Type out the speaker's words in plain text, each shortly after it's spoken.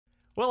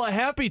Well, a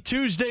happy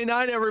Tuesday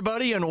night,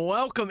 everybody, and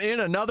welcome in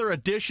another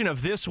edition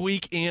of This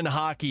Week in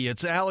Hockey.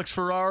 It's Alex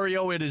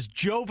Ferrario. It is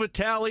Joe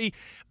Vitale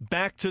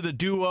back to the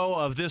duo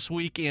of This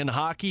Week in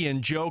Hockey,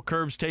 and Joe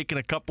Curb's taking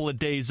a couple of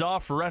days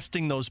off,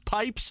 resting those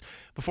pipes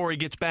before he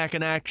gets back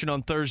in action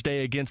on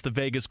Thursday against the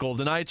Vegas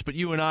Golden Knights. But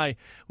you and I,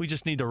 we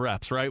just need the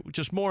reps, right?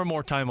 Just more and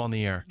more time on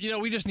the air. You know,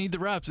 we just need the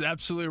reps.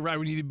 Absolutely right.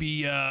 We need to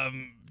be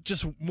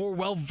just more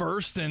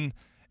well-versed and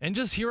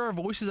just hear our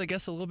voices, I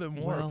guess, a little bit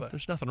more. Well, but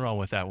there's nothing wrong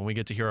with that when we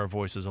get to hear our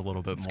voices a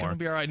little bit it's more. going to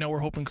be all right. No, we're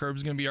hoping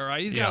Curb's going to be all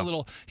right. He's dealing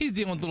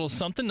with a little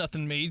something,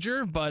 nothing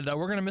major, but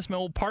we're going to miss my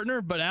old partner.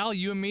 But Al,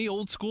 you and me,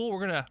 old school,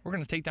 we're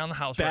gonna take down the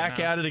house Back right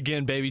now. at it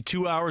again, baby.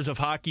 2 hours of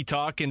hockey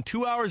talk, and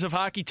 2 hours of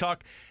hockey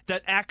talk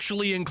that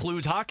actually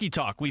includes hockey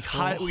talk. We've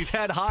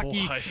had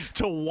hockey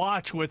to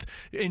watch with,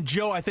 and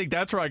Joe, I think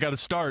that's where I got to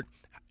start.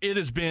 It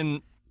has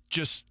been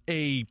just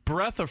a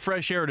breath of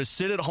fresh air to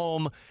sit at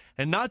home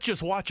and not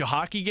just watch a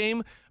hockey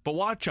game, but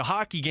watch a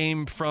hockey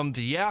game from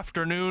the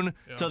afternoon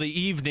to the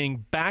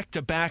evening, back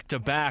to back to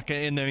back.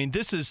 And I mean,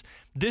 this is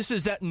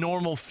that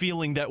normal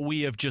feeling that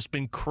we have just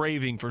been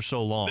craving for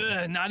so long.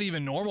 Not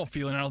even normal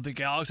feeling, I don't think,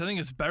 Alex. I think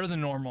it's better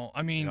than normal.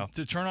 I mean,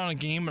 to turn on a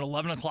game at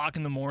 11 o'clock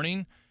in the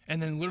morning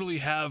and then literally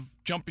have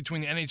jump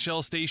between the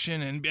NHL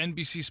station and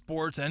NBC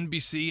Sports,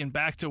 NBC, and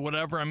back to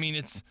whatever. I mean,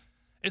 it's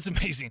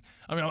amazing.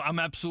 I mean, I'm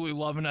absolutely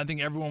loving it. I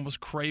think everyone was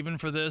craving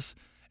for this.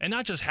 And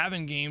not just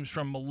having games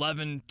from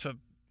 11 to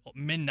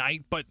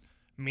midnight, but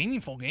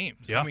meaningful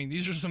games. Yeah. I mean,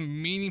 these are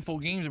some meaningful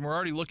games, and we're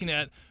already looking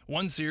at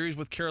one series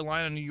with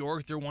Carolina, New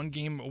York. They're one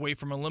game away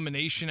from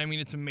elimination. I mean,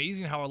 it's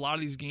amazing how a lot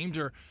of these games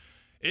are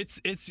it's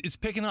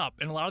picking up,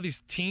 and a lot of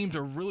these teams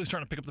are really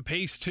starting to pick up the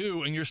pace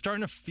too, and you're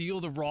starting to feel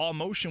the raw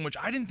emotion, which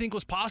I didn't think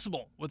was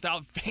possible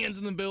without fans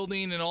in the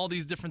building and all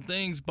these different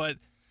things, but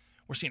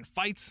we're seeing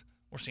fights.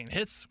 We're seeing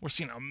hits. We're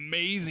seeing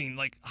amazing,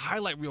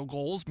 highlight reel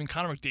goals. I mean,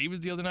 Connor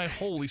McDavid the other night.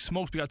 Holy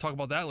smokes, we got to talk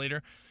about that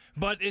later.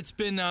 But it's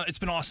been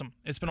awesome.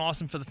 It's been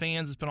awesome for the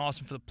fans. It's been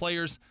awesome for the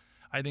players.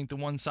 I think the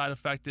one side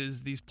effect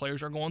is these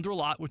players are going through a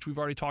lot, which we've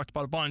already talked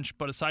about a bunch.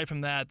 But aside from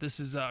that, this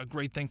is a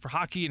great thing for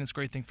hockey, and it's a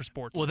great thing for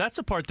sports. Well, that's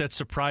the part that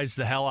surprised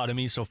the hell out of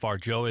me so far,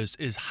 Joe,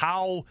 is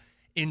how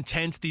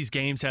intense these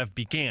games have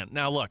began.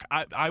 Now, look,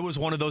 I was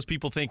one of those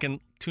people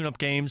thinking tune-up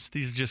games,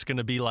 these are just going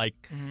to be like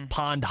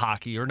pond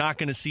hockey. You're not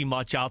going to see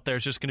much out there.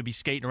 It's just going to be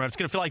skating around. It's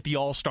going to feel like the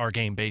All-Star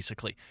game,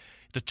 basically.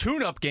 The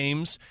tune-up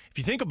games, if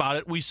you think about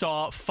it, we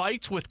saw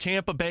fights with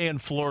Tampa Bay and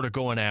Florida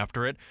going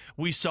after it.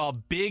 We saw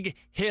big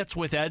hits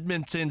with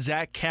Edmonton,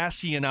 Zach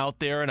Kassian out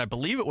there, and I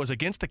believe it was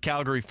against the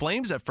Calgary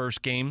Flames that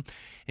first game.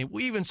 And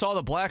we even saw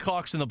the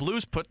Blackhawks and the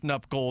Blues putting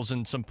up goals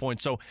in some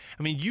points. So,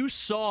 I mean, you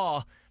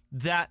saw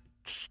that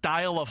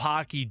style of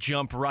hockey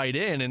jump right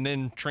in and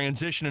then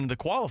transition into the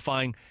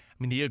qualifying.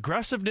 I mean, the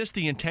aggressiveness,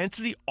 the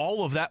intensity,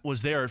 all of that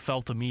was there. It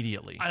felt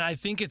immediately. And I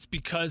think it's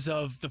because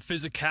of the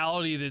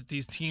physicality that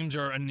these teams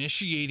are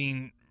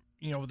initiating,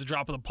 with the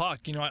drop of the puck.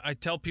 I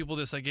tell people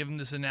this, I give them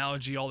this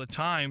analogy all the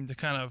time to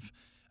kind of,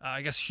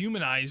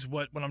 humanize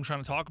what I'm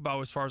trying to talk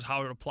about as far as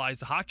how it applies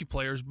to hockey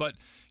players. But,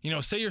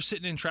 say you're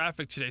sitting in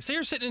traffic today. Say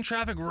you're sitting in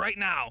traffic right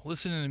now,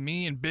 listening to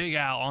me and Big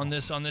Al on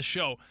this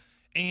show.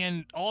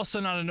 And all of a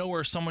sudden, out of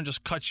nowhere, someone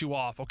just cuts you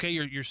off. Okay,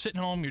 you're sitting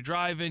home, you're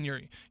driving,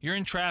 you're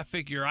in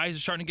traffic, your eyes are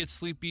starting to get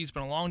sleepy. It's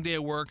been a long day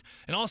at work,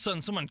 and all of a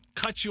sudden, someone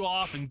cuts you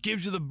off and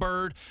gives you the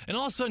bird, and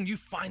all of a sudden, you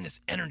find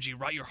this energy,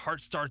 right? Your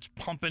heart starts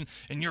pumping,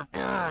 and you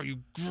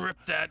grip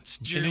that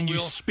steering wheel. And then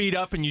you speed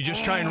up and you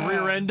just try and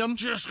rear end them.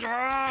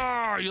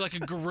 You're like a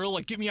gorilla.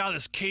 Like, get me out of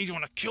this cage. I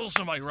want to kill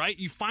somebody, right?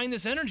 You find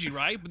this energy,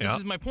 right? But this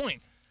is my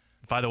point.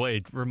 By the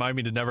way, remind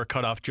me to never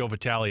cut off Joe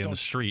Vitale in the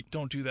street.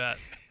 Don't do that.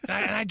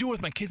 And I do it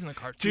with my kids in the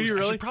car, too. Do you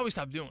really? I should probably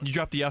stop doing it. You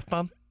drop the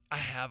F-bomb? I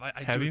have. I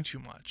have do you? it too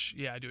much.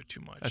 Yeah, I do it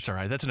too much. That's all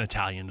right. That's an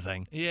Italian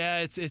thing.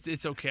 Yeah,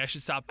 it's okay. I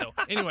should stop, though.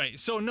 Anyway,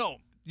 so no,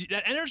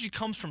 that energy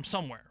comes from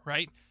somewhere,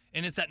 right?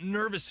 And it's that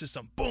nervous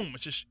system. Boom,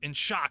 it's just in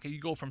shock. You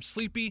go from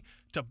sleepy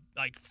to,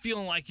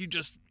 feeling like you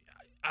just,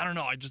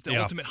 the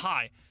ultimate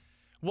high.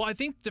 Well, I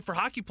think that for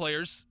hockey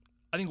players,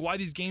 I think why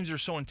these games are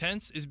so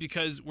intense is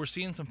because we're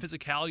seeing some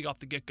physicality off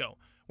the get-go.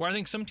 Where I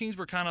think some teams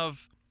were kind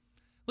of,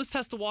 let's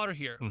test the water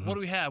here. Mm-hmm. What do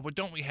we have? What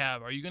don't we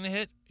have? Are you going to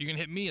hit? You're going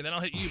to hit me, and then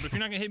I'll hit you. But if you're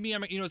not going to hit me,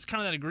 it's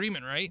kind of that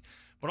agreement, right?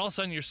 But all of a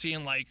sudden, you're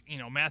seeing,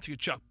 Matthew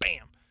Tkachuk,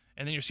 bam.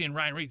 And then you're seeing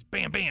Ryan Reeves,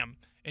 bam, bam.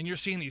 And you're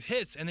seeing these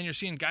hits, and then you're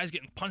seeing guys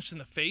getting punched in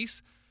the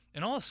face.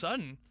 And all of a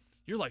sudden,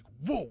 you're like,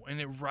 whoa,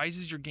 and it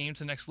rises your game to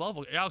the next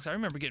level. Alex, I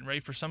remember getting ready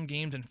for some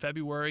games in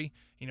February,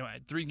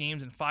 at 3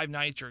 games in 5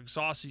 nights. You're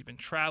exhausted. You've been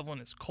traveling.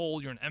 It's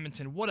cold. You're in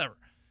Edmonton, whatever.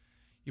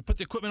 You put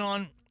the equipment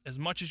on. As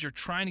much as you're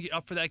trying to get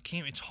up for that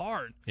game, it's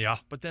hard. Yeah.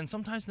 But then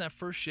sometimes in that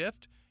first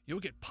shift, you'll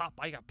get popped.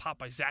 I got popped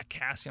by Zach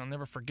Kassian. I'll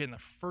never forget in the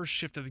first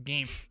shift of the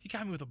game. He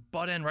got me with a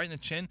butt end right in the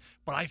chin,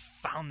 but I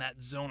found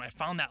that zone. I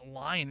found that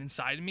line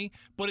inside of me.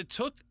 But it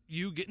took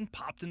you getting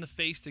popped in the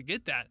face to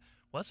get that.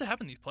 Well, that's what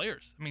happened to these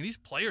players. I mean, these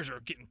players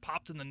are getting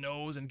popped in the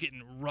nose and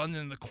getting run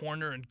in the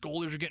corner, and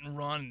goalies are getting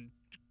run, and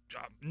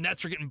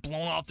nets are getting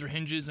blown off their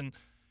hinges, and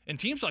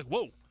teams are like,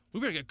 whoa, we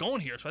better get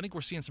going here. So I think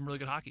we're seeing some really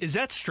good hockey. Is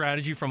that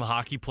strategy from a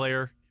hockey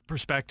player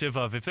perspective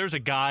of if there's a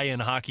guy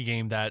in a hockey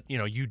game that,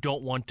 you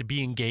don't want to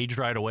be engaged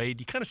right away,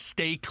 do you kind of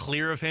stay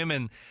clear of him?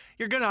 And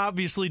you're going to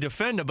obviously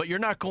defend him, but you're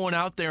not going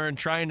out there and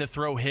trying to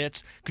throw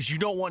hits because you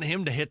don't want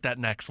him to hit that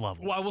next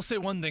level. Well, I will say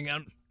one thing.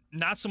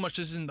 Not so much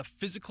this is in the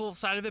physical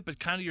side of it, but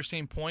kind of your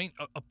same point.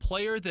 A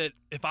player that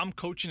if I'm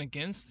coaching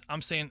against,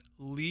 I'm saying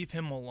leave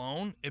him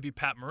alone, it'd be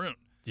Pat Maroon.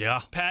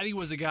 Yeah. Patty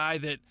was a guy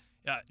that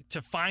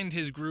to find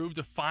his groove,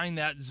 to find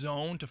that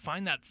zone, to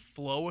find that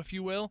flow, if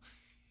you will,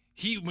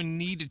 he would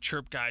need to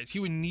chirp guys. He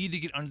would need to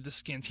get under the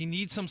skins. He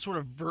needs some sort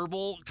of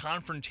verbal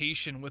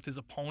confrontation with his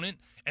opponent,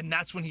 and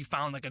that's when he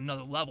found like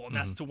another level, and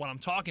that's to what I'm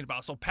talking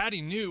about. So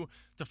Patty knew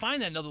to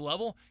find that another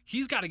level,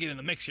 he's got to get in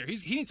the mix here.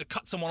 He needs to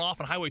cut someone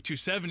off on Highway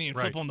 270 and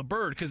flip on the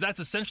bird because that's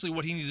essentially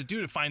what he needs to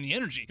do to find the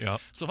energy.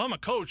 Yep. So if I'm a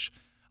coach,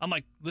 I'm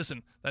like,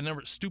 listen, that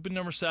stupid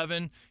number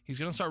 7, he's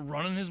going to start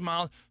running his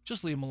mouth.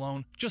 Just leave him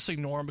alone. Just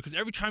ignore him because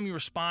every time you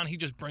respond, he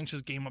just brings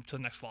his game up to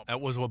the next level. That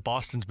was what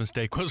Boston's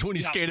mistake was when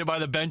he skated by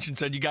the bench and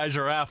said, you guys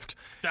are effed.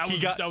 That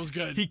was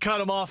good. He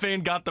cut him off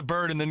and got the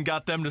bird and then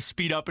got them to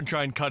speed up and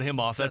try and cut him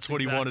off. That's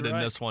what exactly he wanted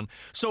in this one.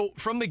 So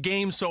from the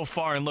game so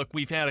far, and look,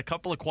 we've had a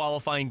couple of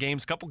qualifying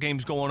games, a couple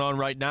games going on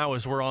right now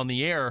as we're on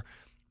the air.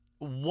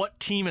 What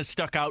team has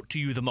stuck out to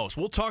you the most?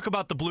 We'll talk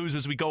about the Blues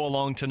as we go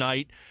along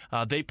tonight.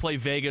 They play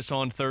Vegas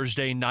on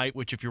Thursday night,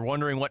 which if you're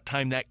wondering what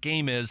time that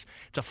game is,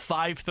 it's a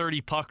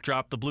 5:30 puck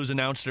drop. The Blues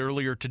announced it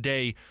earlier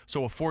today,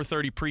 so a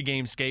 4:30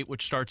 pregame skate,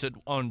 which starts at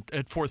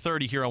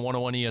 4:30 here on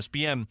 101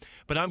 ESPN.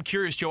 But I'm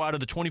curious, Joe, out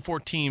of the 24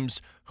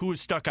 teams, who has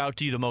stuck out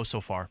to you the most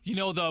so far?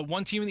 The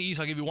one team in the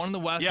East, I'll give you one in the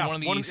West and one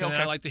in the East, and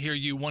then I'd like to hear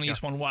you, one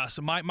East, one West.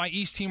 So my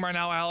East team right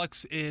now,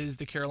 Alex, is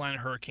the Carolina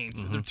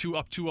Hurricanes. They're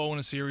up 2-0 in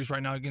a series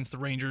right now against the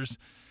Rangers.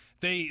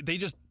 They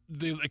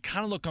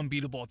kind of look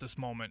unbeatable at this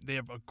moment. They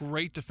have a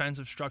great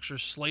defensive structure.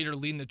 Slater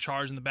leading the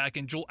charge in the back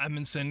end. Joel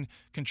Edmondson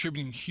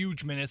contributing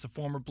huge minutes, a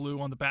former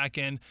Blue on the back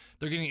end.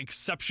 They're getting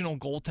exceptional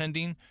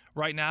goaltending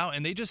right now,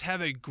 and they just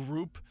have a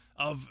group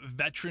of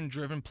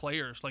veteran-driven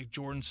players like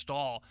Jordan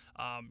Staal.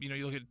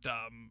 You look at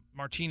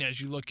Martinez.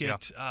 You look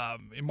at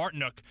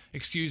Martinook,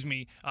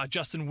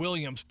 Justin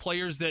Williams,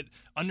 players that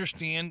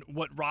understand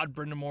what Rod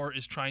Brind'Amour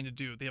is trying to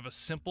do. They have a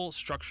simple,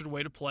 structured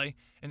way to play,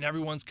 and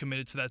everyone's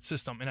committed to that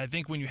system. And I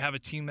think when you have a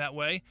team that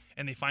way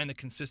and they find the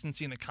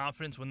consistency and the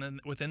confidence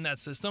within that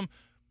system,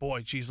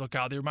 boy, geez, look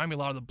out. They remind me a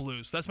lot of the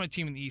Blues. So that's my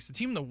team in the East. The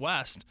team in the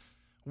West,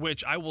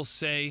 which I will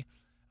say,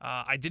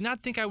 I did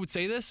not think I would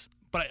say this,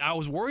 but I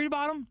was worried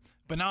about them.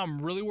 But now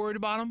I'm really worried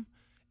about them,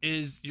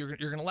 is you're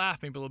going to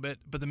laugh maybe a little bit,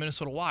 but the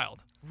Minnesota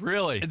Wild.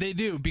 Really? They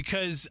do,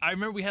 because I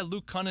remember we had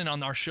Luke Cunnin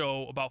on our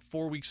show about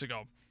 4 weeks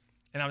ago,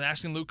 and I was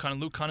asking Luke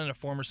Cunnin, a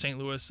former St.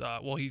 Louis,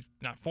 he's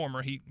not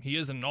former, he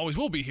is and always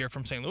will be here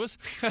from St. Louis.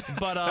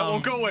 But that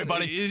won't go away,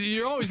 buddy.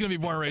 You're always going to be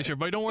born and raised here,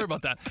 buddy. Don't worry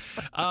about that.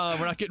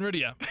 We're not getting rid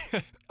of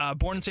you.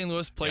 Born in St.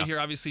 Louis, played here,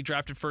 obviously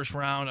drafted first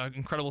round, an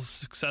incredible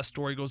success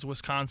story, goes to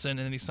Wisconsin,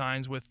 and then he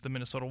signs with the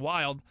Minnesota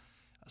Wild.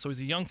 So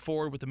he's a young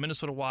forward with the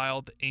Minnesota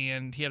Wild,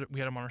 and we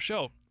had him on our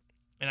show.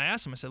 And I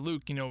asked him, I said,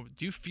 Luke, do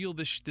you feel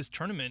this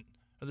tournament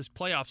or this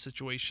playoff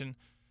situation,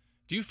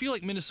 do you feel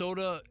like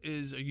Minnesota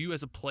you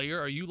as a player,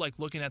 are you like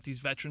looking at these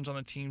veterans on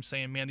the team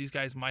saying, man, these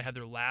guys might have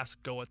their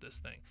last go at this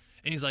thing?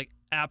 And he's like,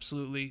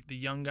 absolutely. The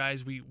young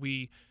guys,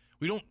 we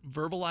don't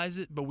verbalize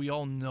it, but we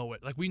all know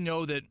it. Like we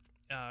know that,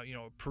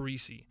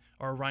 Parisi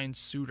or Ryan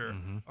Suter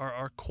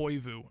or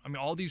Koivu. I mean,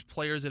 all these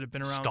players that have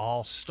been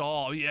around.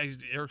 Staal. Yeah,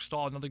 Eric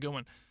Staal, another good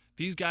one.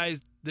 These guys,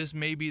 this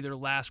may be their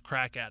last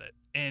crack at it.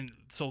 And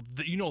so,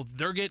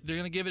 they're going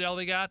to give it all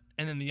they got,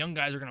 and then the young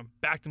guys are going to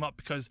back them up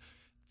because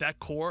that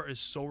core is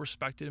so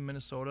respected in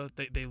Minnesota.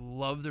 They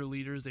love their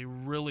leaders. They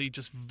really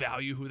just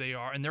value who they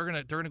are, and they're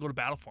going to go to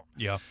battle for them.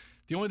 Yeah.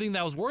 The only thing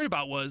that I was worried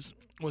about was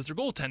their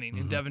goaltending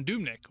in Devin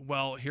Dubnyk.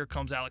 Well, here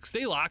comes Alex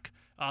Stalock,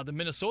 the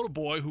Minnesota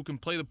boy who can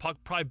play the puck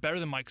probably better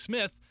than Mike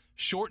Smith.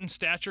 Short in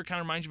stature, kind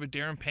of reminds you of a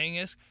Darren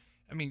Pangis.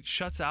 I mean,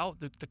 shuts out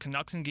the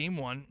Canucks in Game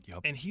 1,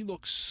 and he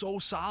looks so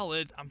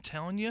solid. I'm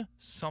telling you,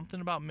 something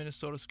about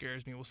Minnesota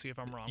scares me. We'll see if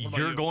I'm wrong.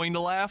 You're going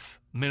to laugh?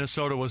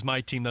 Minnesota was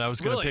my team that I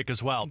was going to pick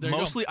as well.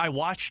 Mostly, I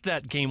watched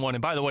that Game 1,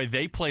 and by the way,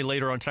 they play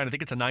later on tonight. I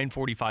think it's a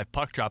 9:45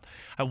 puck drop.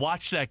 I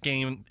watched that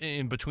game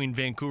in between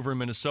Vancouver and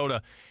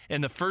Minnesota,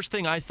 and the first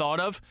thing I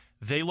thought of,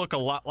 they look a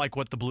lot like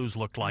what the Blues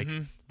looked like.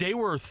 They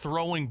were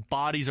throwing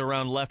bodies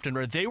around left and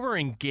right. They were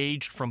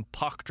engaged from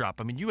puck drop.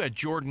 I mean, you had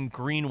Jordan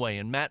Greenway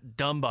and Matt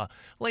Dumba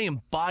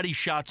laying body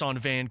shots on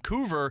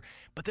Vancouver,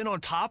 but then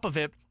on top of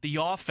it, the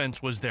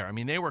offense was there. I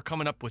mean, they were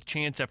coming up with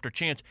chance after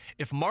chance.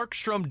 If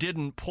Markstrom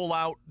didn't pull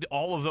out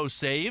all of those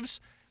saves,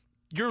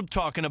 you're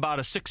talking about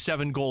a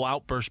 6-7 goal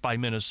outburst by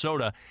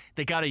Minnesota.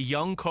 They got a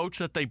young coach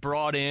that they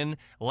brought in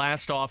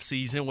last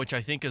offseason, which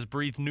I think has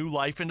breathed new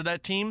life into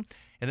that team.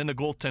 And then the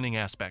goaltending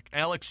aspect.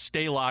 Alex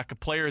Stalock, a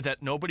player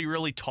that nobody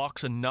really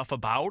talks enough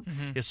about,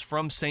 is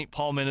from St.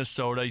 Paul,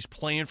 Minnesota. He's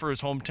playing for his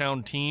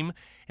hometown team.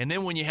 And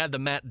then when you had the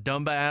Matt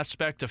Dumba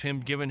aspect of him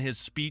giving his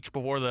speech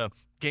before the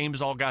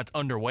games all got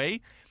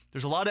underway,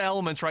 There's a lot of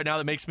elements right now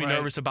that makes me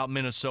nervous about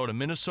Minnesota.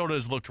 Minnesota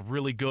has looked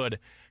really good.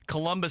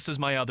 Columbus is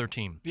my other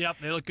team. Yep,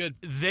 they look good.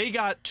 They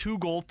got 2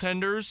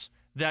 goaltenders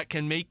that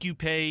can make you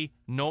pay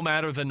no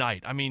matter the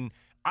night. I mean,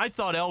 I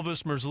thought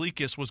Elvis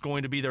Merzlikis was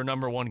going to be their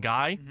number 1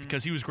 guy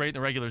because he was great in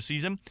the regular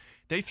season.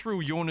 They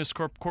threw Joonas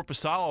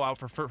Korpisalo out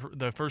for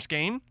the first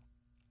game,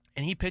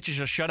 and he pitches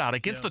a shutout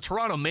against the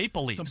Toronto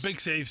Maple Leafs. Some big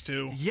saves,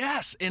 too.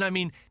 Yes, and I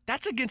mean,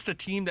 that's against a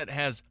team that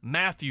has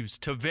Matthews,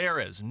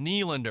 Tavares,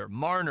 Nylander,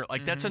 Marner.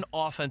 Like, that's an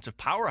offensive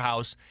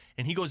powerhouse,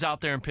 and he goes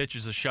out there and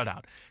pitches a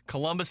shutout.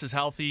 Columbus is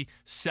healthy.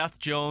 Seth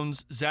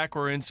Jones, Zach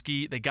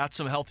Werenski, they got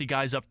some healthy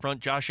guys up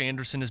front. Josh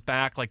Anderson is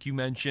back, like you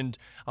mentioned,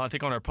 I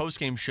think, on our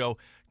postgame show.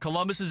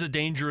 Columbus is a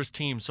dangerous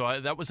team, so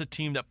that was a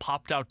team that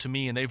popped out to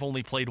me, and they've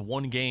only played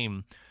 1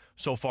 game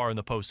so far in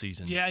the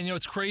postseason. Yeah, and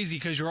it's crazy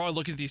because you're all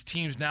looking at these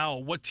teams now.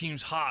 What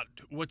team's hot?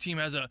 What team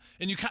has a?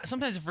 And you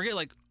sometimes forget,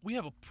 like, we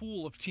have a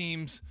pool of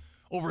teams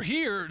over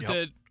here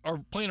that are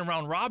playing a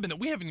round robin that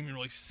we haven't even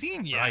really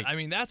seen yet. Right. I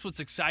mean, that's what's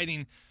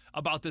exciting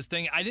about this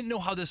thing. I didn't know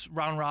how this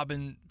round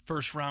robin,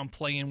 first round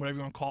play-in, whatever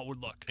you want to call it,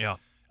 would look. Yeah,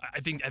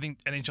 I think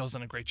NHL's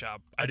done a great job.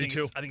 I do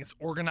too. I think it's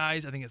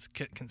organized. I think it's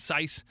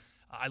concise.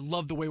 I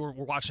love the way we're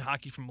watching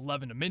hockey from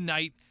 11 to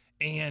midnight,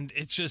 and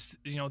it's just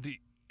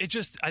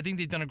I think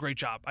they've done a great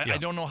job. I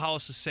don't know how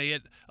else to say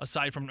it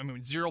aside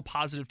from, 0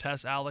 positive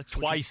tests, Alex.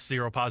 Twice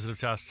 0 positive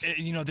tests.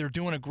 They're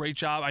doing a great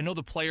job. I know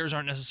the players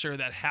aren't necessarily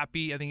that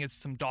happy. I think it's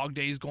some dog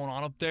days going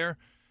on up there.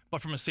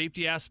 But from a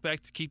safety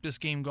aspect, to keep this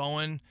game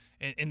going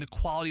and the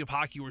quality of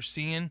hockey we're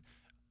seeing,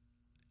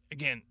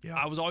 again,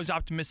 I was always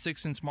optimistic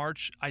since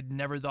March. I'd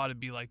never thought it'd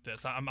be like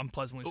this. I'm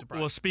pleasantly surprised.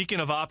 Well,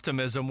 speaking of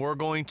optimism, we're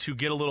going to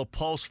get a little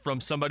pulse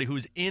from somebody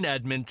who's in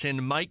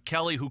Edmonton, Mike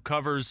Kelly, who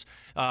covers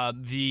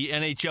the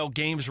NHL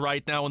games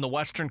right now in the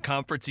Western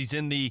Conference. He's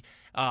in the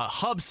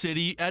hub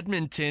city,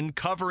 Edmonton,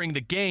 covering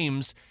the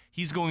games.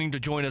 He's going to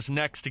join us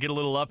next to get a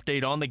little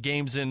update on the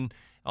games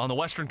on the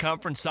Western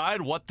Conference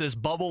side, what this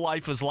bubble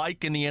life is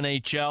like in the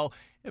NHL,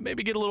 and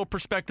maybe get a little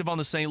perspective on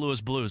the St. Louis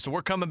Blues. So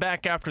we're coming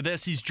back after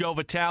this. He's Joe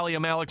Vitale.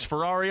 I'm Alex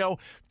Ferrario.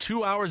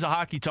 2 hours of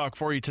hockey talk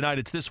for you tonight.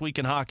 It's This Week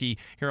in Hockey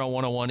here on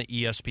 101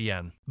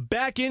 ESPN.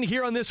 Back in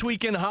here on This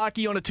Week in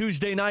Hockey on a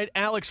Tuesday night.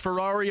 Alex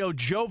Ferrario,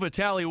 Joe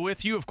Vitale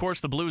with you. Of course,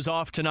 the Blues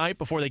off tonight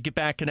before they get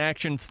back in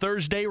action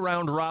Thursday,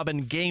 round robin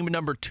game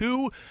number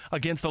 2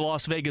 against the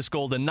Las Vegas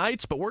Golden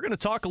Knights. But we're going to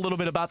talk a little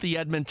bit about the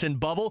Edmonton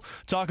bubble,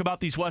 talk about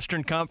these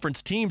Western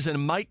Conference teams,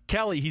 and Mike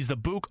Kelly. He's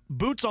the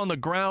boots on the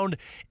ground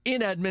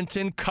in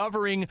Edmonton,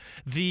 covering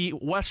the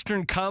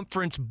Western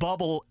Conference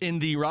bubble in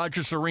the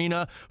Rogers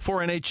Arena for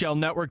NHL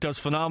Network. Does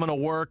phenomenal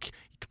work.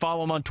 You can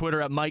follow him on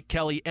Twitter at Mike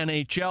Kelly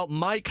NHL.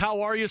 Mike,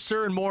 how are you,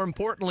 sir? And more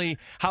importantly,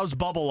 how's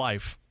bubble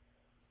life?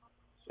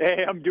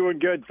 Hey, I'm doing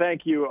good,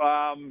 thank you.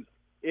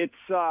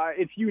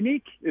 It's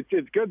unique.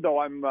 It's good though.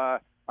 I'm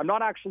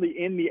not actually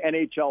in the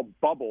NHL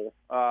bubble.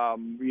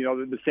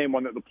 The same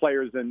one that the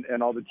players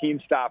and all the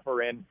team staff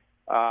are in.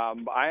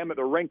 I am at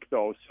the rink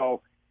though,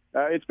 so.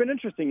 It's been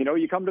interesting.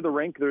 You come to the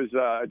rink, there's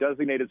a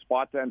designated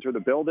spot to enter the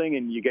building,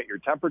 and you get your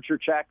temperature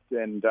checked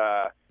and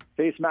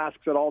face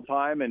masks at all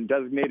time and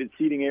designated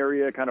seating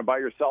area kind of by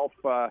yourself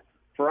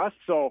for us.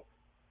 So,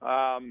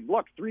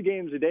 look, 3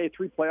 games a day,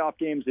 3 playoff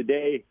games a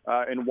day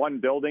in one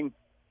building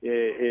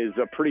is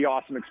a pretty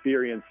awesome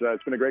experience.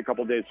 It's been a great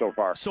couple of days so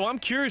far. So I'm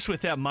curious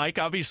with that, Mike.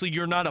 Obviously,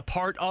 you're not a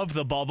part of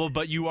the bubble,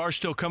 but you are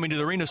still coming to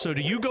the arena. So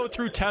do you go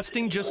through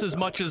testing just as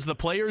much as the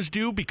players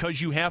do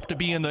because you have to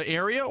be in the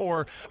area,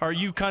 or are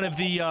you kind of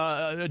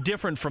the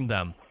different from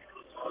them?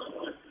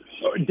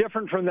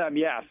 Different from them,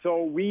 yeah.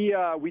 So we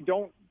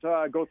don't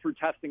go through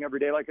testing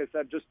every day. Like I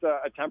said, just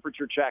a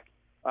temperature check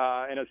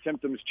and a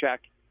symptoms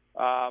check,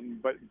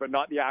 but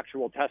not the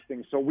actual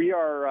testing. So we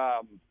are...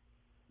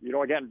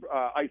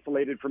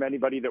 isolated from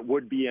anybody that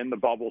would be in the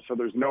bubble. So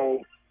there's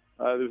no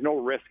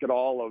risk at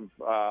all of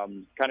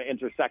kind of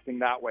intersecting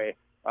that way.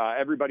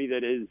 Everybody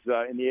that is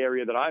in the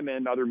area that I'm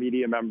in, other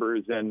media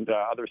members and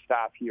other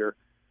staff here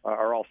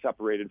are all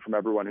separated from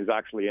everyone who's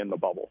actually in the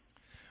bubble.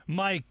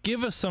 Mike,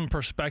 give us some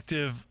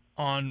perspective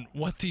on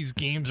what these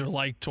games are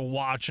like to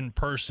watch in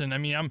person. I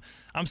mean,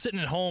 I'm sitting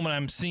at home and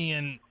I'm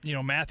seeing,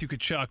 Matthew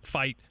Tkachuk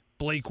fight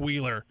Blake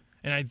Wheeler.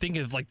 And I think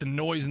it's like the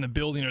noise in the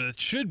building, or that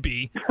should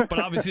be, but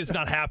obviously it's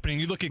not happening.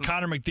 You look at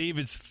Connor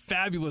McDavid's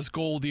fabulous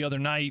goal the other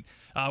night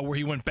where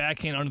he went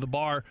backhand under the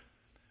bar.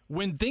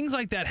 When things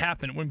like that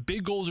happen, when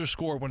big goals are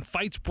scored, when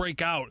fights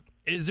break out,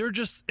 is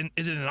it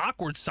an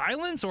awkward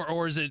silence,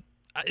 or is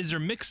there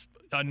mixed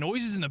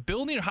noises in the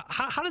building? Or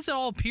how does it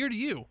all appear to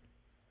you?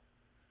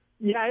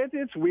 Yeah,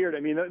 it's weird. I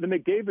mean, the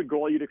McDavid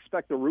goal, you'd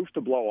expect the roof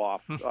to blow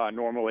off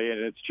normally,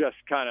 and it's just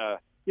kind of...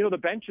 the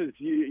benches,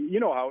 you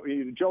know how,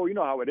 Joe, you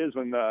know how it is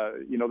when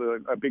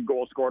a big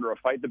goal scored or a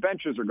fight. The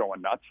benches are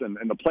going nuts, and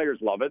the players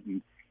love it,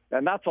 and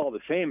that's all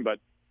the same. But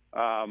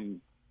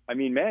I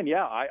mean, man,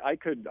 yeah, I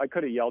could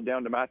have yelled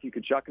down to Matthew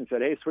Tkachuk and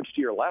said, "Hey, switch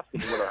to your left,"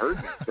 and he would have heard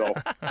me. So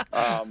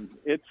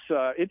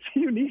it's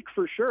unique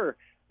for sure.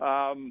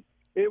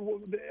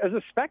 As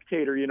a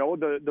spectator,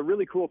 the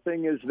really cool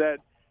thing is that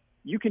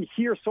you can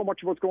hear so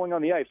much of what's going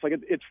on the ice. Like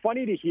it's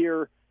funny to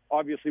hear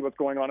obviously what's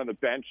going on the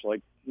bench.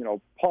 Like,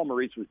 Paul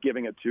Maurice was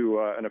giving it to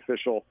an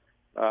official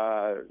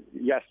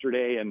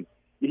yesterday, and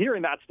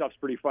hearing that stuff's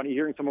pretty funny.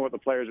 Hearing some of what the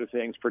players are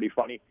saying is pretty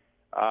funny.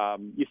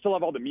 You still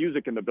have all the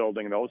music in the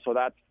building, though, so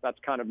that's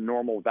kind of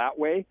normal that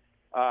way.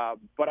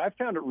 But I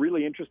found it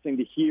really interesting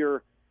to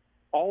hear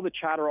all the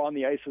chatter on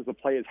the ice as the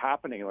play is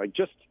happening, like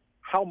just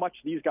how much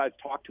these guys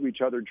talk to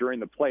each other during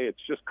the play. It's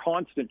just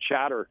constant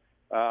chatter,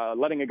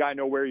 letting a guy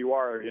know where you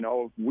are,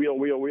 wheel,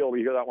 wheel, wheel. We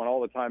hear that one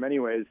all the time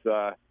anyways.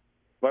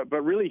 But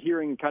really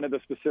hearing kind of the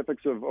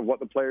specifics of what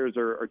the players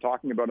are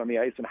talking about on the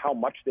ice and how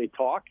much they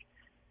talk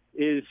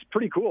is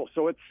pretty cool.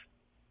 So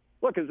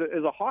look, as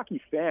a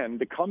hockey fan,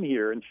 to come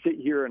here and sit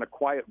here in a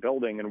quiet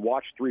building and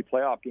watch 3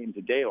 playoff games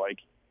a day, like,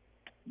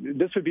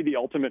 this would be the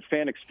ultimate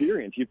fan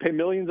experience. You'd pay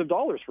millions of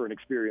dollars for an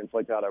experience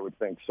like that, I would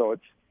think. So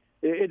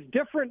it's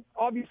different.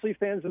 Obviously,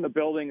 fans in the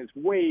building is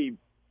way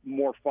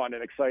more fun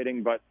and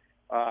exciting, but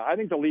I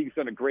think the league's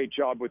done a great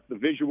job with the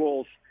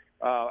visuals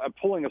of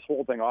pulling this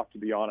whole thing off, to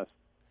be honest.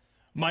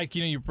 Mike,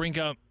 you bring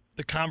up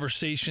the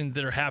conversations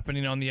that are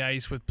happening on the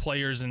ice with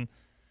players, and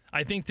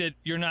I think that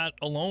you're not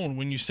alone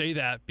when you say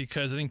that,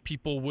 because I think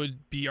people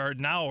are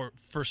now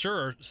for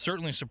sure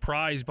certainly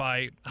surprised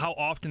by how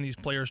often these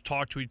players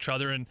talk to each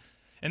other, and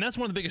that's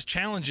one of the biggest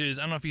challenges.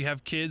 I don't know if you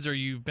have kids or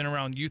you've been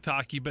around youth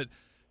hockey, but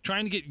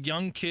trying to get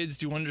young kids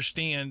to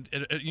understand,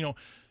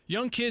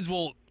 young kids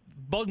will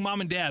bug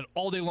mom and dad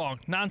all day long,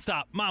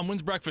 nonstop. Mom,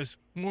 when's breakfast?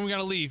 When we got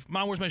to leave?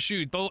 Mom, where's my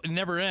shoes? It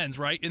never ends,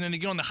 right? And then they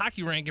get on the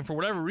hockey rink, and for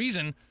whatever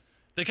reason,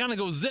 they kind of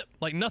go zip,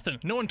 like nothing.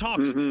 No one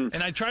talks. Mm-hmm.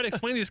 And I try to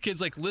explain to these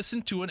kids, like,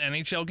 listen to an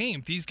NHL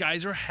game. These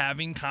guys are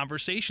having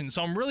conversations.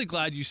 So I'm really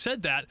glad you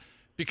said that,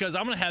 because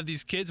I'm going to have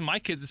these kids, my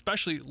kids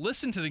especially,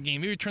 listen to the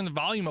game, maybe turn the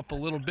volume up a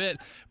little bit.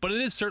 But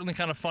it is certainly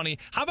kind of funny.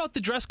 How about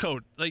the dress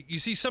code? Like, you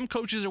see some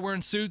coaches are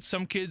wearing suits,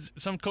 some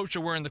coaches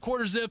are wearing the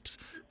quarter zips.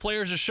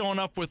 Players are showing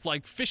up with,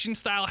 like,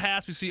 fishing-style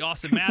hats. We see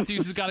Austin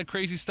Matthews has got a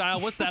crazy style.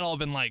 What's that all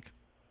been like?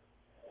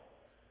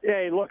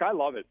 Hey, look, I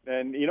love it.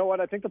 And you know what?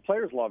 I think the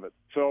players love it.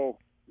 So,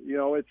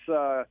 it's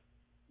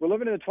we're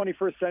living in the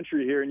 21st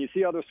century here, and you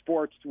see other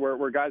sports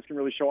where guys can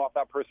really show off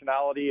that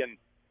personality, and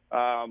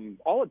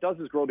all it does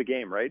is grow the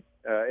game, right?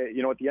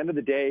 At the end of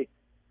the day,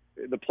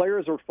 the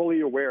players are fully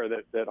aware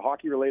that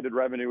hockey-related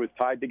revenue is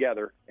tied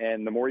together,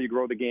 and the more you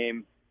grow the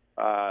game,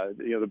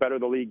 the better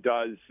the league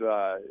does,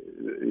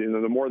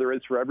 the more there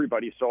is for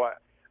everybody. So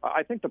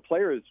I think the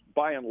players,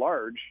 by and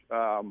large,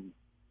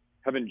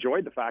 have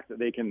enjoyed the fact that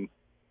they can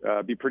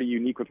be pretty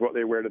unique with what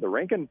they wear to the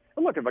rink. And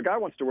look, if a guy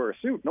wants to wear a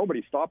suit,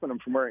 nobody's stopping him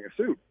from wearing a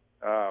suit.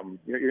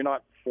 You're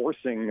not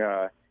forcing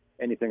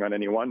anything on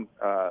anyone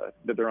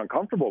that they're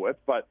uncomfortable with.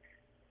 But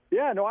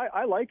yeah, no,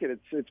 I like it.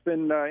 It's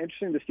been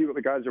interesting to see what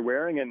the guys are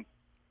wearing. And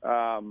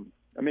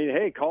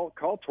hey, call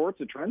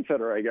Torts a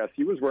trendsetter, I guess.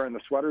 He was wearing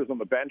the sweaters on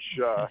the bench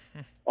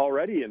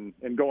already and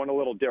going a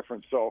little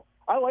different. So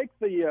I like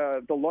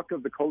the look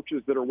of the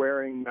coaches that are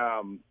wearing,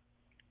 kind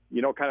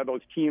of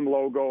those team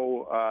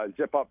logo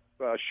zip-up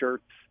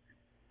shirts.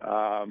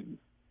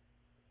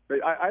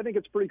 But I think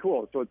it's pretty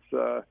cool. So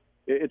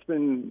it's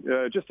been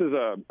just as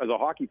a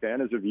hockey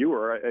fan, as a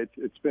viewer,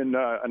 it's been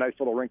a nice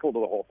little wrinkle to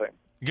the whole thing.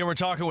 Again, we're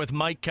talking with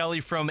Mike Kelly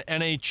from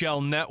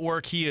NHL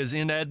Network. He is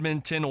in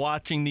Edmonton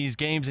watching these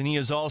games, and he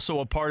is also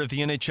a part of the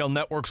NHL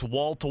Network's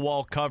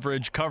wall-to-wall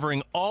coverage,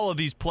 covering all of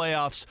these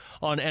playoffs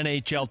on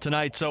NHL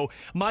Tonight. So,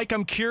 Mike,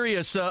 I'm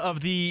curious of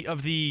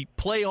the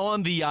play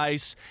on the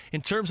ice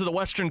in terms of the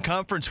Western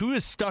Conference. Who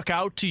has stuck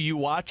out to you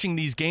watching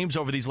these games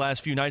over these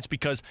last few nights?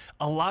 Because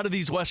a lot of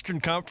these Western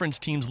Conference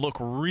teams look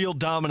real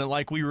dominant,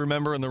 like we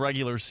remember in the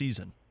regular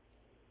season.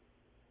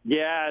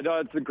 Yeah, no,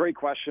 it's a great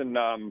question.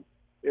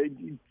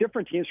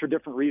 Different teams for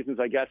different reasons,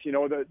 I guess.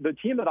 The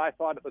team that I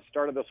thought at the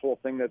start of this whole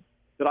thing that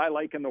I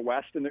like in the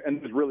West, and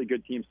there's really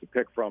good teams to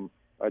pick from,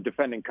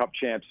 defending Cup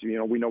champs. We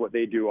know what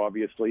they do,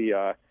 obviously.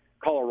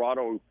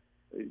 Colorado,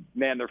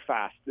 man, they're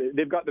fast.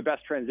 They've got the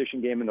best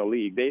transition game in the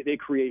league. They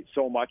create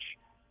so much,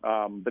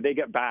 but they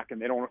get back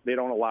and they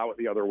don't allow it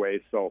the other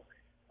way. So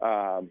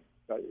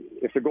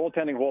if the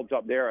goaltending holds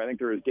up there, I think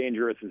they're as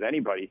dangerous as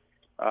anybody.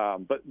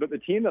 But the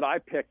team that I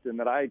picked and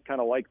that I kind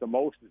of like the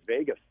most is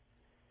Vegas.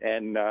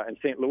 And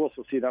St. Louis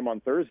will see them on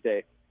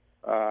Thursday.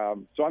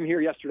 So I'm here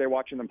yesterday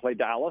watching them play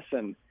Dallas,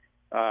 and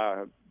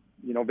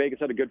Vegas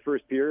had a good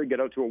first period, get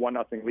out to a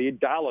 1-0 lead.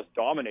 Dallas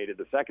dominated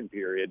the second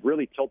period,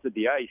 really tilted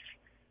the ice.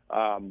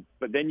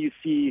 But then you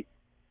see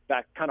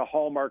that kind of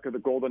hallmark of the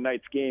Golden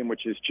Knights game,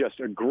 which is just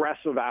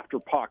aggressive after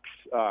pucks,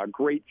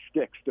 great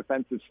sticks,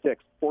 defensive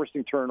sticks,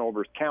 forcing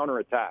turnovers,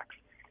 counterattacks.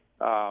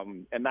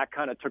 And that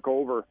kind of took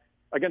over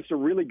against a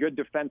really good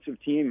defensive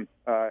team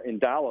in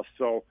Dallas.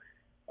 So,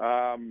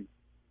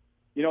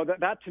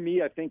 that to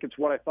me, I think it's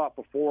what I thought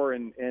before,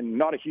 and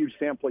not a huge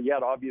sample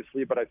yet,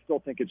 obviously, but I still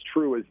think it's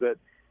true, is that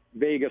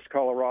Vegas,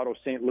 Colorado,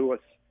 St. Louis,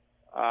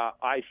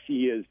 I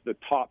see as the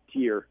top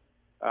tier.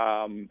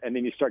 And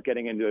then you start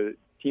getting into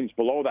teams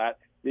below that.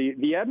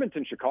 The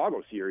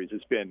Edmonton-Chicago series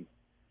has been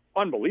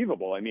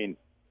unbelievable. I mean,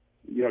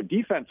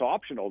 defense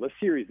optional. This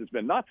series has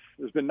been nuts.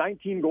 There's been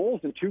 19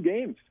 goals in 2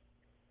 games.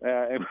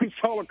 And we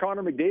saw what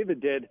Connor McDavid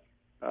did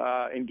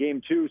in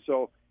Game 2.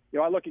 So,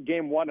 I look at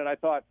Game 1 and I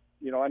thought,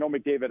 I know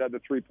McDavid had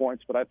the 3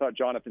 points, but I thought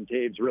Jonathan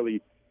Toews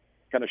really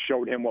kind of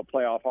showed him what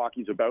playoff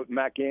hockey's about in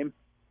that game,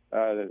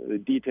 the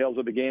details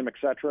of the game,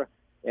 etc.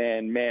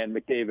 And, man,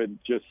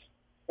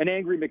 an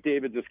angry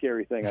McDavid's a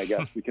scary thing, I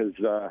guess, because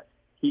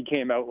he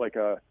came out like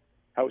a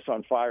house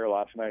on fire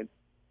last night.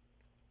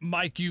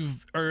 Mike,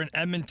 are in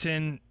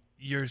Edmonton.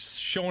 You're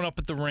showing up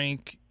at the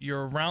rink.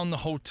 You're around the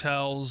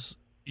hotels.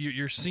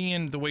 You're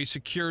seeing the way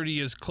security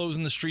is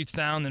closing the streets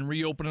down and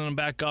reopening them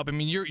back up. I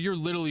mean, you're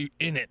literally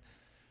in it.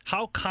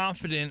 How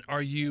confident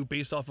are you,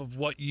 based off of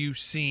what you've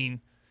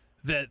seen,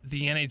 that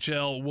the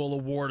NHL will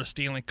award a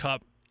Stanley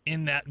Cup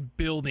in that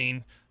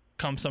building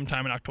come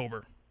sometime in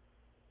October?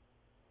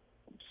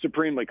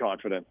 Supremely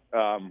confident.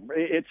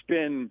 It's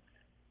been,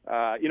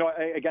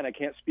 again, I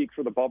can't speak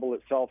for the bubble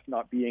itself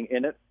not being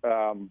in it,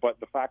 but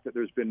the fact that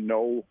there's been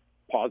no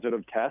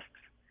positive tests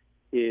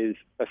is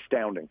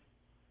astounding.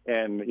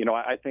 And,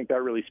 I think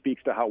that really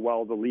speaks to how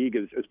well the league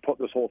has put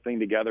this whole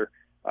thing together.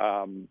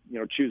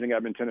 Choosing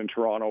Edmonton and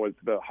Toronto as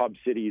the hub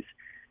cities,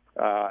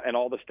 and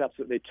all the steps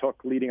that they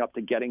took leading up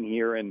to getting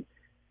here. And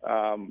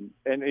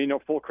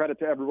full credit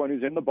to everyone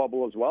who's in the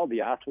bubble as well,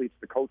 the athletes,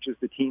 the coaches,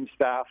 the team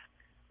staff,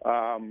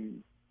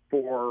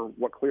 for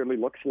what clearly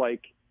looks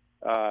like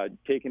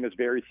taking this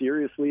very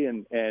seriously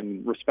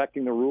and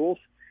respecting the rules.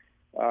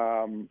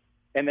 And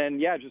then,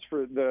 just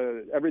for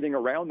everything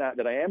around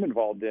that I am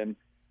involved in,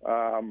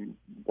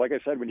 like I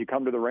said, when you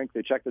come to the rink,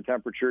 they check the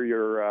temperature.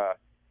 You're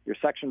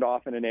sectioned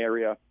off in an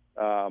area.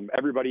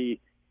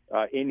 Everybody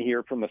in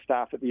here, from the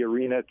staff at the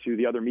arena to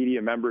the other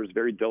media members,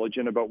 very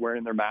diligent about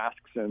wearing their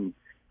masks and,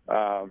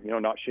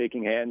 not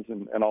shaking hands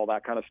and all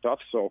that kind of stuff.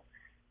 So,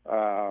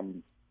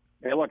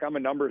 hey, look, I'm a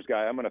numbers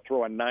guy. I'm going to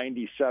throw a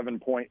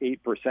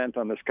 97.8%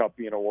 on this cup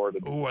being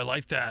awarded. Oh, I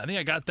like that. I think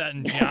I got that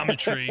in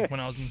geometry when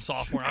I was in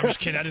sophomore. I'm just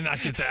kidding. I did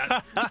not get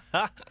that.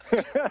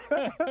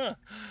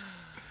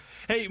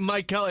 Hey,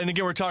 Mike Kelly, and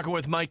again, we're talking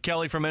with Mike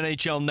Kelly from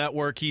NHL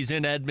Network. He's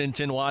in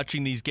Edmonton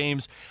watching these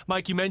games.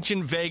 Mike, you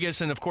mentioned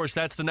Vegas, and of course,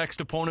 that's the next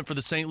opponent for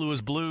the St.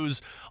 Louis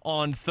Blues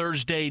on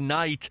Thursday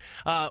night.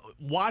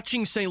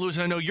 Watching St. Louis,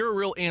 and I know you're a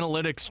real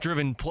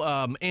analytics-driven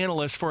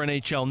analyst for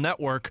NHL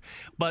Network,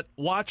 but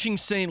watching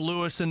St.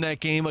 Louis in that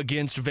game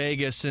against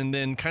Vegas and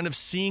then kind of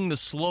seeing the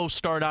slow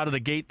start out of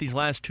the gate these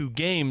last two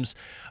games,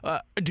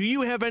 do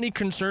you have any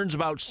concerns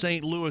about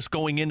St. Louis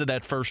going into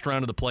that first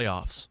round of the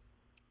playoffs?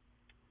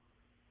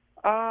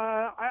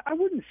 I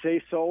wouldn't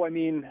say so. I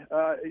mean,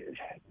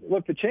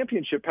 look, the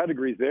championship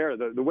pedigree's there.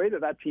 The way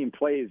that team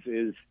plays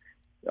is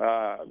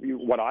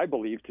what I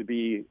believe to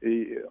be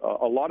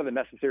a lot of the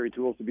necessary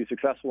tools to be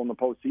successful in the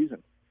postseason.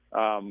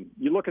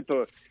 You look at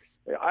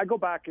I go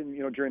back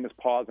and, during this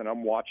pause, and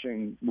I'm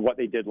watching what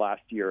they did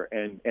last year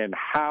and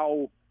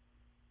how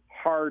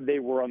hard they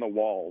were on the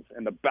walls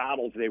and the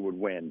battles they would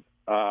win.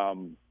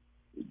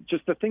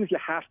 Just the things you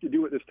have to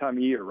do at this time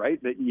of year,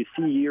 right? That you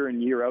see year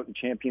in, year out the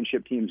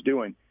championship teams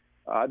doing.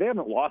 They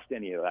haven't lost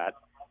any of that.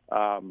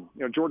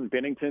 Jordan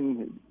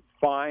Binnington,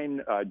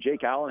 fine.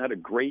 Jake Allen had a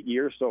great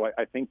year, so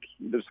I think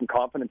there's some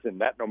confidence in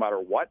that no matter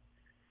what.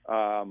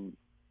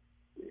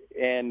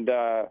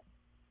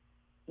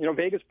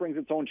 Vegas brings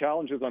its own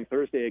challenges on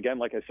Thursday. Again,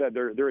 like I said,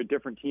 they're a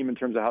different team in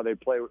terms of how they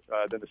play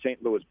than the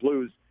St. Louis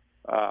Blues.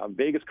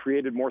 Vegas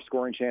created more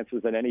scoring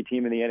chances than any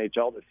team in the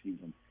NHL this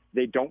season.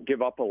 They don't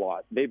give up a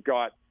lot. They've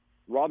got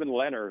Robin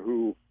Lehner,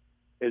 who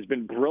has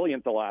been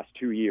brilliant the last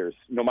 2 years,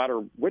 no matter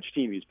which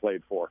team he's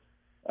played for.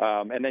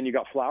 And then you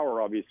got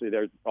Flower, obviously,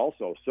 there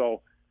also.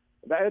 So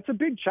it's a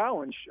big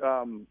challenge.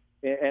 And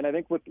I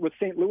think with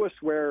St. Louis,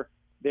 where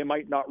they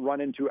might not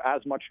run into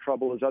as much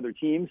trouble as other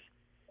teams,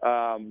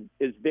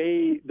 is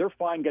they're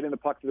fine getting the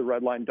puck to the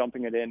red line,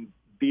 dumping it in,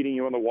 beating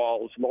you on the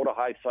walls, load a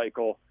high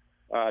cycle,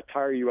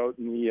 tire you out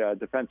in the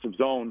defensive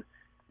zone.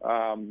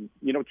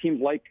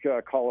 Teams like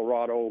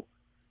Colorado,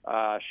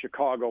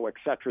 Chicago, et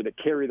cetera, that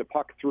carry the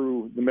puck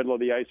through the middle of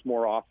the ice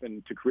more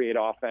often to create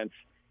offense.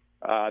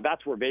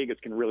 That's where Vegas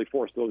can really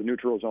force those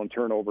neutral zone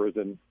turnovers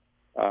and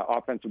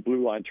offensive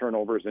blue line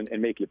turnovers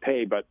and make you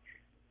pay. But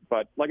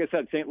like I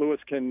said, St. Louis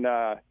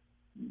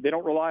they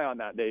don't rely on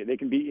that. They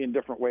can beat you in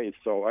different ways.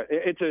 So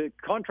it's a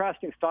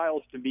contrasting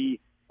styles to me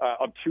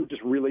of two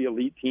just really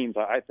elite teams.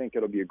 I think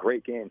it'll be a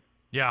great game.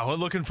 Yeah, we're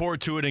looking forward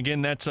to it.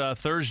 Again, that's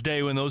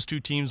Thursday when those two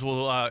teams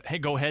will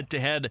go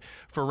head-to-head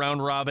for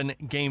round-robin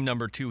game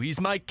number 2. He's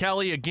Mike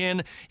Kelly.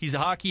 Again, he's a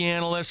hockey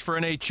analyst for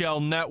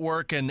NHL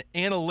Network, an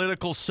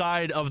analytical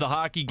side of the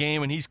hockey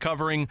game, and he's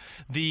covering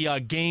the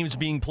games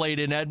being played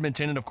in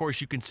Edmonton. And, of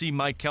course, you can see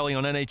Mike Kelly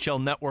on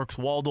NHL Network's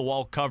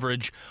wall-to-wall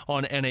coverage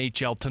on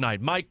NHL Tonight.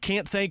 Mike,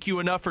 can't thank you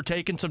enough for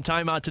taking some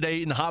time out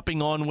today and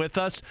hopping on with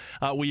us.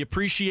 We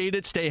appreciate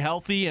it. Stay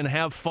healthy and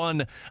have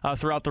fun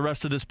throughout the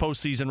rest of this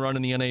postseason run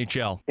in the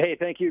NHL. Hey,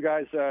 thank you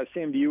guys.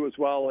 Same to you as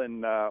well,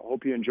 and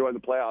hope you enjoy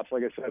the playoffs.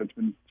 Like I said, it's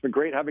been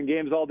great having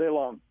games all day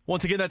long.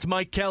 Once again, that's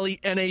Mike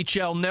Kelly,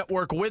 NHL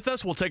Network, with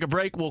us. We'll take a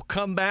break. We'll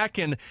come back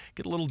and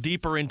get a little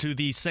deeper into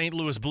the St.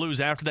 Louis Blues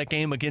after that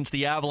game against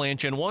the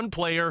Avalanche. And one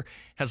player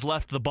has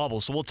left the bubble,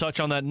 so we'll touch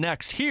on that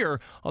next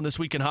here on This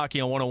Week in Hockey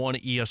on 101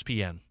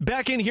 ESPN.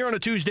 Back in here on a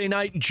Tuesday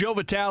night, Joe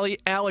Vitale,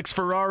 Alex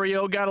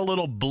Ferrario got a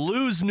little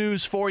Blues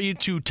news for you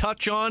to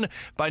touch on.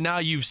 By now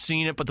you've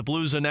seen it, but the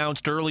Blues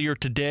announced earlier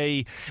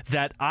today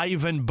that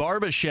Ivan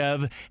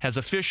Barbashev has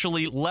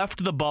officially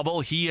left the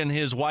bubble. He and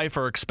his wife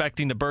are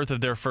expecting the birth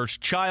of their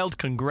first child.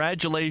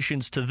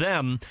 Congratulations to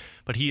them.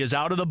 But he is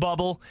out of the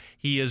bubble.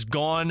 He is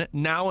gone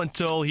now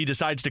until he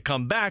decides to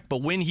come back.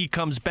 But when he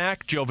comes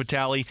back, Joe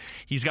Vitale,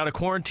 he's got to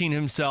quarantine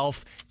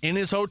himself in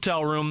his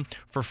hotel room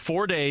for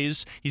 4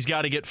 days. He's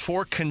got to get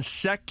 4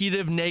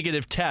 consecutive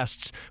negative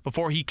tests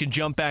before he can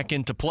jump back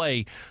into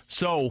play.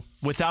 So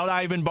without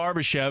Ivan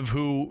Barbashev,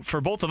 who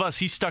for both of us,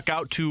 he stuck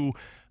out to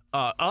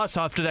us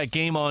after that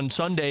game on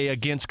Sunday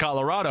against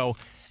Colorado,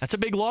 that's a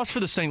big loss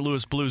for the St.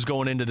 Louis Blues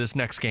going into this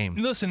next game.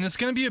 Listen, it's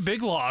going to be a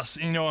big loss.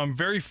 I'm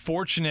very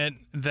fortunate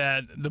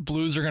that the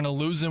Blues are going to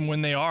lose him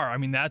when they are. I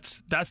mean,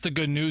 that's the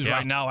good news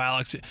right now,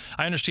 Alex.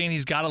 I understand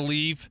he's got to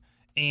leave,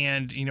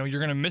 and you're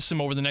going to miss him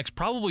over the next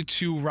probably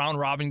 2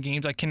 round-robin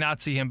games. I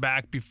cannot see him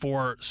back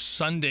before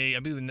Sunday.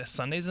 I believe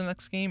Sunday's the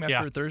next game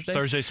after Thursday?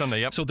 Thursday,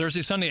 Sunday, yep. So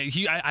Thursday, Sunday,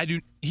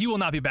 he will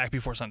not be back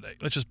before Sunday.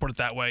 Let's just put it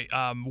that way.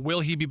 Will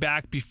he be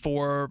back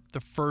before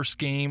the first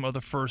game of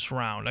the first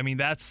round? I mean,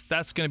 that's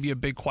going to be a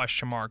big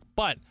question mark.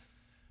 But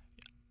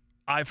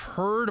I've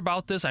heard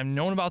about this. I've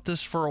known about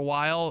this for a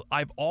while.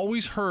 I've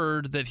always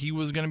heard that he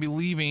was going to be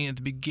leaving at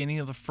the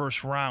beginning of the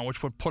first round,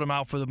 which would put him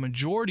out for the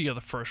majority of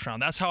the first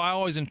round. That's how I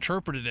always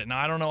interpreted it. Now,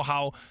 I don't know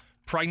how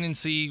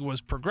pregnancy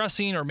was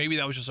progressing, or maybe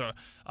that was just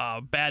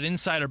a bad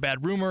insight or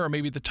bad rumor, or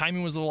maybe the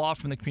timing was a little off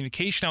from the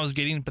communication I was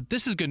getting. But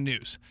this is good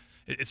news.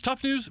 It's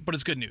tough news, but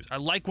it's good news. I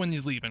like when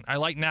he's leaving. I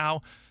like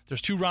now.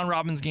 There's 2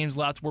 round-robin games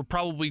left. We're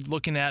probably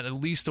looking at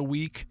least a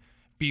week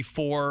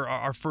before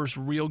our first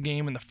real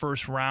game in the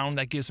first round.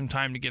 That gives him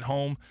time to get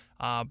home.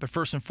 But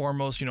first and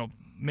foremost,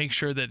 make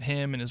sure that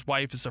him and his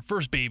wife is their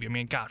first baby. I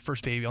mean, God,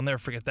 first baby. I'll never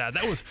forget that.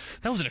 That was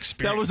an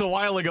experience. That was a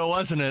while ago,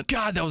 wasn't it?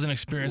 God, that was an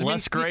experience.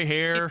 Less gray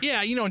hair.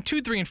 Yeah, in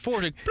 2, 3, and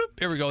 4, like, bloop,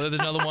 here we go. There's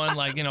another one.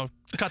 Like,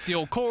 cut the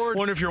old cord.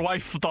 Wonder if your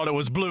wife thought it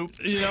was bloop.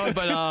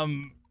 But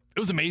it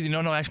was amazing.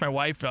 No, actually, my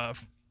wife, get a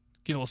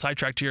little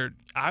sidetracked here.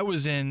 I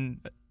was in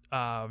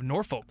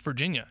Norfolk,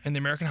 Virginia, in the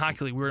American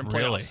Hockey League. We were in playoffs.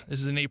 Really?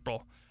 This is in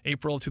April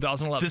of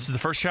 2011. This is the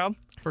first child?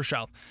 First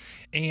child.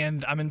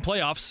 And I'm in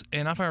playoffs,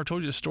 and I don't know if I ever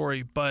told you the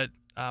story, but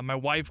my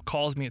wife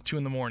calls me at 2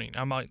 in the morning.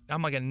 I'm like a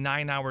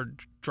 9-hour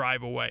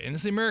drive away. And this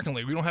is the American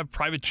League. We don't have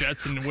private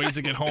jets and ways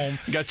to get home.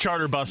 You got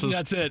charter buses.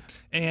 That's it.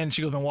 And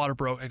she goes, my water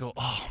broke. I go,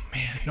 oh,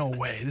 man, no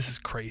way. This is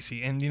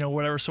crazy. And,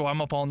 whatever. So I'm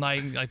up all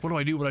night. Like, what do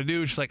I do?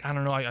 And she's like, I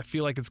don't know. I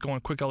feel like it's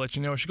going quick. I'll let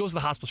you know. She goes to the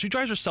hospital. She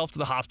drives herself to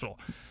the hospital.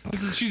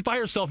 She's by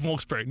herself in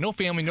Wilkes-Barre. No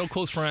family, no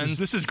close friends.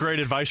 This is great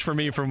advice for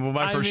me from when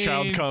my first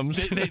child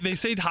comes. They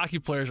say hockey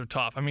players are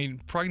tough. I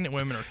mean, pregnant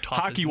women are tough.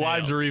 Hockey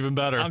wives are even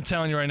better. I'm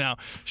telling you right now.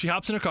 She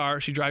hops in a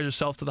car. She drives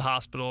herself to the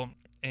hospital.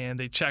 And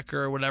they check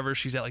her or whatever.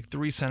 She's at like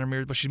 3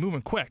 centimeters, but she's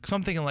moving quick. So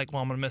I'm thinking like,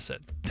 well, I'm going to miss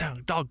it.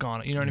 Doggone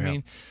it. You know what I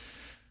mean?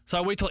 So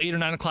I wait till 8 or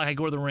 9 o'clock. I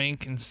go to the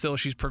rink, and still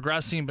she's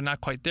progressing, but not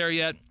quite there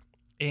yet.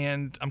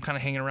 And I'm kind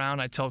of hanging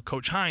around. I tell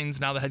Coach Hines,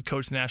 now the head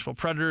coach of the Nashville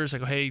Predators, I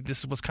go, hey, this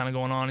is what's kind of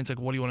going on. He's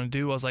like, what do you want to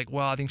do? I was like,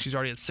 well, I think she's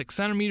already at 6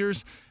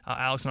 centimeters. Alex,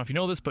 I don't know if you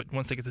know this, but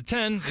once they get to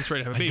 10, it's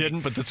ready to have a baby. I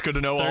didn't, but that's good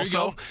to know there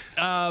also.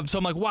 So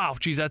I'm like, wow,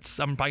 geez, I'm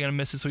probably going to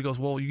miss it. So he goes,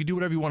 well, you can do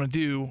whatever you want to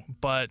do,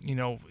 but,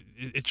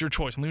 it's your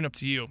choice. I'm leaving it up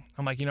to you.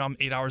 I'm like, I'm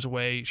 8 hours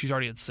away. She's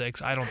already at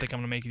 6. I don't think I'm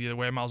going to make it either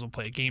way. I might as well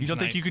play a game You don't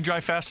tonight. think you can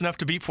drive fast enough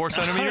to beat 4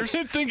 centimeters? I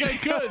didn't think I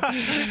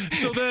could.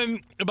 So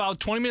then about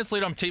 20 minutes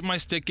later, I'm taping my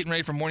stick, getting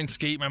ready for morning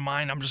skate. My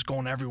mind, I'm just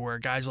going everywhere.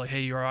 Guys are like,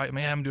 hey, you all right?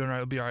 Man, I'm doing all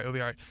right. It'll be all right. It'll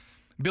be all right.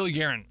 Billy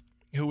Guerin,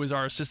 who is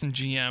our assistant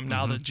GM,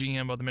 now the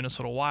GM of the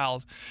Minnesota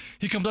Wild,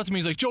 he comes up to me.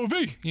 He's like, Joe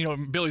V.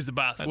 Billy's the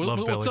best. Love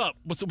What's Billy. up?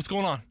 What's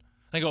going on?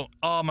 I go,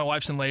 oh, my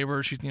wife's in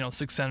labor. She's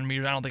 6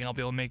 centimeters. I don't think I'll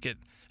be able to make it.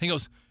 And he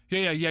goes,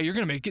 yeah, you're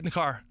going to make it. Get in the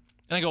car.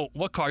 And I go,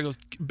 what car? He goes,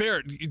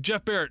 Barrett,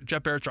 Jeff Barrett.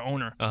 Jeff Barrett's our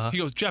owner. He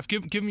goes, Jeff,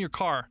 give him your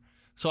car.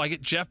 So I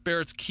get Jeff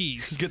Barrett's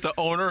keys. Get the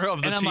owner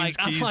of the team's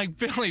keys. I'm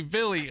like,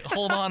 Billy,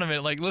 hold on a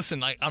minute. Like,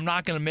 listen, I'm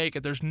not going to make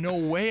it. There's no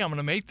way I'm going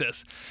to make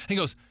this. And he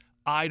goes,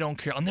 I don't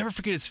care. I'll never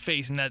forget his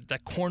face in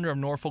that corner of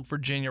Norfolk,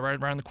 Virginia, right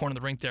around the corner of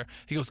the rink there.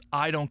 He goes,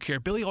 I don't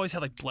care. Billy always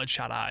had like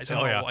bloodshot eyes.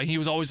 He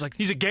was always like,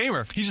 he's a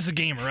gamer. He's just a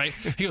gamer, right?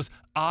 He goes,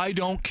 I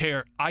don't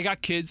care. I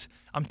got kids.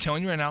 I'm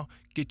telling you right now,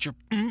 get your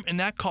in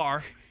that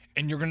car,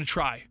 and you're going to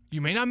try. You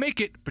may not make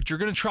it, but you're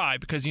going to try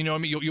because you know what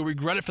I mean. You'll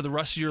regret it for the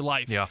rest of your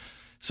life. Yeah.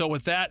 So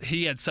with that,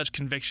 he had such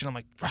conviction. I'm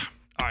like, all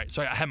right.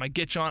 So I had my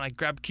Gitch on. I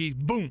grabbed the keys.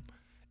 Boom.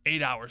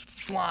 8 hours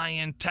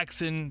flying,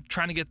 texting,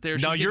 trying to get there.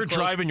 Now you're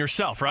driving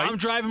yourself, right? I'm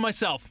driving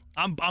myself.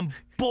 I'm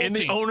bolting in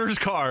the owner's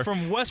car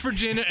from West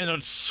Virginia in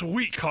a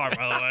sweet car,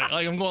 by the way.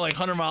 Like I'm going like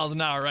 100 miles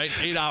an hour, right?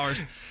 8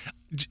 hours.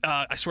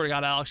 I swear to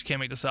God, Alex, you can't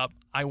make this up.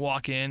 I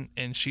walk in,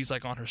 and she's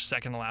like on her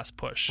second to last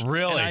push.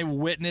 Really? And I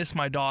witnessed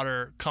my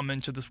daughter come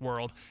into this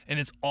world, and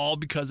it's all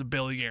because of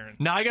Billy Guerin.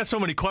 Now I got so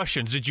many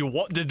questions.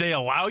 Did they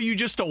allow you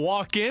just to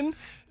walk in?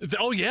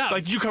 Oh, yeah.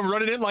 Like you come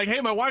running in like, hey,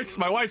 my wife's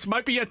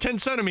might be at 10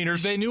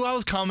 centimeters. They knew I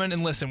was coming,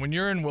 and listen, when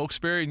you're in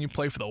Wilkes-Barre and you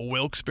play for the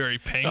Wilkes-Barre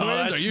Penguins,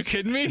 that's are you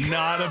kidding me?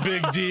 Not a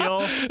big deal.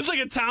 It's like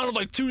a town of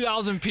like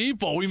 2,000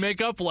 people. We make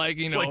up like,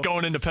 It's like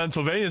going into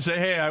Pennsylvania and say,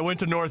 hey, I went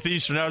to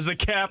Northeastern. I was the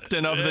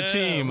captain of the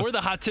team. We're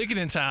the hot ticket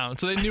in town.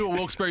 So they knew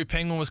a Wilkes-Barre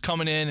Penguin was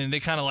coming in, and they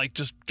kind of like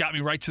just got me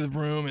right to the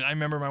room, and I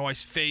remember my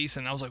wife's face,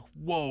 and I was like,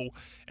 whoa.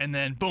 And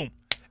then, boom,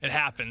 it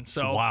happened.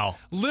 So wow.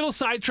 Little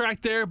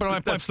sidetrack there,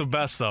 but That's the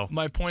best, though.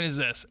 my point is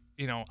this.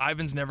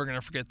 Ivan's never going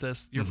to forget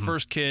this. Your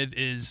first kid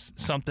is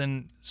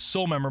something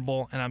so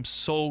memorable, and I'm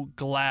so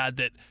glad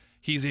that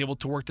he's able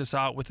to work this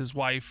out with his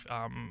wife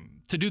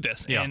to do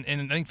this. Yeah.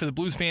 And I think for the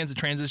Blues fans to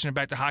transition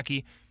back to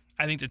hockey,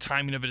 I think the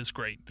timing of it is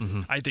great.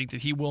 I think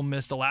that he will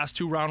miss the last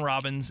 2 round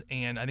robins,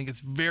 and I think it's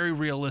very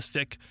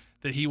realistic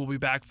that he will be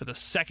back for the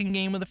second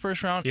game of the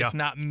first round, if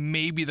not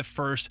maybe the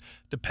first,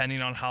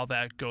 depending on how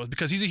that goes.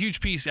 Because he's a huge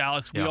piece,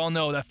 Alex. We all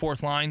know that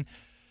fourth line.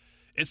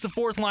 It's the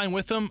fourth line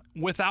with him.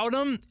 Without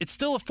him, it's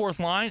still a fourth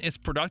line. It's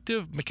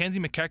productive. Mackenzie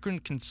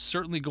McEachern can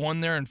certainly go in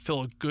there and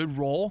fill a good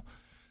role.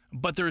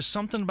 But there is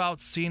something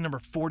about seeing number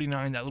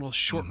 49, that little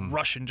short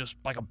Russian, just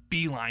like a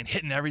beeline,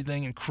 hitting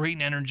everything and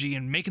creating energy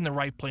and making the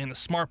right play and the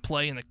smart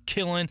play and the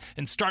killing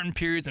and starting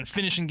periods and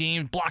finishing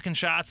games, blocking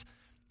shots.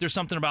 There's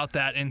something about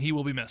that, and he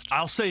will be missed.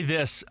 I'll say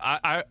this.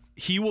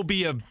 He will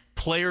be a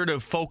player to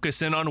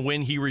focus in on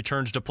when he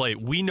returns to play.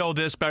 We know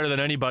this better than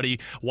anybody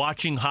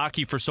watching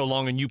hockey for so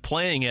long and you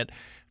playing it.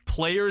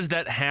 Players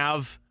that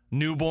have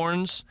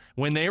newborns,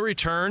 when they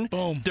return,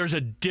 boom, there's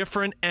a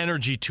different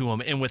energy to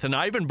them. And with an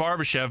Ivan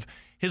Barbashev,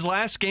 his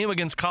last game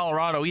against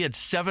Colorado, he had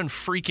 7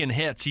 freaking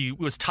hits. He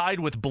was tied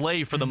with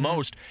Blais for the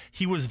most.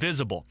 He was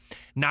visible.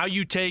 Now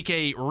you take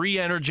a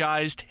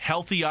re-energized,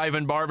 healthy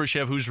Ivan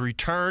Barbashev who's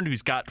returned,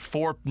 who's got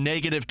 4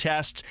 negative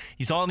tests.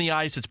 He's on the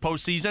ice. It's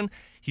postseason.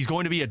 He's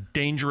going to be a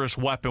dangerous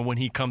weapon when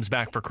he comes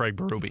back for Craig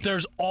Berube.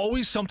 There's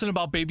always something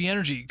about baby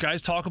energy.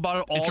 Guys talk about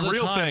it all the time. It's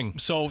a real thing.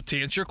 So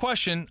to answer your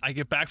question, I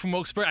get back from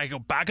Wilkes-Barre. I go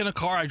back in the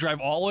car. I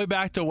drive all the way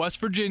back to West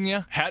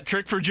Virginia. Hat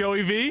trick for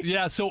Joey V?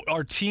 Yeah, so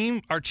our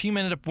team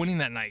ended up winning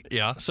that night.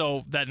 Yeah.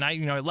 So that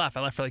night, I left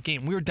for that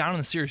game. We were down in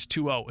the series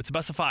 2-0. It's a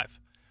best of 5.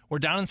 We're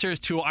down in the series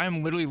 2-0. I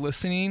am literally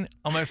listening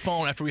on my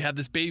phone after we had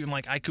this baby. I'm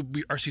like,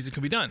 our season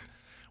could be done.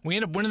 We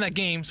end up winning that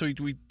game, so we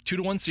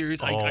 2-1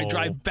 series. I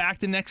drive back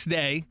the next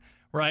day,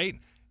 right?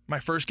 My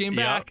first game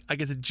back, I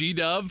get the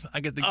G-dub, I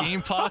get the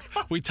game puck,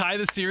 we tie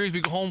the series, we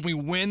go home, we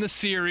win the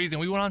series, and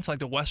we went on to like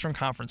the Western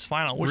Conference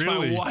Final, which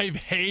my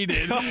wife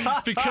hated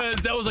because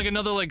that was like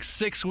another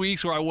 6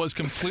 weeks where I was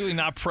completely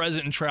not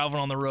present and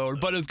traveling on the road.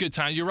 But it was good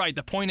time. You're right,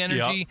 the point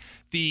energy,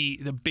 the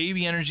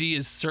baby energy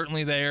is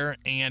certainly there,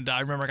 and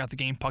I remember I got the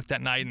game puck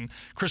that night, and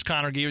Chris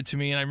Connor gave it to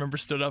me, and I remember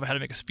stood up, I had to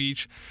make a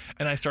speech,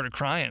 and I started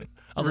crying.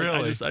 I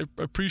was like,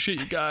 I appreciate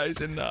you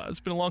guys, and it's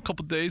been a long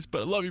couple of days,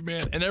 but I love you,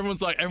 man. And everyone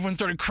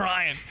started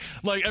crying.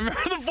 Like, I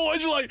remember the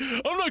boys were like,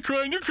 I'm not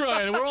crying, you're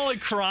crying. And we're all like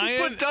crying.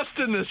 Put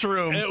dust in this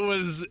room. It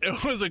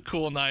was a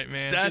cool night,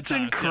 man. That's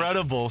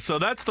incredible. Yeah. So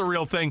that's the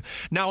real thing.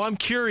 Now, I'm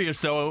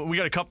curious, though. We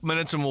got a couple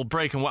minutes and we'll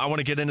break, and I want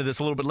to get into this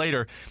a little bit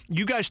later.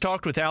 You guys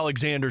talked with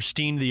Alexander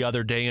Steen the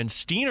other day, and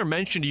Steener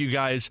mentioned to you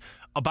guys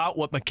about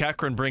what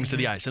McEachern brings to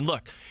the ice. And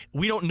look,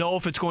 we don't know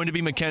if it's going to be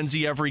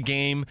Mackenzie every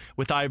game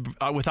with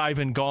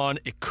Ivan gone.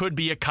 It could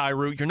be a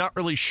Kyrou. You're not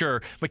really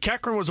sure.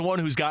 McEachern was the one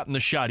who's gotten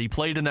the shot. He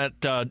played in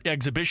that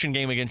exhibition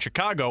game against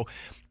Chicago.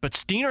 But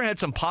Steener had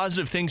some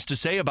positive things to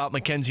say about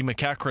Mackenzie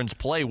McEachern's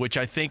play, which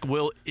I think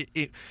will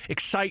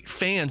excite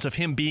fans of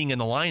him being in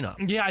the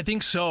lineup. Yeah, I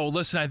think so.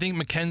 Listen, I think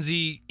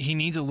Mackenzie, he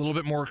needs a little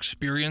bit more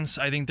experience.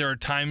 I think there are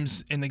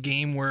times in the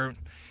game where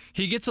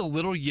he gets a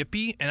little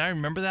yippy, and I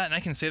remember that, and I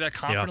can say that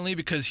confidently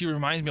because he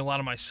reminds me a lot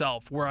of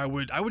myself, where I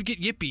would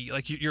get yippy.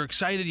 Like, you're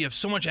excited, you have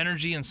so much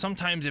energy, and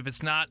sometimes if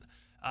it's not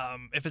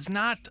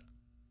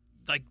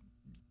like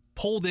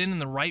pulled in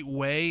the right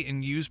way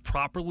and used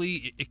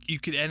properly, you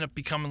could end up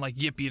becoming like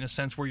yippy in a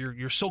sense where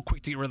you're so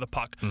quick to get rid of the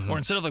puck, or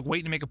instead of like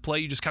waiting to make a play,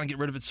 you just kind of get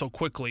rid of it so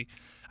quickly.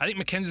 I think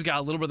Mackenzie's got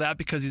a little bit of that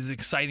because he's an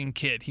exciting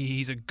kid.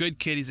 He's a good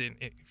kid. He's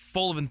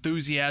full of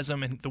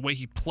enthusiasm, and the way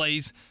he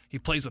plays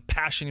with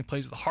passion. He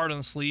plays with the heart on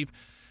the sleeve.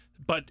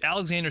 But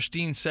Alexander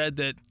Steen said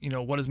that,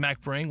 what does Mac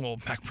bring? Well,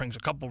 Mac brings a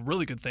couple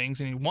really good things,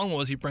 and one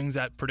was he brings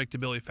that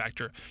predictability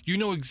factor. You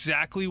know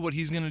exactly what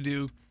he's going to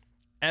do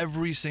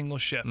every single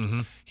shift.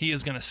 He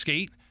is going to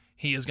skate.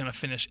 He is going to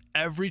finish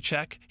every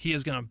check. He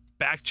is going to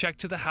back check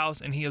to the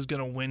house, and he is going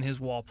to win his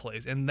wall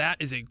plays. And that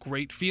is a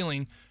great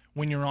feeling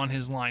when you're on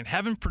his line.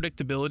 Having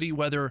predictability,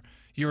 whether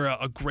you're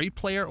a great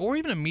player or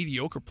even a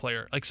mediocre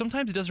player, like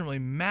sometimes it doesn't really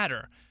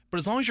matter. But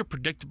as long as you're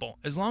predictable,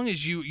 as long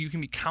as you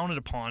can be counted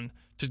upon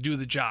to do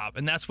the job,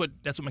 and that's what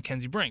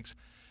Mackenzie brings.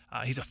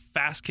 He's a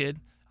fast kid.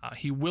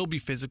 He will be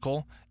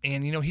physical,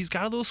 and he's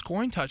got a little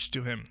scoring touch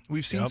to him.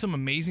 We've seen some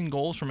amazing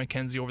goals from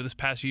McKenzie over this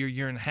past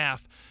year and a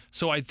half.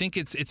 So I think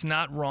it's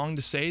not wrong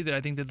to say that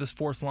I think that this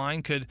fourth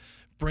line could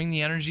bring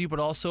the energy, but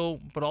also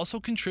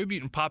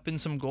contribute and pop in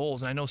some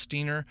goals. And I know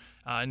Steiner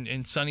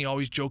and Sonny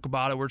always joke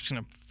about it. We're just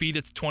going to feed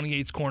it to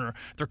 28's corner.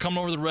 They're coming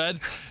over the red.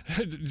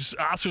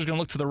 Oscar's going to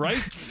look to the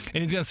right,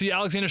 and he's going to see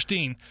Alexander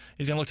Steen.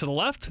 He's going to look to the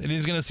left, and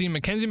he's going to see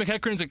Mackenzie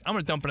McEachern. He's like, I'm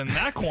going to dump it in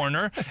that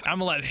corner. I'm going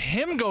to let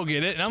him go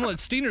get it, and I'm going to let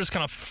Steiner just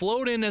kind of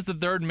float in as the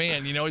third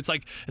man. It's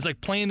like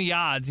playing the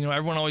odds.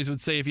 Everyone always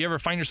would say, if you ever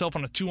find yourself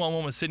on a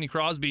 2-on-1 with Sidney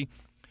Crosby,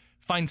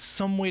 find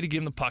some way to give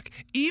him the puck.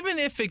 Even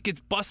if it gets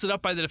busted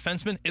up by the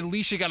defenseman, at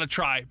least you got to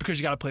try because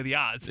you got to play the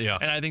odds. Yeah.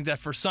 And I think that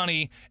for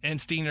Sonny and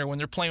Steiner, when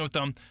they're playing with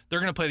them, they're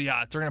going to play the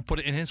odds. They're going to put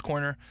it in his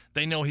corner.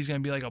 They know he's going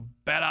to be like a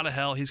bat out of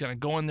hell. He's going to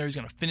go in there. He's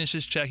going to finish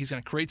his check. He's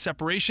going to create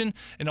separation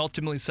and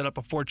ultimately set up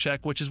a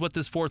forecheck, which is what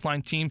this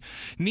fourth-line team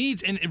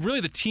needs, and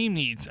really the team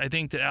needs. I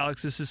think that,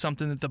 Alex, this is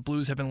something that the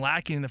Blues have been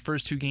lacking in the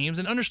first two games,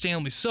 and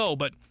understandably so,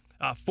 but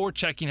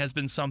forechecking has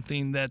been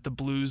something that the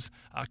Blues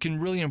can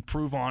really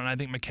improve on, and I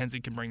think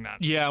McKenzie can bring that.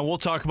 Yeah, we'll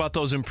talk about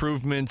those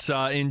improvements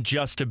in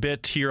just a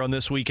bit here on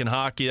This Week in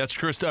Hockey. That's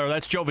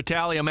Joe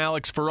Vitale. I'm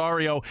Alex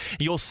Ferrario.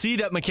 You'll see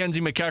that Mackenzie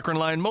McEachern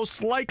line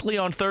most likely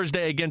on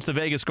Thursday against the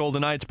Vegas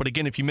Golden Knights, but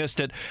again, if you missed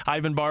it,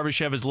 Ivan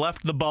Barbashev has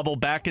left the bubble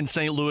back in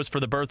St. Louis for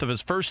the birth of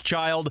his first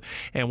child,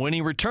 and when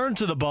he returns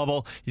to the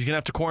bubble, he's going to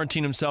have to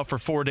quarantine himself for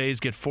 4 days,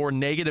 get 4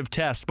 negative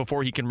tests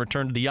before he can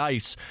return to the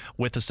ice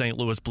with the St.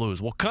 Louis Blues.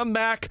 We'll come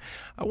back.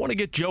 I want to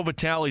get Joe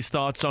Vitale's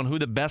thoughts on who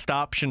the best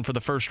option for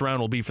the first round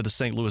will be for the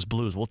St. Louis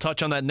Blues. We'll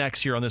touch on that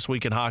next year on This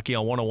Week in Hockey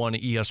on 101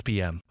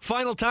 ESPN.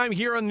 Final time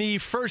here on the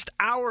first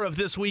hour of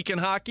This Week in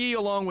Hockey,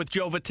 along with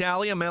Joe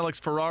Vitale. I'm Alex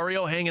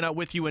Ferrario, hanging out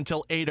with you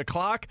until 8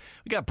 o'clock.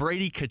 We got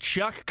Brady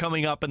Tkachuk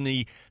coming up in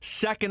the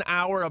second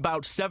hour,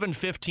 about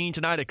 7:15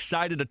 tonight.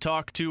 Excited to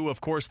talk to,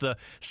 of course, the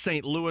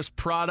St. Louis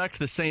product,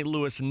 the St.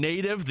 Louis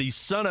native, the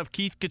son of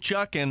Keith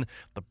Tkachuk and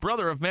the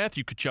brother of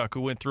Matthew Tkachuk,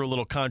 who went through a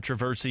little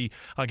controversy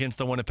against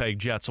the Winnipeg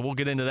Jets. So we'll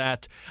get into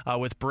that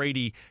with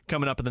Brady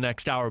coming up in the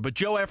next hour. But,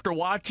 Joe, after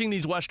watching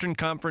these Western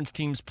Conference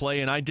teams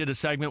play, and I did a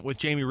segment with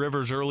Jamie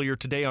Rivers earlier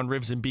today on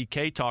Rivs and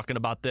BK talking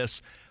about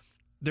this,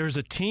 there's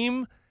a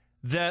team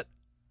that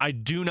I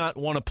do not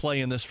want to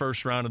play in this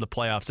first round of the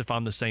playoffs if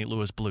I'm the St.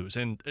 Louis Blues.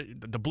 And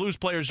the Blues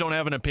players don't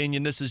have an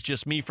opinion. This is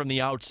just me from the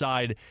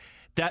outside.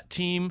 That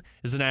team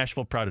is the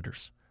Nashville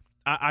Predators.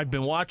 I've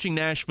been watching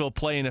Nashville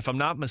play, and if I'm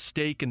not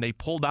mistaken, they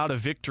pulled out a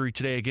victory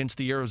today against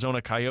the Arizona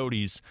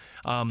Coyotes.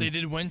 They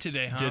did win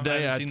today, huh? Did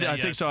they? I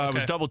think so. Okay. I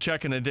was double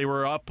checking it. They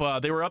were up.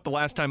 They were up the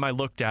last time I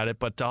looked at it,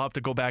 but I'll have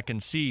to go back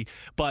and see.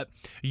 But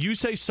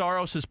Jussi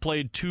Saros has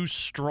played 2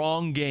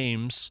 strong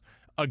games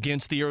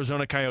against the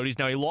Arizona Coyotes.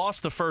 Now, he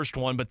lost the first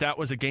one, but that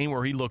was a game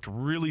where he looked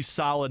really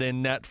solid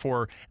in net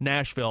for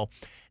Nashville.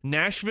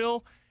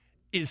 Nashville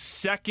is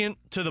second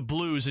to the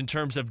Blues in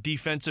terms of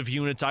defensive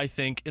units, I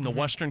think, in the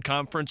Western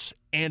Conference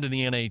and in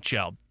the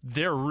NHL.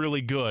 They're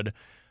really good.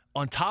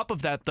 On top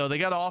of that, though, they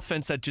got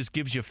offense that just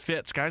gives you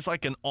fits. Guys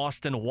like an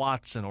Austin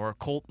Watson or a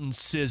Colton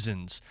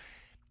Sissons.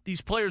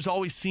 These players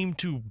always seem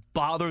to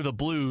bother the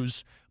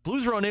Blues.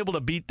 Blues were unable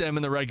to beat them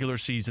in the regular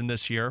season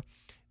this year.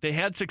 They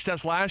had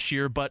success last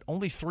year, but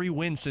only 3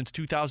 wins since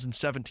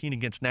 2017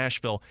 against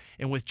Nashville.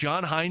 And with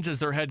John Hines as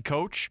their head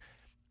coach,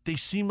 they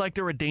seem like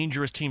they're a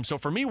dangerous team. So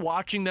for me,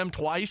 watching them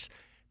twice,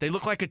 they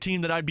look like a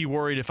team that I'd be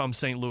worried if I'm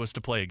St. Louis to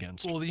play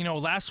against. Well,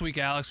 last week,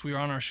 Alex, we were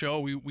on our show.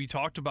 We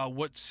talked about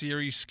what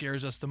series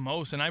scares us the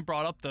most, and I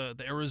brought up the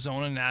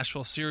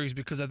Arizona-Nashville series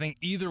because I think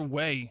either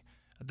way,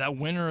 that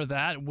winner of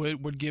that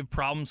would give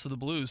problems to the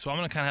Blues. So I'm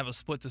going to kind of have a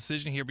split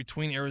decision here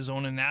between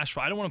Arizona and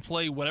Nashville. I don't want to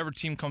play whatever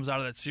team comes out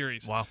of that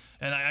series. Wow.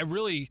 And I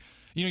really...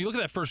 you look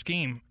at that first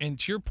game, and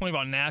to your point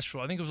about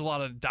Nashville, I think there was a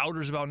lot of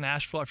doubters about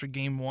Nashville after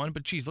game 1,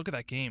 but geez, look at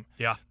that game.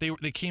 Yeah.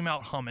 They came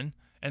out humming,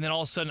 and then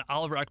all of a sudden,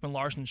 Oliver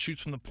Ekman-Larsson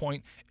shoots from the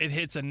point. It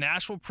hits a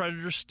Nashville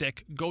Predator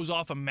stick, goes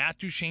off of Matt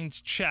Duchene's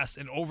chest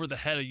and over the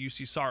head of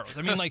Jussi Saros.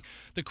 I mean, like,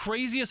 the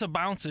craziest of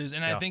bounces,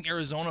 and I think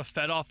Arizona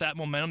fed off that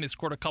momentum. They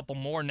scored a couple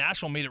more.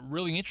 Nashville made it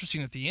really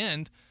interesting at the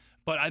end.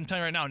 But I'm telling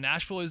you right now,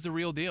 Nashville is the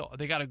real deal.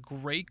 They got a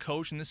great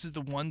coach, and this is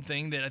the one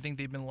thing that I think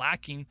they've been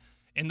lacking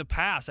in the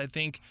past. I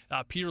think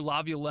Peter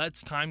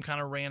Laviolette's time kind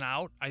of ran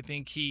out. I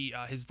think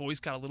his voice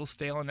got a little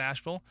stale in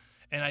Nashville,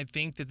 and I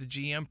think that the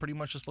GM pretty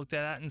much just looked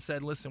at that and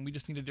said, listen, we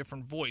just need a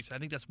different voice. I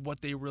think that's what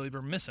they really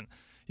were missing.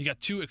 You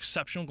got 2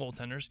 exceptional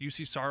goaltenders.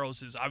 Jussi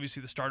Saros is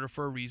obviously the starter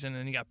for a reason,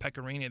 and you got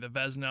Pekka Rinne, the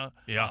Vezina,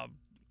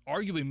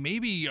 arguably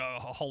maybe a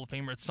Hall of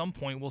Famer at some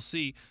point. We'll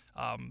see.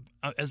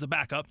 As the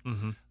backup,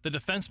 the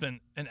defenseman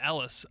and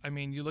Ellis. I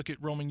mean, you look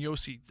at Roman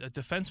Josi, a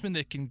defenseman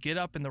that can get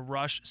up in the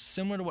rush,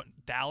 similar to what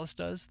Dallas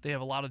does. They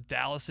have a lot of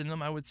Dallas in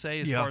them, I would say,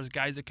 as far as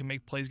guys that can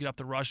make plays, get up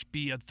the rush,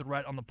 be a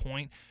threat on the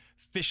point,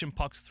 fishing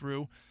pucks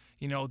through.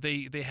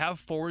 They have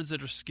forwards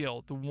that are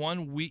skilled. The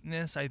one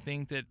weakness I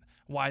think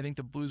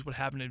the Blues would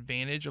have an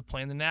advantage of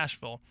playing the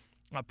Nashville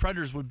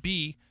Predators would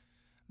be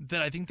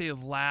that I think they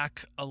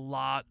lack a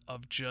lot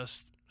of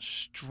just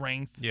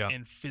strength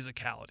and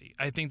physicality.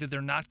 I think that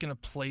they're not going to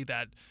play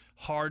that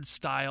hard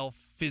style,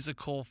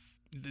 physical.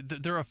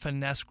 They're a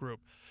finesse group.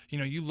 You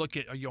know, you look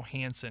at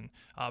Johansson.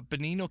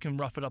 Bonino can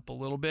rough it up a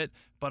little bit,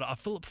 but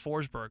Philip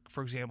Forsberg,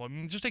 for example. I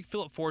mean, just take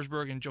Philip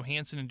Forsberg and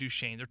Johansson and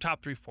Duchesne. They're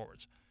top 3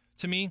 forwards.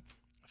 To me,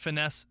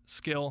 finesse,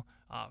 skill,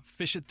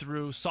 fish it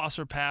through,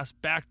 saucer pass,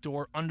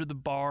 backdoor, under the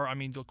bar. I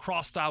mean, the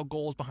cross-style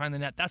goals behind the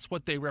net. That's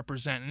what they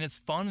represent, and it's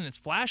fun and it's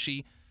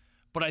flashy,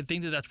 but I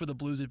think that that's where the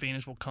Blues'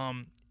 advantage will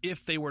come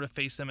if they were to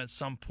face them at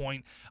some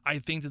point. I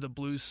think that the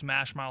Blues'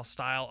 smash mouth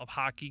style of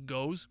hockey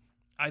goes.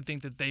 I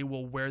think that they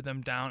will wear them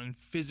down and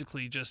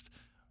physically just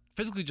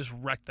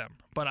wreck them.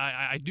 But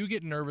I do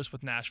get nervous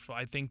with Nashville.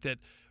 I think that,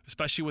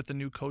 especially with the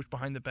new coach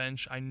behind the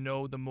bench, I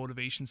know the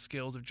motivation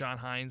skills of John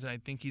Hines, and I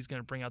think he's going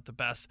to bring out the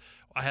best.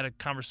 I had a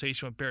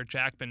conversation with Barrett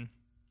Jackman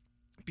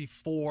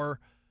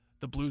before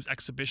the Blues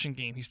exhibition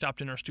game. He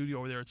stopped in our studio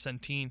over there at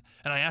Centene,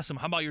 and I asked him,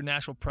 how about your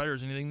Nashville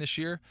Predators, anything this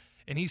year?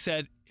 And he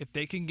said, if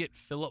they can get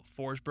Philip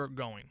Forsberg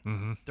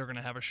going, they're going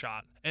to have a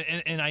shot.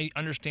 And I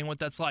understand what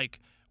that's like.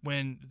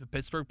 When the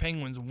Pittsburgh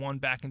Penguins won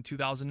back in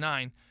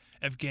 2009,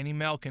 Evgeny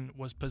Malkin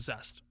was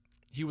possessed.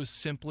 He was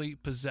simply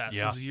possessed.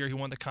 Yeah. It was the year he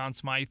won the Conn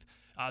Smythe.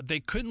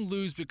 They couldn't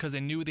lose because they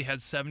knew they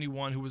had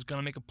 71 who was going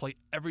to make a play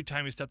every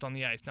time he stepped on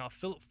the ice. Now, if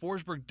Philip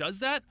Forsberg does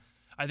that,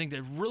 I think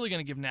they're really going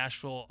to give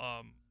Nashville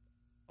a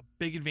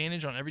big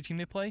advantage on every team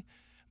they play.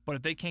 But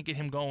if they can't get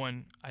him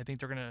going, I think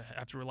they're going to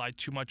have to rely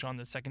too much on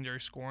the secondary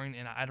scoring,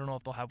 and I don't know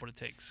if they'll have what it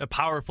takes. The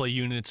power play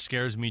unit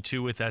scares me,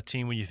 too, with that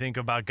team. When you think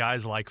about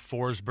guys like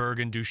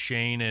Forsberg and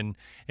Duchesne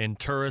and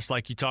Turris,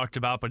 like you talked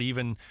about, but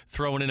even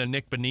throwing in a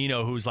Nick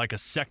Bonino, who's like a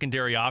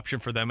secondary option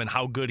for them, and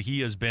how good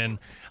he has been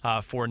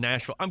for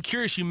Nashville. I'm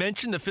curious, you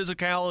mentioned the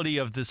physicality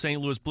of the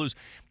St. Louis Blues.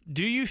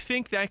 Do you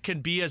think that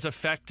can be as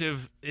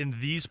effective in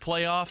these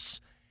playoffs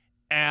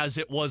as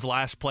it was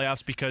last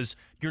playoffs? Because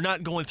you're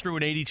not going through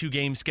an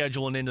 82-game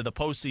schedule and into the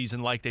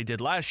postseason like they did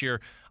last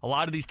year. A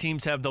lot of these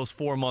teams have those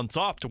 4 months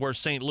off to where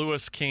St.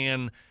 Louis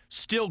can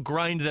still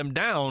grind them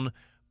down,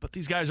 but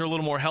these guys are a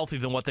little more healthy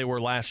than what they were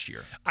last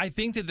year. I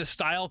think that the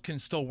style can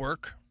still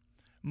work.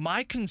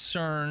 My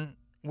concern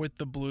with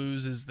the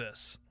Blues is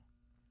this.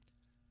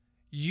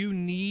 You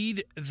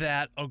need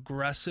that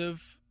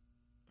aggressive,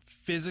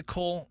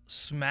 physical,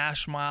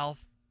 smash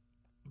mouth,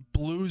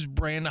 Blues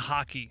brand of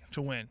hockey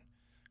to win.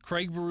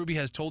 Craig Berube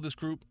has told this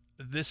group,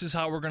 this is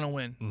how we're going to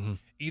win.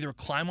 Either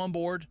climb on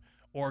board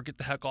or get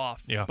the heck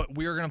off. Yeah. But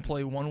we are going to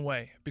play one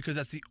way because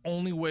that's the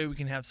only way we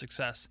can have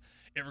success.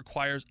 It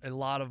requires a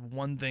lot of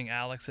one thing,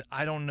 Alex, that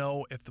I don't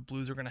know if the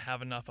Blues are going to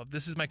have enough of.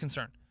 This is my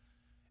concern.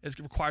 It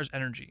requires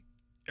energy.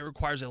 It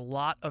requires a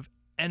lot of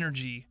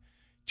energy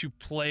to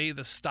play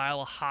the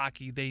style of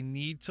hockey they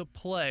need to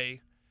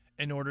play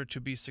in order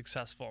to be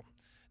successful.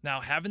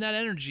 Now, having that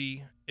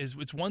energy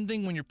it's one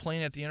thing when you're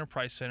playing at the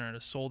Enterprise Center in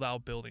a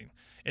sold-out building.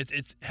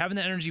 It's having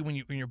that energy when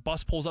your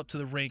bus pulls up to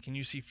the rink and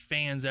you see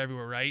fans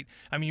everywhere, right?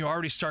 I mean, you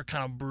already start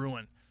kind of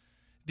brewing.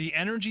 The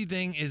energy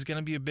thing is going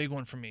to be a big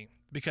one for me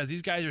because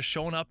these guys are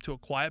showing up to a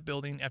quiet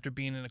building after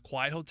being in a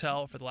quiet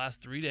hotel for the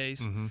last 3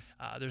 days.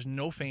 There's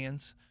no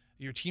fans.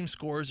 Your team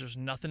scores. There's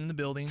nothing in the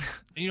building.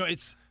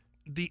 It's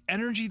the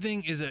energy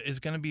thing is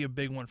going to be a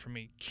big one for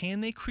me.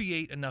 Can they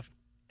create enough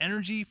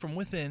energy from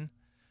within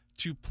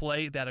to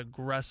play that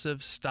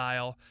aggressive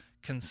style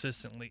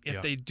consistently?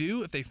 If they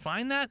do, if they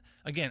find that,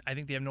 again, I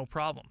think they have no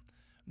problem.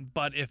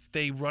 But if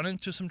they run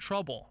into some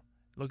trouble,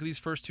 look at these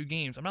first 2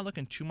 games. I'm not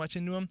looking too much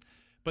into them,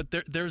 but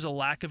there's a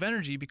lack of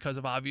energy because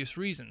of obvious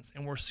reasons.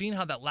 And we're seeing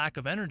how that lack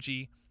of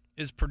energy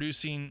is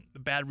producing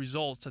bad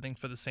results, I think,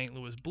 for the St.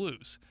 Louis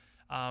Blues.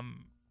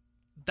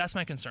 That's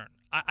my concern.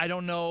 I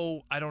don't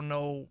know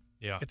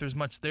if there's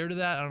much there to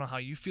that. I don't know how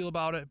you feel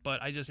about it, but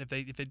if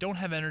they don't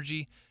have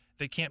energy,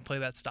 they can't play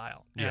that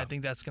style. And I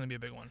think that's going to be a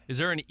big one. Is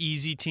there an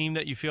easy team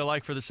that you feel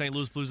like for the St.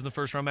 Louis Blues in the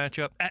first round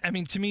matchup? I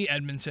mean, to me,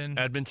 Edmonton.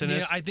 Edmonton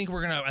is? I think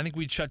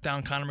we'd shut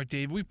down Connor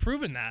McDavid. We've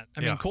proven that. I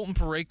mean, Colton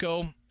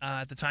Parayko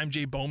at the time,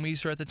 Jay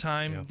Bouwmeester at the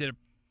time, did a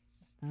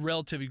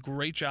relatively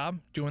great job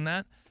doing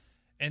that.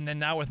 And then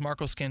now with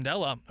Marco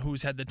Scandella,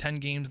 who's had the 10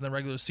 games in the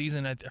regular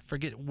season, I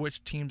forget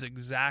which teams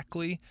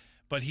exactly,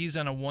 but he's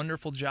done a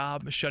wonderful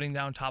job shutting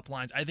down top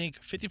lines. I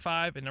think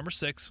 55 and number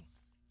 6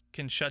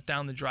 can shut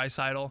down the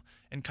Draisaitl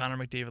and Connor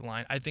McDavid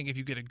line. I think if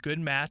you get a good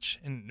match,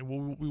 and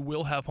we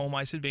will have home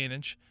ice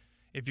advantage,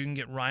 if you can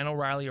get Ryan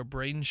O'Reilly or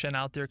Braden Shen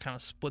out there, kind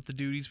of split the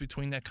duties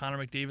between that Connor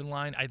McDavid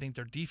line, I think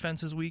their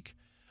defense is weak.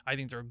 I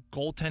think their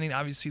goaltending,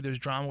 obviously there's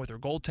drama with their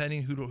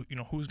goaltending.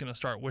 Who's going to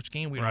start which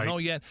game? We don't know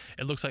yet.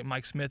 It looks like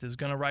Mike Smith is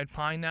going to ride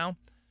Pine now.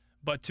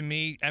 But to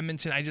me,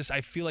 Edmonton,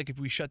 I feel like if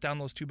we shut down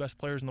those 2 best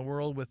players in the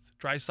world with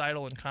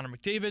Draisaitl and Connor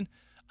McDavid,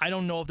 I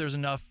don't know if there's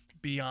enough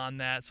beyond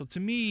that. So to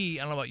me,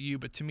 I don't know about you,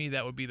 but to me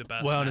that would be the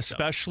best. Well, and matchup.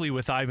 especially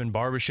with Ivan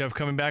Barbashev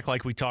coming back,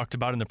 like we talked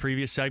about in the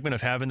previous segment,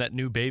 of having that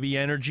new baby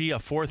energy, a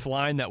fourth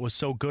line that was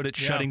so good at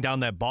shutting down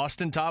that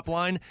Boston top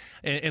line.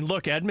 And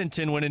look,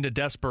 Edmonton went into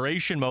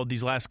desperation mode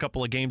these last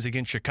couple of games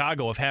against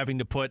Chicago of having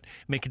to put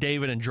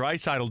McDavid and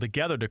Draisaitl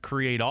together to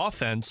create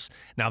offense.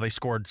 Now they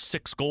scored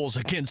 6 goals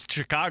against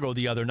Chicago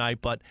the other night,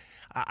 but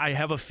I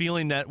have a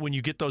feeling that when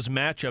you get those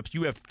matchups,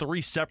 you have 3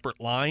 separate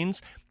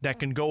lines that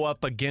can go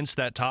up against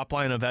that top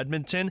line of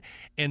Edmonton.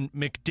 And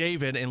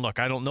McDavid, and look,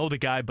 I don't know the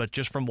guy, but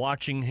just from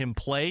watching him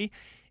play,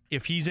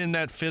 if he's in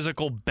that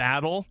physical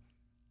battle,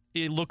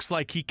 it looks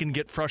like he can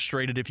get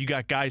frustrated if you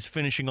got guys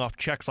finishing off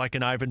checks like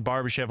an Ivan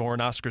Barbashev or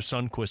an Oscar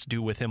Sundqvist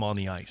do with him on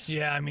the ice.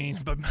 Yeah, I mean,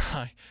 but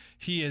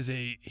he is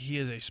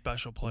a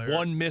special player.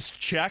 One missed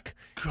check,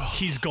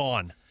 he's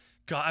gone.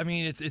 God, I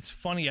mean, it's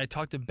funny. I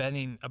talked to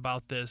Benning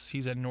about this.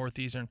 He's a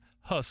Northeastern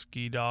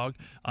Husky dog.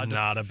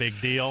 Not a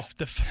big deal.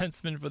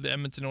 Defenseman for the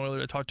Edmonton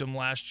Oilers. I talked to him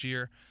last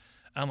year.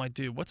 I'm like,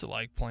 dude, what's it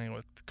like playing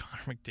with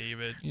Connor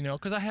McDavid? You know,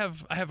 because I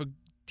have a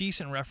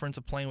decent reference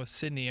of playing with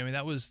Sidney. I mean,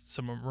 that was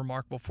some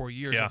remarkable 4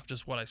 years of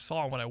just what I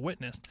saw and what I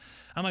witnessed.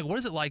 I'm like, what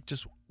is it like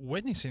just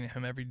witnessing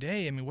him every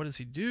day? I mean, what does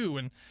he do?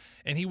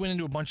 And he went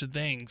into a bunch of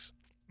things.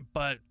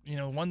 But, you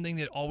know, one thing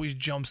that always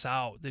jumps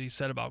out that he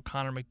said about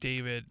Connor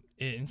McDavid,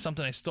 and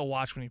something I still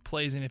watch when he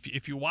plays, and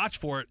if you watch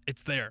for it,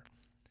 it's there.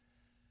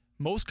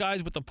 Most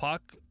guys with the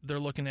puck, they're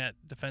looking at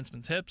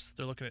defenseman's hips,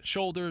 they're looking at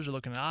shoulders, they're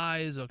looking at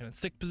eyes, they're looking at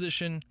stick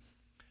position.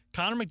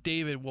 Connor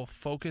McDavid will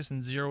focus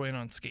and zero in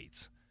on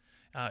skates.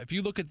 If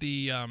you look at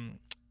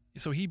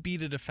so he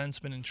beat a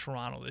defenseman in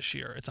Toronto this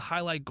year. It's a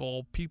highlight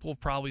goal. People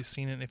have probably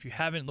seen it. If you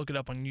haven't, look it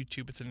up on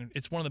YouTube.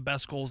 It's one of the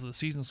best goals of the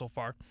season so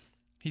far.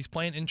 He's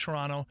playing in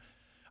Toronto.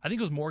 I think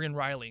it was Morgan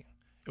Rielly.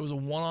 It was a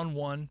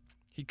one-on-one.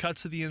 He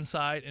cuts to the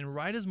inside, and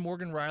right as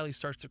Morgan Rielly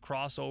starts to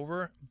cross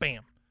over,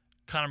 bam,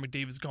 Connor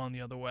McDavid's gone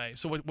the other way.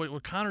 So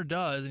what Connor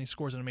does, and he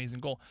scores an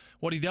amazing goal,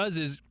 what he does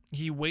is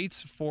he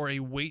waits for a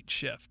weight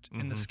shift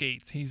in the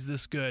skates. He's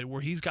this good, where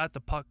he's got the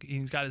puck,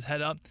 he's got his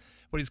head up,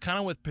 but he's kind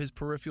of with his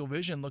peripheral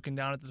vision looking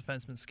down at the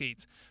defenseman's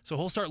skates. So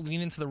he'll start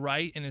leaning to the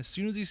right, and as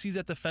soon as he sees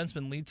that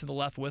defenseman lead to the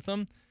left with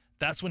him,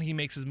 that's when he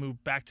makes his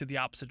move back to the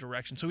opposite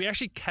direction. So he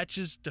actually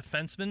catches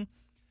defenseman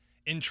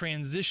in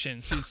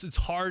transition. So it's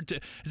hard to...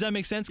 Does that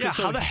make sense? Yeah,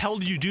 so how the hell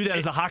do you do that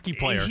as a hockey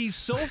player? He's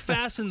so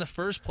fast in the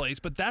first place,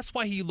 but that's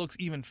why he looks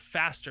even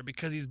faster,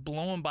 because he's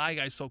blowing by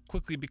guys so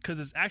quickly, because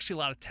there's actually a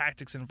lot of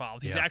tactics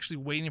involved. He's actually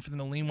waiting for them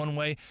to lean one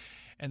way,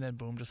 and then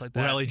boom, just like that.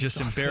 Well, he just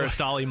embarrassed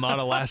Ali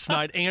Mata last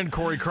night and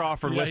Corey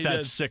Crawford with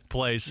that sick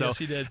play. So yes,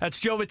 he did. That's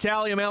Joe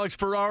Vitale. I'm Alex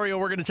Ferrario.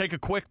 We're going to take a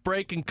quick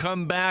break and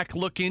come back,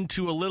 look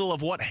into a little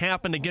of what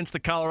happened against the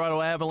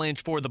Colorado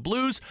Avalanche for the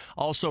Blues.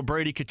 Also,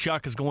 Brady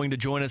Tkachuk is going to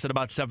join us at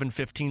about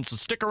 7:15, so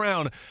stick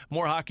around.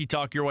 More hockey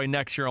talk your way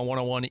next year on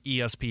 101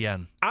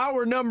 ESPN.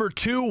 Hour number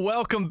 2.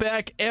 Welcome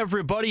back,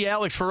 everybody.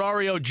 Alex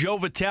Ferrario, Joe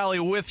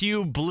Vitale with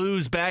you.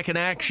 Blues back in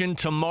action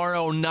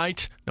tomorrow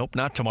night. Nope,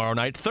 not tomorrow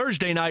night.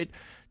 Thursday night.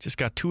 Just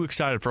got too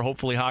excited for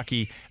hopefully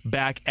hockey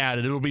back at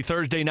it. It'll be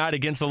Thursday night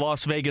against the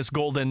Las Vegas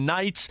Golden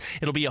Knights.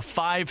 It'll be a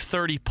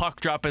 5:30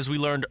 puck drop, as we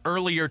learned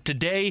earlier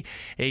today.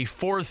 A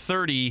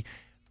 4:30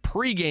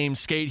 pregame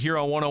skate here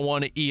on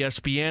 101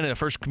 ESPN, and the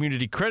First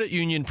Community Credit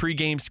Union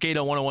pregame skate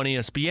on 101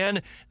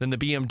 ESPN. Then the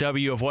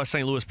BMW of West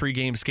St. Louis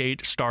pregame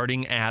skate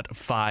starting at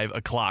 5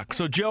 o'clock.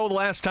 So, Joe, the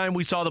last time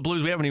we saw the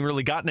Blues, we haven't even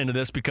really gotten into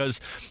this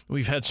because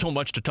we've had so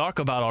much to talk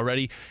about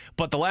already,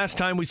 but the last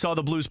time we saw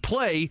the Blues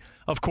play,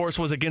 of course,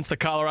 was against the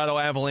Colorado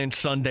Avalanche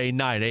Sunday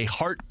night. A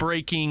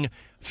heartbreaking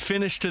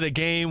finish to the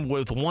game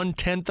with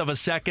 1/10 of a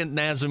second.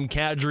 Nazem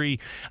Kadri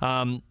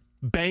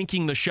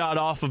banking the shot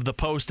off of the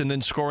post and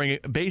then scoring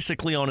it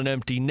basically on an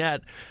empty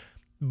net.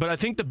 But I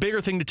think the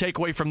bigger thing to take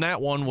away from that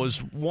one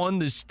was, one,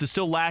 the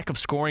still lack of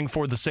scoring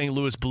for the St.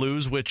 Louis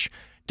Blues, which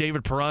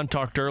David Perron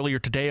talked earlier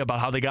today about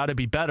how they got to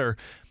be better.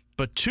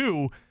 But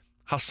two,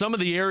 how some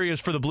of the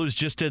areas for the Blues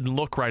just didn't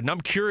look right. And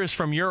I'm curious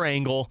from your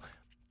angle,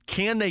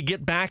 can they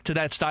get back to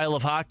that style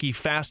of hockey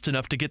fast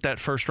enough to get that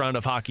first round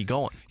of hockey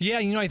going? Yeah,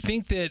 I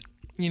think that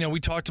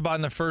we talked about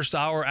in the first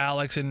hour,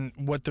 Alex, and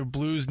what the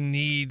Blues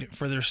need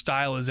for their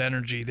style is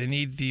energy. They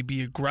need to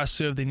be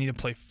aggressive. They need to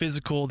play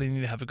physical. They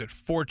need to have a good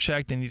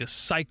forecheck. They need to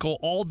cycle,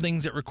 all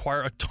things that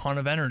require a ton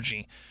of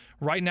energy.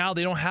 Right now,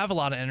 they don't have a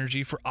lot of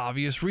energy for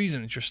obvious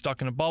reasons. You're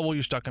stuck in a bubble.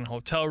 You're stuck in a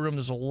hotel room.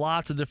 There's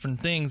lots of different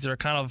things that are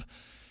kind of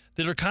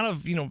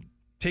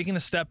taking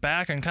a step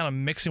back and kind of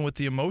mixing with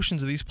the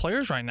emotions of these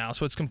players right now.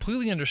 So it's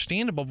completely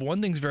understandable, but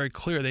one thing's very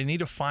clear. They need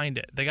to find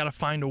it. They got to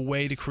find a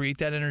way to create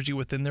that energy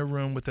within their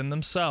room, within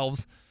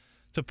themselves,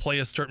 to play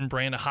a certain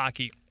brand of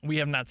hockey. We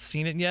have not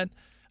seen it yet,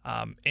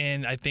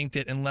 and I think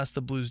that unless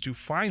the Blues do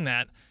find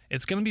that,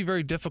 it's going to be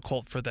very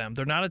difficult for them.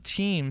 They're not a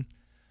team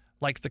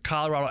like the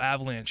Colorado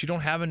Avalanche. You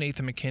don't have a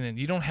Nathan McKinnon.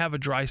 You don't have a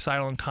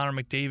Draisaitl and Connor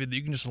McDavid that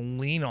you can just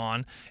lean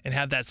on and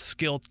have that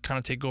skill kind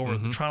of take over.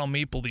 The Toronto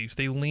Maple Leafs,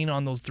 they lean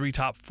on those 3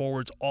 top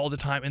forwards all the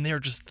time, and they're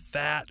just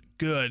that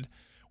good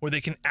where they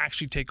can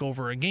actually take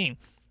over a game.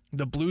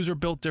 The Blues are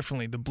built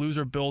differently. The Blues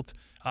are built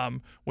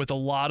with a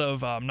lot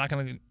of I'm not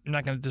going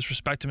to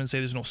disrespect him and say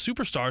there's no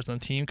superstars on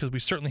the team, because we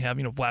certainly have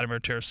Vladimir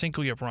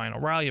Tarasenko, you have Ryan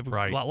O'Reilly, you have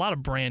a lot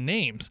of brand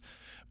names.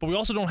 But we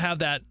also don't have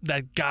that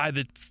guy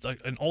that's like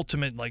an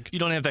ultimate, like... You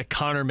don't have that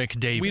Connor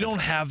McDavid. We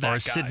don't have that guy. Or a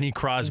Sidney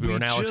Crosby or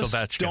an Alex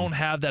Ovechkin. We just don't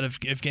have that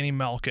Evgeny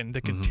Malkin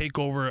that can take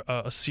over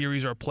a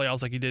series or a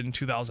playoffs like he did in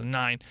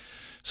 2009.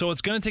 So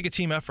it's going to take a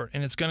team effort,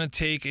 and it's going to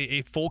take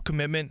a full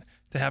commitment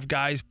to have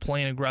guys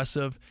playing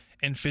aggressive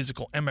and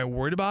physical. Am I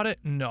worried about it?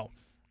 No.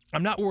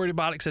 I'm not worried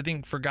about it, because I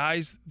think for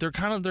guys, they're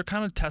kind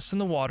of testing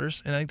the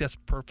waters, and I think that's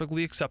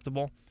perfectly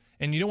acceptable.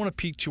 And you don't want to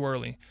peak too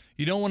early.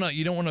 You don't want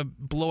to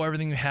blow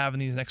everything you have in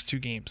these next 2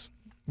 games,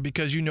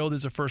 because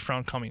there's a first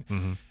round coming.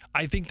 Mm-hmm.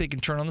 I think they can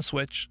turn on the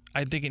switch.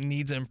 I think it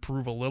needs to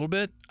improve a little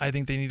bit. I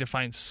think they need to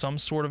find some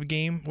sort of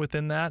game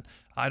within that.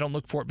 I don't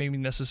look for it maybe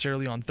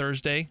necessarily on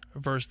Thursday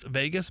versus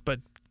Vegas, but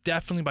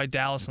definitely by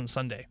Dallas on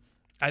Sunday.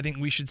 I think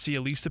we should see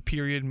at least a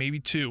period, maybe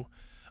 2,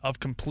 of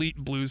complete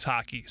Blues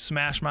hockey.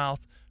 Smash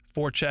mouth,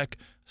 forecheck,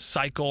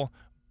 cycle,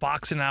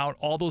 boxing out,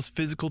 all those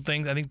physical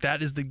things. I think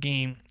that is the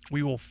game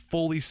we will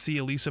fully see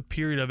at least a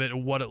period of it,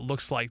 what it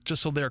looks like,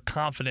 just so they're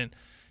confident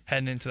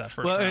heading into that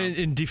first round.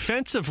 And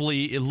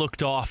defensively, it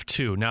looked off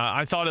too. Now,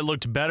 I thought it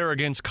looked better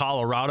against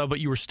Colorado, but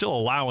you were still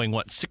allowing,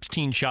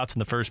 16 shots in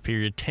the first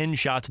period, 10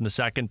 shots in the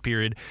second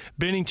period.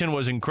 Binnington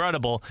was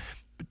incredible.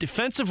 But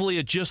defensively,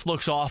 it just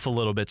looks off a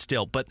little bit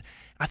still. But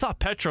I thought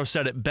Petro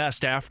said it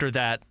best after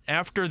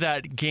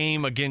that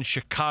game against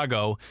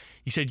Chicago.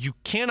 He said, you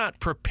cannot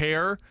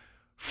prepare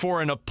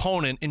for an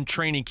opponent in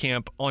training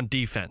camp on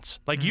defense.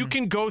 Like, you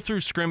can go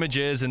through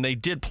scrimmages, and they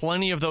did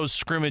plenty of those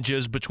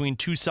scrimmages between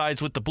 2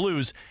 sides with the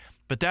Blues,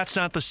 but that's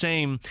not the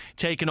same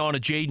taking on a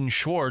Jaden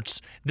Schwartz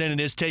than it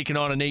is taking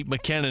on a Nate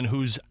McKinnon,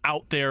 who's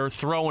out there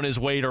throwing his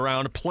weight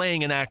around,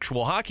 playing an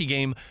actual hockey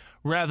game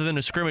rather than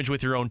a scrimmage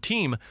with your own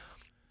team.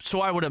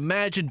 So I would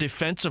imagine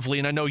defensively,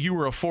 and I know you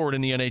were a forward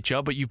in the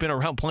NHL, but you've been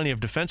around plenty of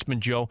defensemen,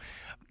 Joe,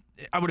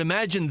 I would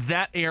imagine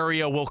that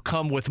area will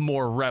come with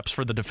more reps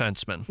for the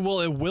defenseman. Well,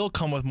 it will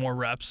come with more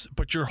reps,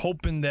 but you're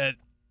hoping that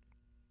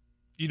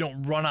you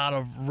don't run out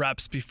of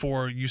reps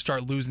before you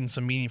start losing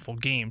some meaningful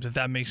games, if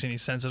that makes any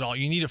sense at all.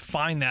 You need to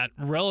find that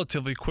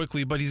relatively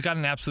quickly, but he's got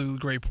an absolutely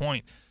great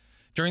point.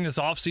 During this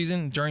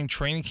offseason, during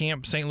training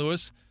camp, St.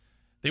 Louis,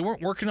 they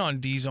weren't working on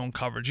D-zone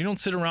coverage. You don't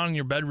sit around in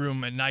your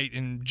bedroom at night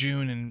in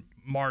June and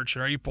March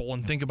or April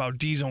and think about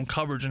D-zone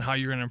coverage and how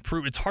you're going to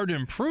improve. It's hard to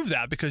improve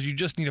that because you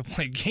just need to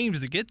play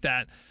games to get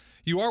that.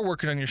 You are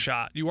working on your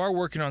shot. You are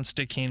working on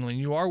stick handling.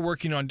 You are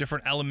working on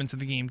different elements of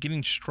the game,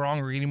 getting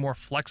stronger, getting more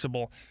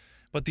flexible.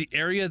 But the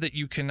area that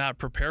you cannot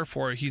prepare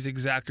for, he's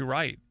exactly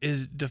right,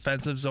 is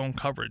defensive zone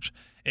coverage.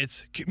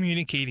 It's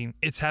communicating.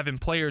 It's having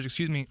players,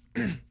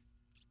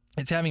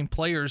 it's having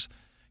players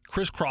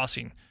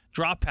crisscrossing,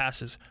 drop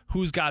passes,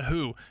 who's got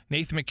who.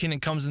 Nathan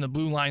McKinnon comes in the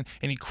blue line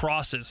and he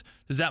crosses.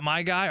 Is that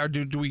my guy, or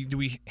do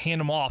we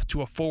hand him off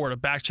to a forward, a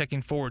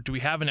back-checking forward? Do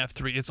we have an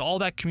F3? It's all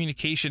that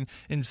communication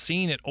and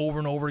seeing it over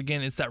and over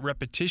again. It's that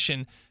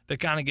repetition that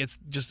kind of gets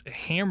just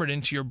hammered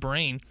into your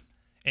brain.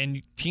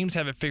 And teams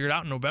have it figured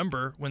out in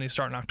November when they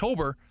start in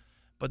October.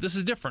 But this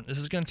is different. This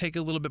is going to take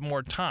a little bit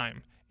more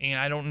time. And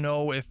I don't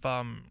know if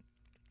I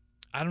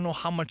don't know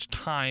how much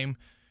time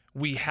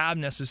we have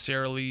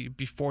necessarily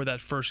before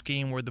that first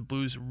game where the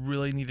Blues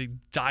really need to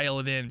dial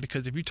it in.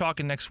 Because if you're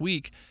talking next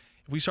week,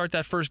 if we start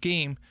that first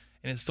game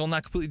and it's still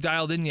not completely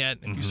dialed in yet,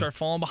 if you start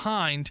falling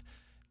behind,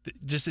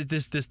 just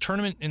this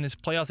tournament in this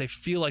playoffs, I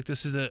feel like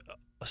this is a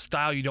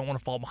style you don't want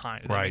to fall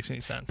behind. If that makes any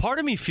sense. Part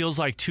of me feels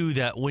like, too,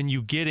 that when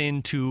you get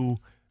into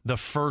the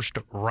first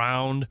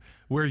round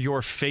where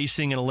you're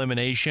facing an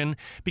elimination,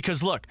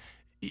 because, look,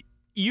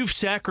 you've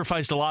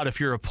sacrificed a lot if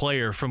you're a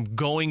player from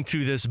going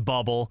to this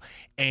bubble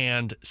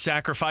and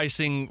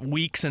sacrificing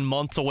weeks and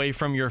months away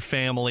from your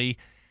family,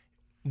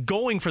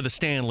 going for the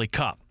Stanley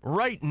Cup.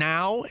 Right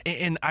now,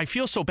 and I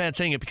feel so bad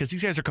saying it because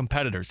these guys are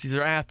competitors. These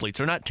are athletes.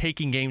 They're not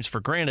taking games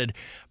for granted.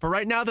 But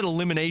right now, that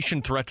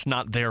elimination threat's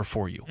not there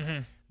for you.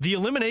 Mm-hmm. The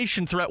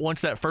elimination threat,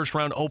 once that first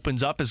round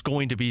opens up, is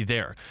going to be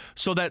there.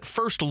 So that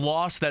first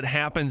loss that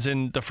happens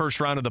in the first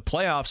round of the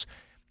playoffs,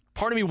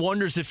 part of me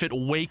wonders if it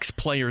wakes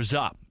players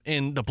up.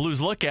 And the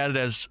Blues look at it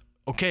as,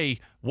 okay,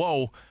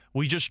 whoa,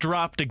 we just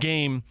dropped a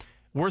game.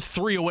 We're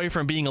 3 away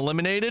from being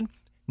eliminated.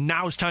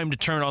 Now it's time to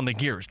turn on the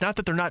gears. Not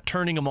that they're not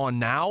turning them on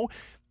now,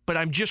 but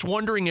I'm just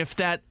wondering if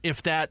that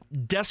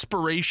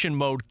desperation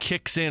mode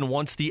kicks in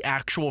once the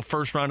actual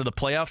first round of the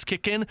playoffs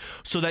kick in,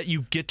 so that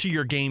you get to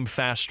your game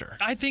faster.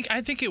 I think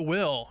it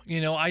will.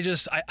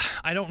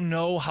 I don't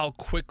know how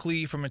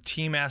quickly from a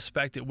team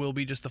aspect it will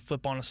be just to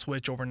flip on a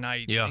switch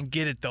overnight and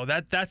get it, though.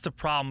 That's the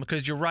problem,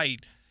 because you're right.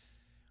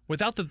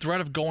 Without the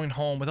threat of going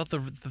home, without the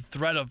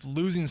threat of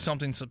losing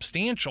something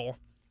substantial,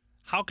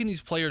 how can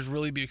these players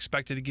really be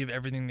expected to give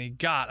everything they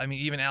got? I mean,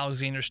 even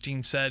Alexander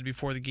Steen said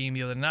before the game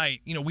the other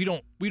night, we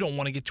don't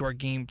want to get to our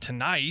game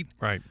tonight.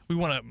 Right. We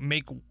want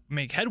to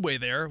make headway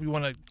there. We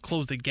want to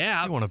close the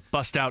gap. We want to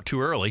bust out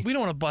too early. We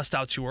don't want to bust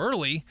out too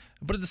early,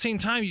 but at the same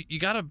time, you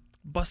got to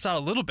bust out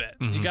a little bit.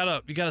 Mm-hmm. You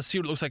got to see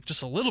what it looks like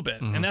just a little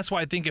bit. Mm-hmm. And that's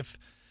why I think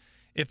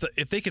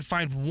if they could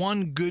find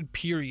one good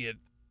period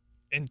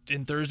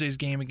in Thursday's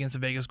game against the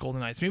Vegas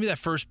Golden Knights, maybe that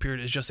first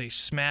period is just a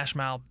smash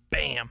mouth,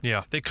 bam.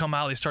 Yeah. They come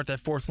out, they start that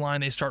fourth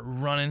line, they start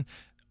running,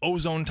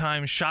 ozone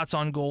time, shots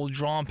on goal,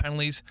 drawing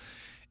penalties.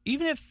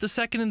 Even if the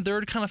second and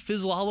third kind of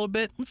fizzle out a little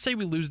bit, let's say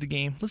we lose the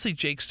game. Let's say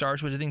Jake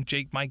starts, which I think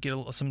Jake might get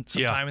some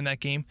time in that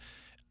game.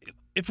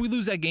 If we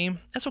lose that game,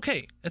 that's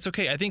okay. That's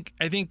okay. I think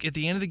at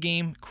the end of the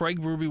game,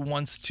 Craig Berube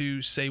wants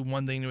to say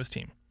one thing to his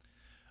team.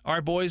 All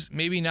right, boys,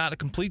 maybe not a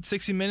complete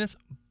 60 minutes,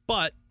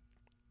 but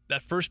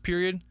that first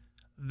period,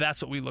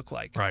 that's what we look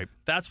like. Right.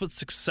 That's what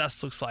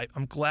success looks like.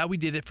 I'm glad we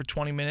did it for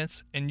 20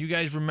 minutes, and you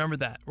guys remember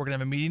that. We're going to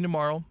have a meeting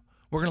tomorrow.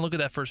 We're going to look at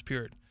that first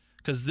period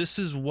because this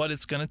is what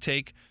it's going to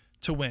take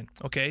to win.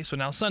 Okay, so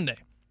now Sunday,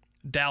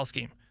 Dallas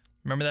game.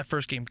 Remember that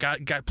first game.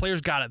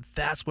 Players got it.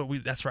 That's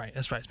right.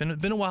 It's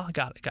been a while. I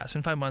got it. It's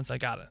been 5 months. I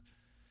got it.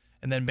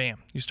 And then, bam,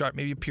 you start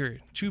maybe a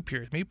period, 2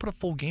 periods, maybe put a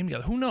full game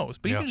together. Who knows?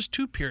 But even just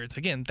 2 periods,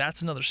 again,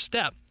 that's another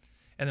step.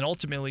 And then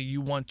ultimately,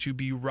 you want to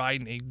be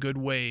riding a good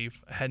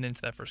wave heading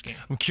into that first game.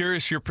 I'm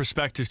curious your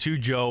perspective too,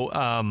 Joe.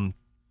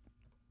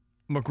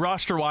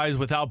 McRoster-wise,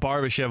 without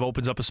Barbashev,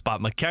 opens up a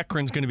spot.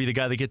 McEachran's going to be the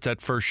guy that gets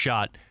that first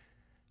shot.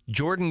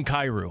 Jordan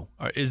Kyrou,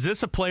 is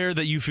this a player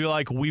that you feel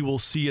like we will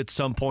see at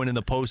some point in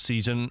the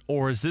postseason,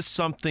 or is this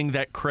something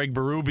that Craig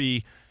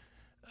Berube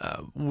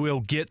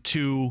will get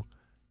to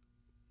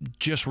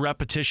just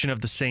repetition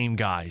of the same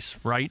guys,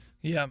 right?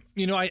 Yeah.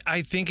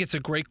 I think it's a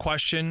great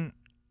question.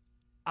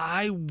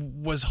 I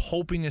was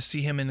hoping to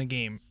see him in the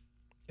game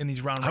in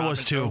these round robins. I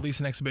was too. Or at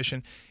least an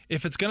exhibition.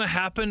 If it's going to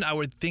happen, I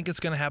would think it's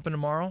going to happen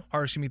tomorrow,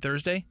 or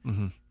Thursday.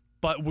 Mm-hmm.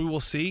 But we will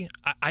see.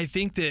 I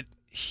think that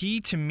he,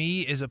 to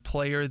me, is a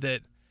player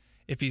that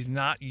if he's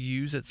not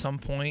used at some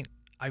point,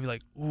 I'd be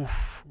like, ooh,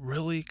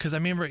 really? Because I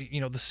remember,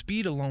 the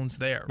speed alone's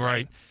there,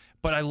 right?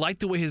 But I like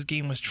the way his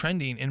game was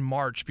trending in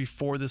March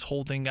before this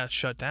whole thing got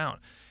shut down.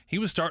 He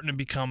was starting to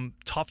become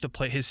tough to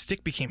play. His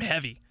stick became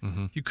heavy.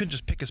 Mm-hmm. You couldn't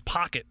just pick his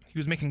pocket. He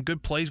was making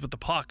good plays with the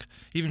puck.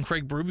 Even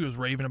Craig Berube was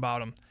raving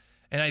about him.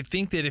 And I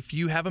think that if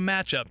you have a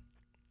matchup,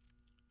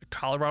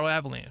 Colorado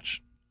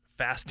Avalanche,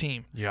 fast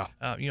team. Yeah.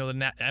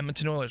 The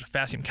Edmonton Oilers,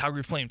 fast team.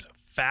 Calgary Flames,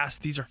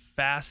 fast. These are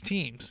fast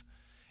teams.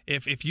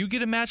 If you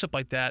get a matchup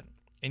like that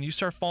and you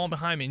start falling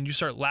behind me and you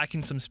start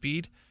lacking some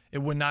speed, it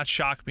would not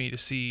shock me to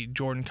see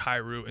Jordan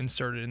Kyrou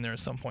inserted in there at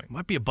some point.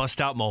 Might be a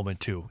bust-out moment,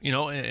 too.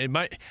 It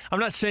might. I'm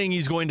not saying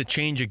he's going to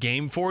change a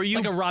game for you.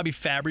 Like a Robbie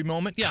Fabry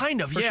moment? Yeah,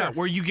 kind of, yeah. Sure.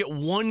 Where you get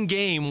one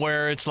game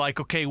where it's like,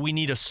 okay, we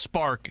need a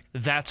spark.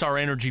 That's our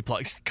energy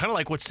plug. Kind of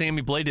like what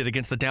Sammy Blais did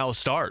against the Dallas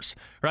Stars,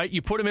 right?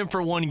 You put him in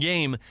for one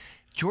game.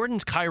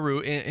 Jordan's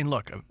Kyrou, and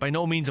look, by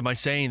no means am I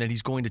saying that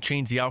he's going to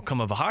change the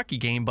outcome of a hockey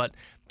game, but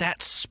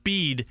that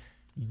speed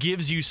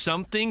gives you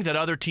something that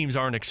other teams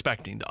aren't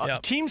expecting.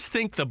 Teams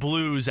think the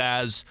Blues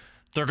as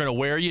they're going to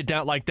wear you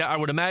down like that. I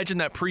would imagine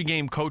that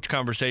pregame coach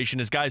conversation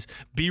is, guys,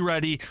 be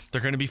ready.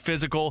 They're going to be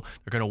physical.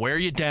 They're going to wear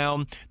you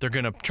down. They're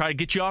going to try to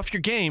get you off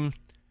your game.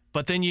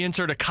 But then you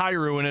insert a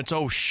Kyrou, and it's,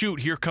 oh, shoot,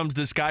 here comes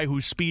this guy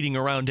who's speeding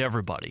around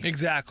everybody.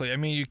 Exactly. I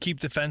mean, you keep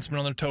defensemen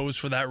on their toes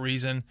for that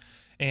reason.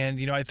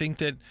 And, I think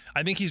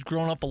he's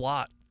grown up a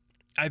lot.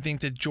 I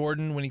think that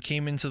Jordan, when he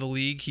came into the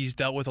league, he's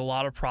dealt with a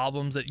lot of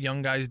problems that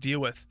young guys deal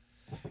with.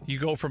 You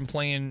go from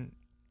playing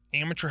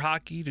amateur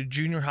hockey to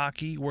junior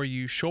hockey where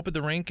you show up at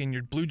the rink in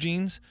your blue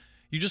jeans,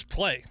 you just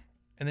play.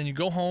 And then you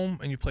go home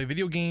and you play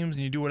video games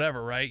and you do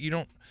whatever, right?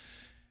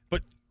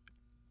 But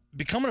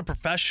becoming a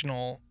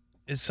professional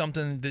is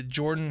something that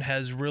Jordan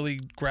has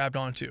really grabbed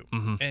onto.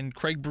 Mm-hmm. And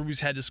Craig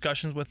Berube's had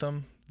discussions with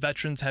him.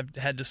 Veterans have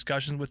had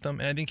discussions with him.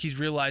 And I think he's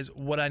realized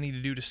what I need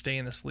to do to stay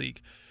in this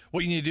league.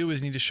 What you need to do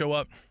is you need to show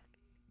up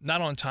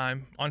not on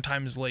time. On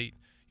time is late.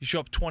 You show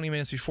up 20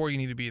 minutes before you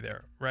need to be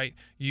there, right?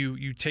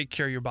 You take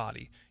care of your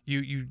body.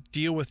 You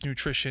deal with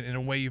nutrition in a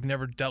way you've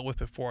never dealt with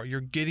before.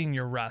 You're getting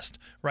your rest,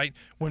 right?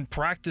 When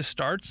practice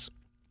starts,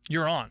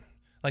 you're on.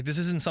 Like, this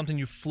isn't something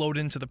you float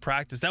into the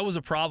practice. That was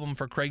a problem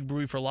for Craig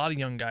Berube for a lot of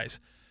young guys.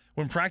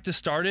 When practice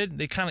started,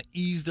 they kind of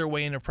eased their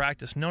way into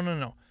practice.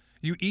 No.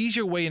 You ease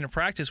your way into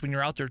practice when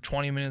you're out there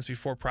 20 minutes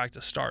before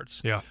practice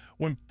starts. Yeah.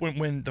 When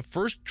the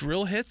first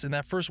drill hits and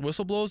that first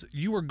whistle blows,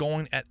 you are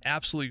going at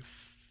absolutely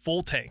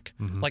full tank,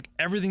 like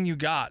everything you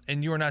got,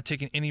 and you are not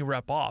taking any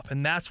rep off.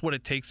 And that's what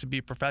it takes to be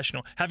a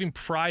professional. Having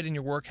pride in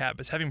your work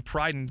habits, having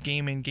pride in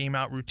game in, game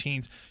out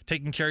routines,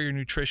 taking care of your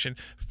nutrition,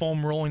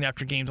 foam rolling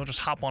after games, don't just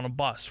hop on a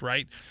bus,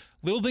 right?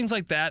 Little things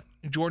like that,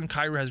 Jordan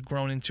Kyrou has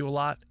grown into a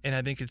lot, and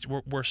I think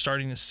we're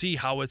starting to see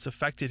how it's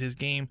affected his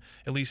game,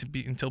 at least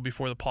until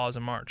before the pause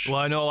in March. Well,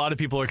 I know a lot of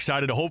people are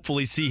excited to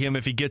hopefully see him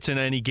if he gets in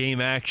any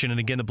game action.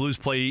 And again, the Blues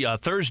play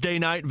Thursday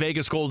night,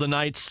 Vegas Golden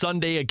Knights,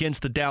 Sunday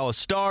against the Dallas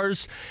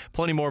Stars.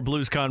 Plenty more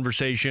Blues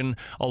conversation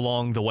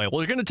along the way.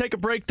 Well, we're going to take a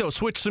break, though,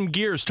 switch some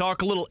gears,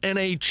 talk a little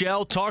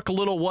NHL, talk a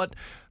little what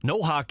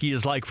no hockey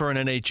is like for an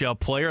NHL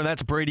player, and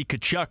that's Brady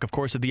Tkachuk, of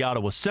course, of the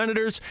Ottawa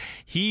Senators.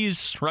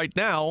 He's right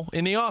now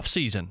in the offseason.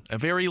 offseason, a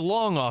very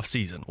long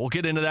offseason. We'll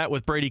get into that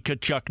with Brady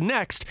Tkachuk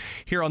next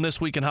here on This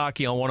Week in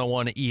Hockey on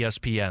 101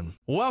 ESPN.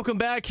 Welcome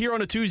back here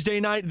on a Tuesday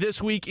night.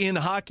 This Week in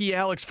Hockey,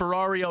 Alex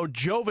Ferrario,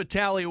 Joe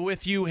Vitale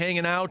with you,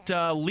 hanging out,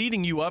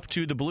 leading you up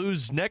to the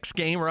Blues' next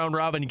game,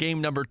 round-robin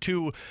game number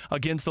 2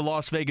 against the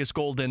Las Vegas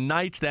Golden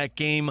Knights. That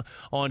game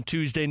on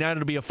Tuesday night.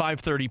 It'll be a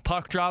 5:30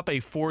 puck drop, a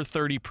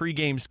 4:30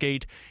 pregame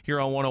skate here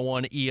on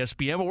 101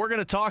 ESPN. But we're going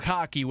to talk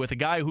hockey with a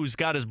guy who's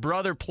got his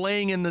brother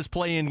playing in this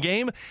play-in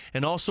game,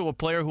 and also a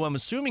player who I'm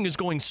assuming is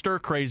going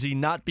stir-crazy,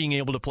 not being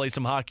able to play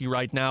some hockey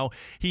right now.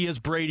 He is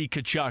Brady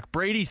Tkachuk.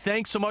 Brady,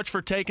 thanks so much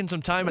for taking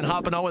some time and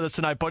hopping on with us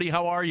tonight, buddy.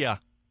 How are you?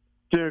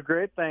 Dude,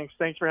 great. Thanks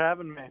for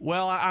having me.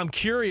 Well, I'm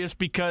curious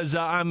because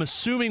I'm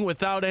assuming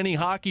without any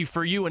hockey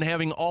for you and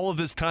having all of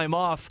this time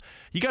off,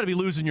 you got to be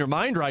losing your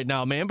mind right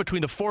now, man,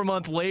 between the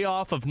 4-month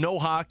layoff of no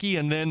hockey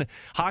and then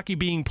hockey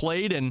being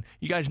played and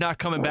you guys not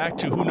coming back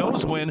to who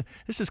knows when.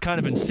 This is kind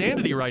of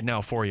insanity right now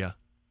for you.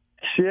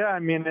 Yeah, I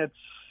mean, it's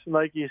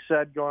like you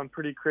said, going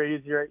pretty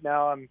crazy right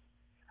now. I'm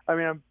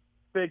a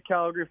big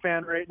Calgary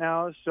fan right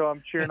now, so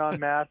I'm cheering on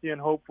Matthew,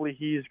 and hopefully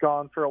he's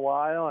gone for a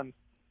while. And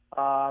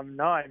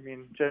no, I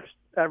mean, just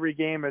every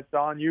game it's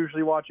on.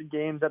 Usually watching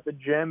games at the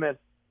gym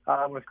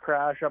with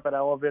Crash up at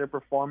Elevated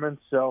Performance.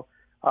 So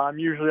I'm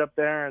usually up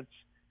there,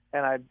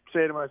 and I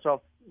say to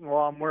myself,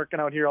 well, I'm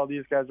working out here. All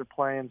these guys are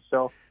playing.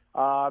 So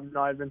no,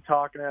 I've been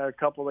talking to a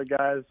couple of the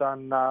guys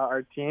on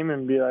our team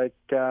and be like,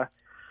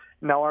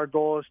 now our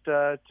goal is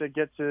to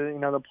get to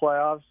the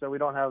playoffs, so we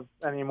don't have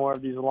any more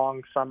of these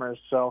long summers.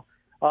 So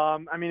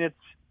I mean,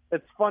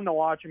 it's fun to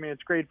watch. I mean,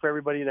 it's great for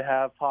everybody to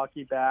have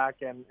hockey back,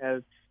 and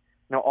it's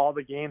all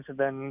the games have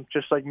been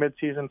just like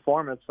mid-season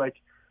form. It's like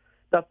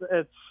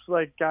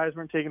guys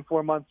weren't taking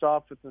 4 months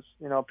off with this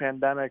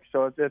pandemic,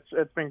 so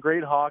it's been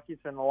great hockey.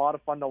 It's been a lot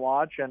of fun to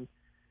watch, and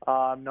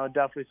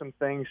definitely some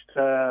things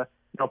to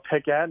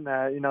pick at, and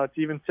it's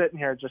even sitting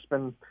here just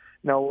been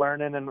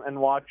learning and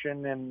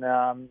watching and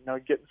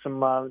getting some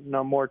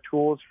more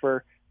tools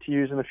to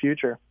use in the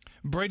future.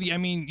 Brady, I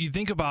mean, you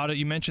think about it,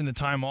 you mentioned the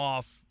time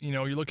off.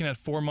 You're looking at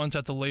 4 months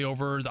at the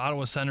layover. The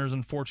Ottawa Senators,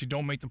 unfortunately,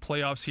 don't make the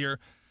playoffs here.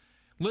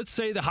 Let's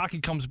say the hockey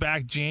comes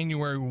back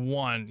January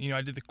 1.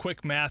 I did the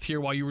quick math here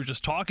while you were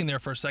just talking there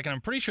for a second. I'm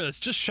pretty sure that's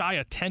just shy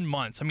of 10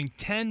 months. I mean,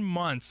 10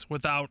 months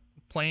without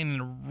playing in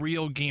a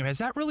real game. Has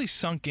that really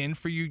sunk in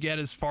for you yet,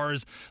 as far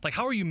as, like,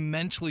 how are you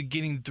mentally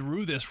getting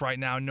through this right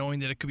now, knowing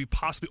that it could be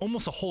possibly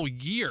almost a whole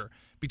year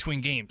between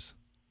games?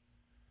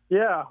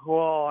 Yeah,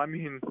 well, I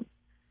mean,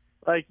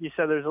 like you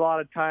said, there's a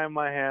lot of time in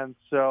my hands.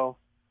 So,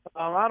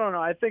 I don't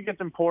know. I think it's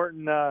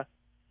important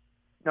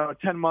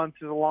 10 months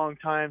is a long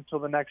time till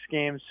the next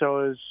game.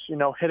 So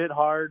hit it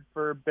hard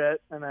for a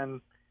bit. And then,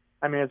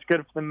 I mean, it's good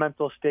for the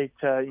mental state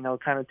to,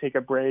 kind of take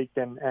a break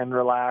and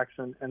relax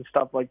and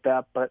stuff like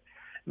that. But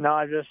no,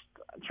 I'm just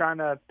trying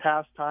to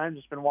pass time.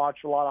 Just been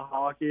watching a lot of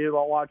hockey.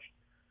 I'll watch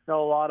a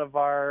lot of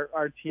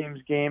our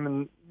team's game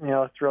and,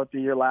 throughout the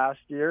year last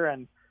year.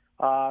 And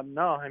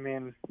no, I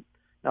mean,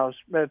 no,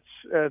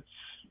 it's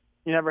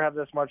you never have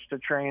this much to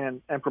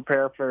train and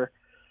prepare for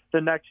the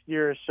next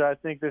year. So I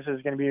think this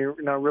is going to be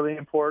really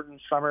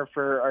important summer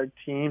for our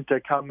team to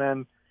come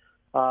in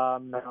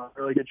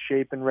really good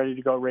shape and ready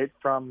to go right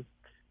from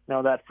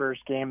that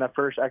first game, that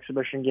first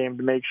exhibition game,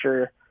 to make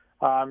sure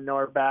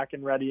we're back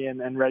and ready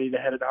and ready to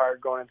hit it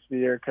hard going into the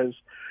year, because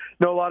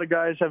a lot of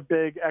guys have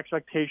big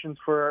expectations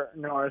for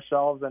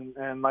ourselves,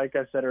 and like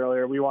I said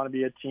earlier, we want to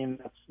be a team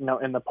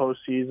that's in the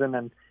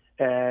postseason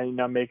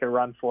and make a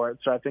run for it.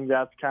 So I think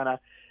that's kind of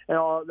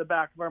the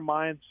back of our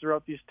minds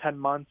throughout these 10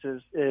 months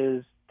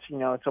is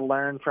to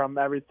learn from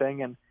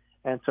everything and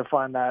to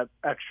find that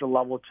extra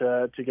level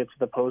to get to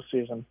the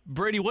postseason.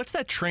 Brady, what's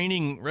that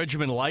training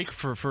regimen like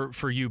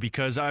for you?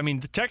 Because, I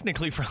mean,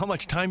 technically for how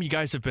much time you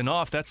guys have been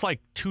off, that's like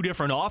 2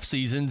 different off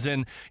seasons.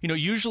 And,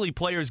 usually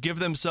players give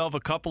themselves a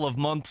couple of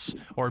months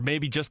or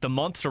maybe just a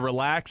month to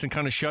relax and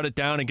kind of shut it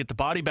down and get the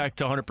body back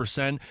to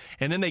 100%.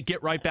 And then they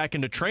get right back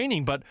into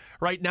training. But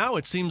right now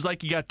it seems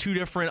like you got 2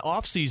 different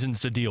off seasons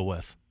to deal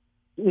with.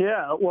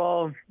 Yeah,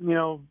 well,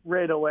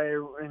 right away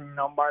in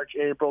March,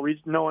 April,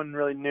 no one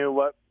really knew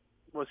what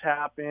was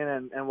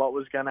happening and what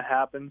was going to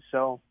happen.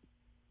 So,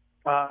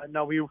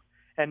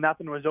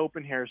 nothing was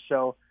open here.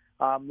 So,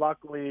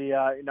 luckily,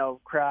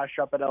 Crash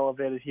up at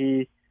Elevated,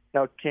 he,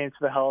 came to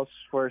the house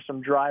for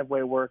some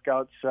driveway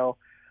workouts. So,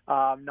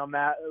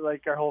 Matt,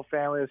 like our whole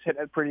family was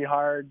hitting it pretty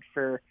hard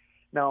for,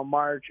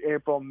 March,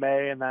 April,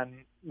 May. And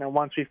then,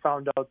 once we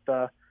found out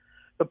the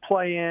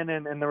play-in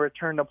and the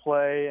return to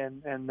play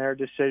and their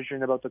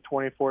decision about the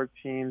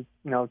 2014,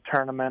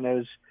 tournament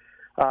is,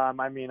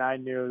 I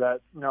knew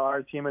that,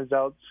 our team is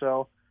out.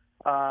 So,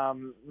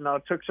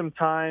 it took some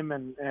time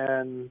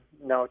and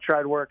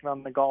tried working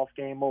on the golf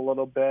game a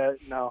little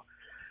bit,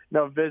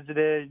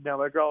 visited,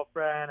 my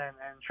girlfriend and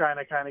trying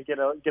to kind of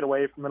get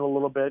away from it a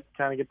little bit,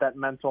 kind of get that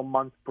mental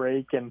month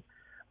break. And,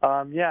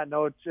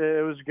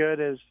 it was good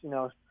as,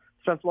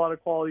 spent a lot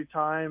of quality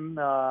time,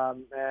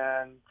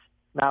 and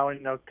now,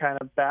 kind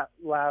of that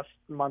last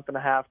month and a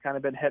half kind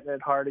of been hitting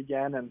it hard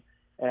again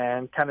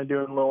and kind of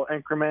doing little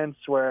increments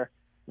where,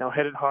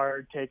 hit it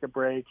hard, take a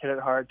break, hit it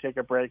hard, take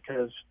a break,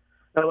 because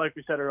like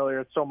we said earlier,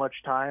 it's so much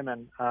time,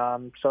 and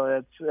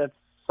so it's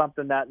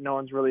something that no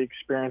one's really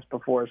experienced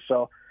before.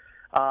 So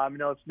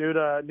it's new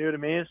to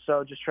me.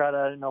 So just try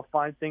to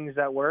find things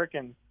that work,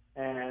 and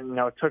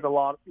it took a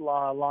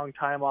long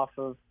time off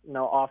of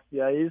off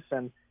the ice,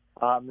 and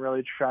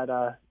really try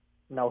to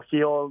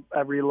heal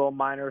every little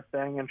minor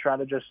thing and try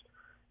to just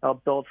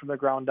build from the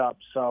ground up.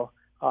 So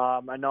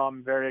I know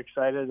I'm very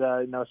excited.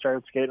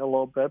 Started skating a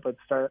little bit, but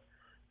start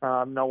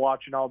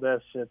watching all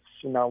this. It's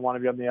I want to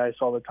be on the ice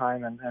all the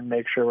time and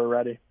make sure we're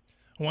ready.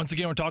 Once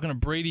again, we're talking to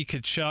Brady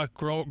Tkachuk.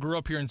 Grew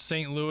up here in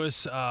St.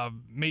 Louis.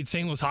 Made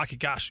St. Louis hockey.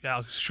 Gosh,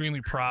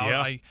 extremely proud.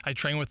 Yeah. I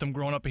trained with him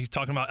growing up. He's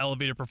talking about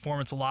elevated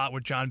performance a lot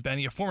with John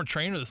Benny, a former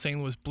trainer of the St.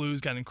 Louis Blues.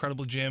 Got an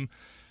incredible gym.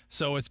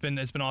 So it's been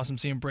awesome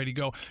seeing Brady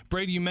go.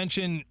 Brady, you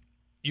mentioned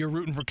you're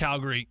rooting for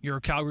Calgary. You're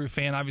a Calgary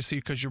fan, obviously,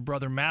 because your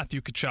brother Matthew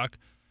Tkachuk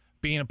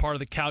being a part of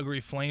the Calgary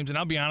Flames. And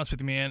I'll be honest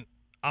with you, man,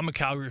 I'm a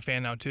Calgary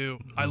fan now too.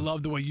 Mm-hmm. I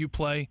love the way you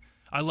play.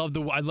 I love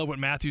what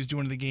Matthew's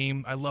doing in the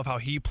game. I love how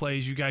he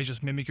plays. You guys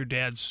just mimic your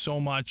dad so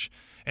much,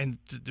 and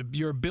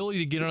your ability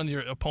to get under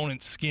your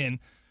opponent's skin.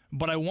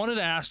 But I wanted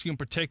to ask you in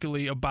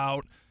particularly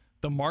about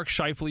the Mark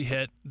Scheifele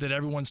hit that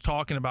everyone's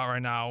talking about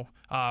right now,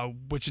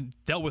 which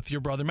dealt with your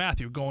brother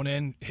Matthew going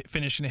in,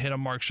 finishing a hit on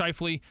Mark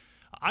Scheifele.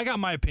 I got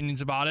my opinions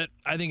about it.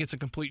 I think it's a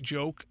complete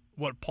joke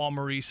what Paul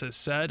Maurice has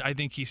said. I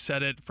think he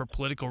said it for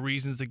political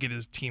reasons to get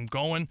his team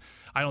going.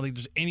 I don't think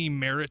there's any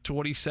merit to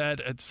what he said.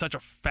 It's such a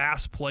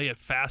fast play at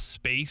fast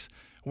space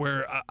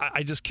where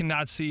I just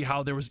cannot see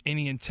how there was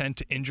any intent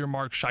to injure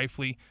Mark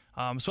Scheifele.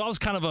 So I was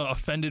kind of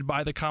offended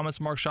by the comments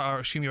by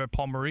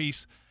Paul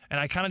Maurice, and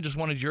I kind of just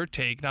wanted your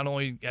take, not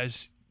only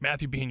as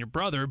Matthew being your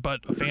brother,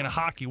 but a fan of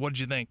hockey. What did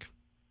you think?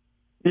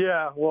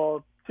 Yeah,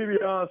 well, to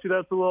be honest,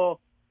 that's a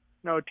little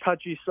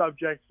touchy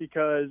subject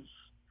because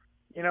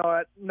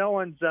no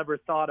one's ever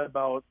thought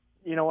about,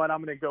 I'm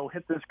going to go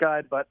hit this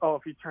guy, but,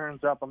 if he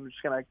turns up, I'm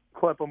just going to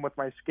clip him with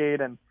my skate.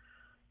 And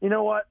you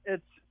know what?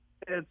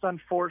 It's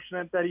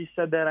unfortunate that he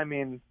said that. I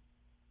mean,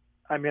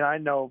 I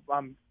know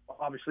I'm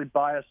obviously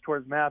biased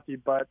towards Matthew,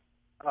 but,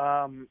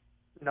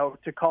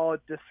 to call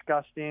it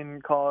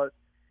disgusting, call it,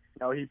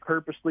 he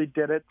purposely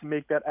did it to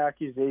make that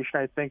accusation.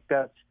 I think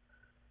that's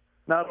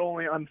not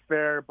only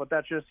unfair, but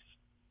that's just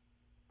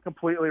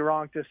completely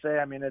wrong to say.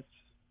 I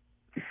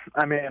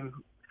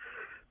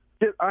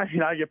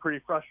get pretty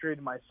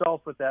frustrated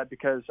myself with that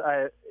because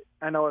I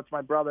know it's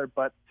my brother,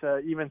 but to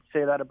even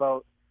say that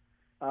about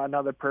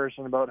another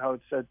person, about how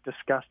it's a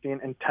disgusting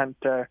intent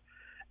to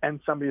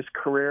end somebody's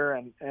career,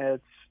 and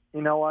it's,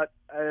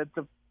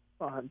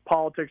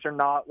 politics are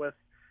not with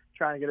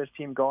trying to get his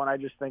team going. I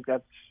just think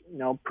that's,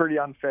 pretty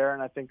unfair,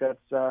 and I think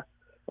that's a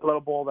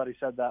little bold that he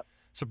said that.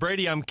 So,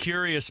 Brady, I'm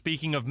curious,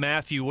 speaking of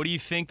Matthew, what do you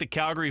think the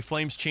Calgary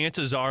Flames'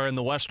 chances are in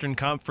the Western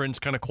Conference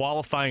kind of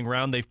qualifying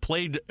round? They've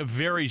played a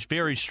very,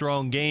 very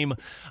strong game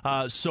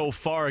so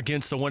far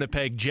against the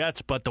Winnipeg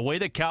Jets, but the way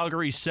that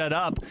Calgary's set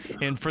up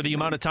and for the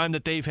amount of time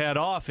that they've had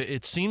off,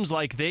 it seems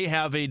like they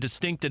have a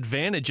distinct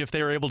advantage if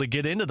they're able to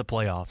get into the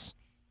playoffs.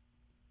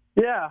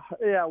 Yeah.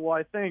 Well,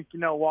 I think,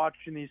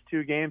 watching these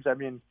two games,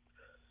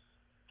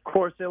 of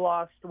course,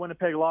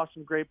 Winnipeg lost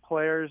some great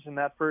players in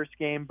that first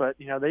game, but,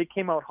 they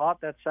came out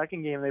hot that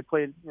second game. They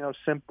played,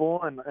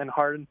 simple and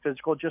hard and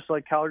physical, just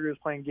like Calgary was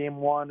playing game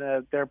one.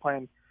 They're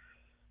playing,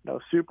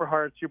 super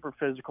hard, super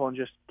physical, and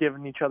just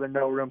giving each other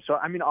no room. So,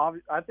 I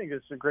think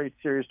it's a great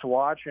series to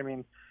watch.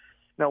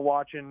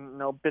 Watching,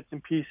 bits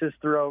and pieces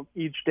throughout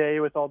each day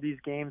with all these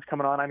games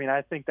coming on.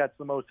 I think that's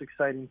the most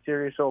exciting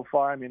series so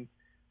far.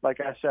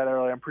 Like I said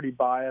earlier, I'm pretty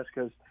biased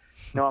because,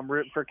 I'm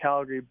rooting for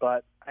Calgary,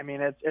 but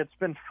it's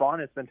been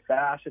fun. It's been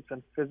fast. It's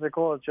been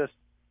physical. It's just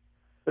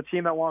the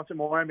team that wants it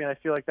more. I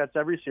feel like that's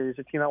every series.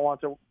 The team that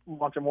wants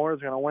it more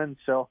is going to win.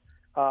 So,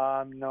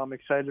 I'm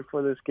excited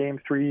for this game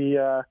 3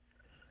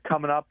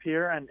 coming up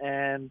here,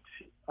 and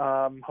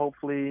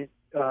hopefully,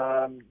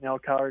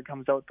 Calgary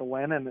comes out to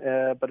win.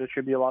 But it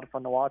should be a lot of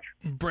fun to watch.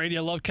 Brady,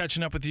 I love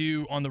catching up with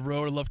you on the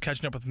road. I love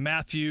catching up with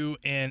Matthew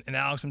and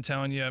Alex. I'm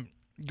telling you,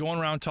 going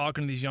around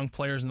talking to these young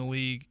players in the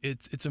league,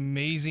 it's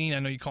amazing. I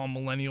know you call them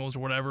millennials or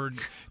whatever.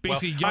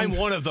 Basically, I'm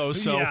one of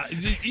those. So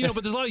yeah,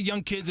 but there's a lot of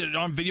young kids that are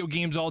on video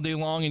games all day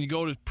long, and you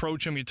go to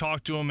approach them, you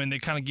talk to them, and they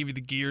kind of give you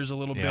the gears a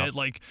little bit.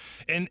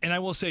 And I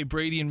will say,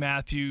 Brady and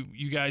Matthew,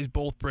 you guys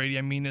both, Brady,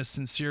 I mean this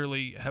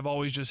sincerely, have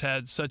always just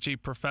had such a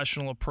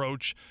professional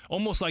approach,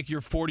 almost like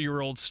you're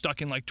 40-year-olds stuck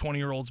in like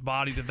 20-year-olds'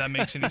 bodies, if that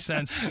makes any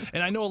sense.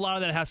 And I know a lot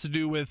of that has to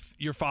do with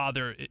your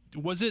father.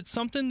 Was it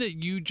something that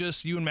you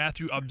and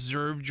Matthew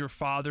observed your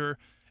father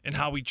and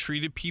how he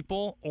treated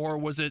people, or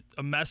was it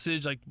a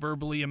message, like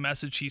verbally a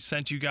message he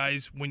sent you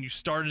guys when you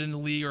started in the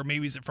league, or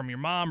maybe is it from your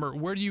mom, or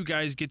where do you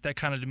guys get that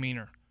kind of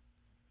demeanor?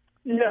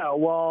 Yeah,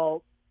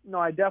 well, no,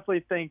 I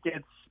definitely think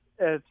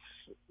it's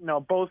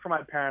both from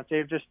my parents.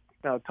 They've just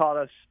taught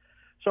us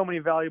so many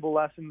valuable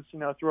lessons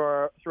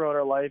throughout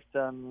our life,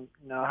 and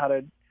how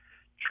to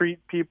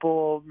treat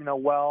people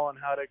well, and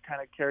how to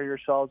kind of carry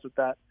yourselves with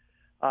that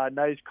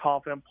nice,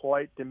 confident,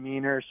 polite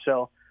demeanor.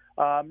 So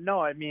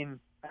no,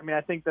 I mean,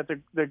 I think that's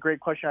the great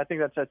question. I think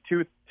that's a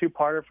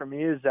two-parter for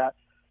me is that,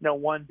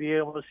 one, be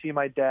able to see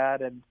my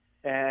dad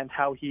and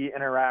how he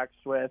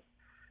interacts with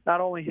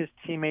not only his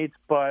teammates,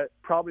 but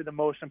probably the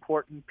most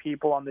important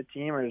people on the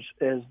team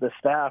is the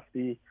staff,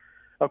 the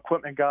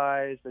equipment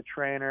guys, the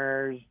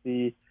trainers,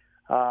 the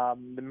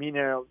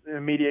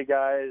media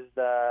guys,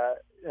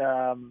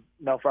 for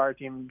our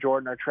team,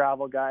 Jordan, our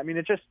travel guy. I mean,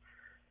 it's just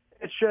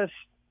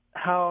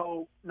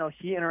how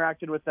he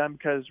interacted with them,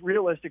 because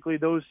realistically,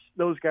 those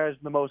guys are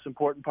the most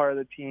important part of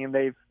the team.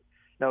 They've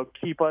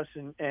keep us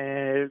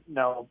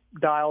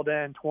dialed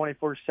in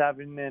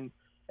 24/7,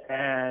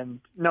 and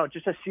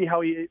just to see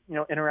how he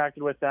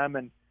interacted with them,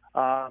 and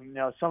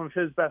some of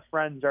his best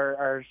friends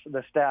are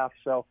the staff.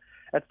 So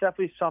that's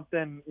definitely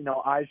something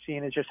I've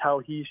seen, is just how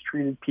he's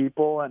treated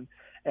people and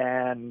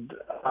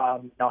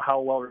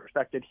how well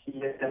respected he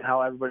is, and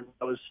how everybody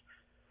knows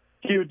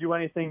he would do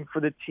anything for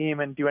the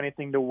team and do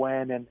anything to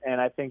win. And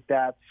I think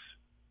that's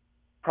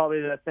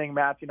probably the thing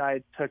Matthew and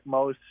I took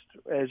most,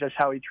 is just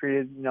how he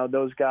treated,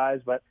 those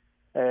guys, but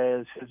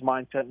is his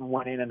mindset in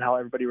winning and how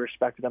everybody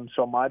respected him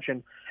so much.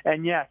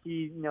 And yeah,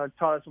 he,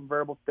 taught us some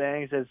verbal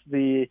things, as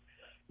the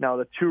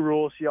 2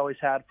 rules he always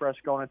had for us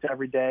going into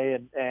every day,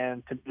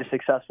 and to be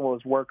successful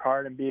is work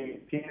hard and be a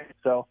team.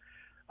 So,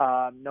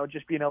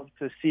 just being able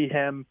to see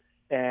him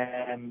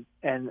and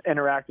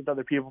interact with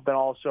other people, but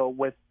also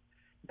with,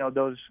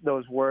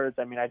 those words.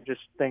 I mean, I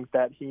just think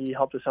that he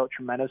helped us out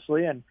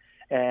tremendously, and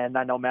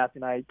I know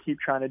Matthew and I keep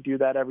trying to do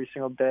that every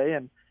single day,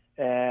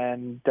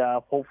 and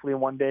hopefully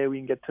one day we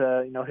can get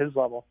to his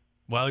level.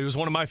 Well, he was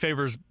one of my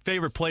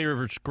favorite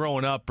players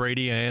growing up,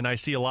 Brady, and I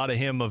see a lot of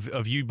him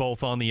of you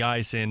both on the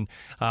ice, and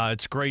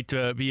it's great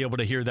to be able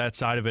to hear that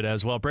side of it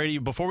as well. Brady,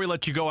 before we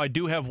let you go, I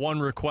do have one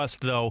request,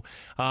 though.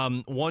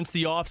 Once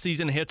the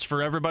offseason hits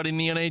for everybody in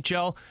the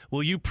NHL,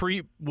 will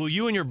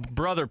you and your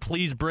brother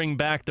please bring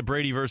back the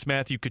Brady versus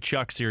Matthew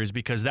Tkachuk series,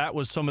 because that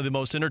was some of the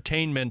most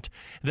entertainment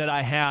that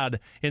I had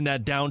in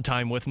that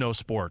downtime with no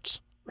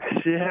sports.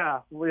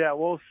 Yeah,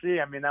 we'll see.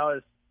 I mean, that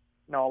was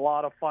a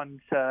lot of fun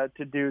to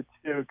do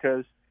too,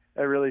 because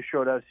it really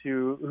showed us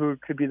who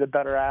could be the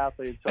better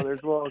athlete. So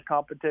there's a little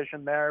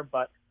competition there,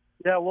 but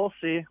yeah, we'll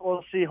see.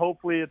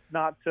 Hopefully it's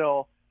not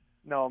till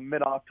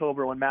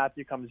mid-October when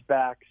Matthew comes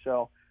back.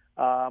 So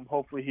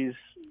hopefully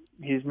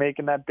he's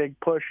making that big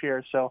push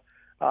here. So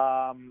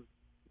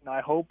I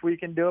hope we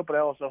can do it, but I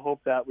also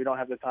hope that we don't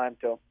have the time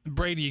to.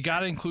 Brady, you got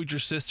to include your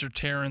sister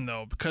Taryn,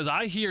 though, because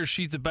I hear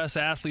she's the best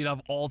athlete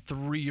of all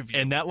 3 of you.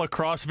 And that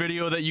lacrosse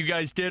video that you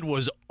guys did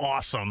was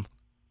awesome.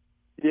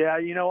 Yeah,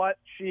 you know what?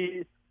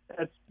 A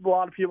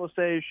lot of people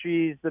say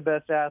she's the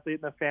best athlete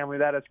in the family.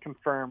 That is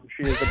confirmed.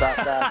 She is the best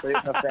athlete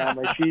in the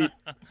family. She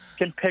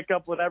can pick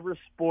up whatever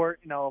sport.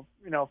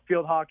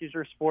 Field hockey's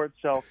her sport,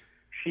 so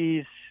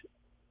she's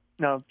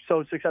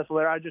so successful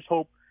there. I just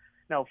hope,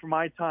 for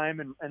my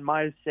time and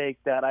my sake,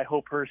 that I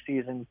hope her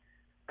season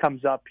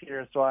comes up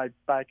here, so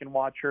I can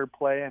watch her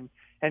play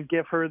and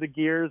give her the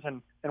gears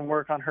and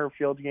work on her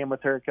field game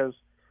with her, because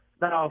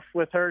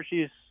with her,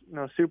 she's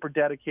super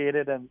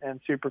dedicated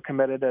and super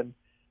committed, and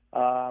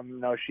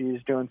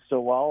she's doing so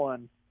well.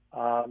 And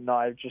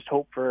I just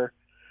hope for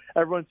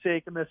everyone's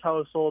sake in this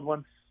household,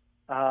 once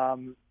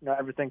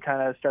everything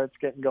kind of starts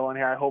getting going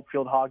here, I hope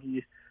field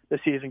hockey, the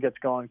season gets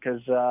going,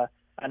 because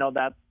I know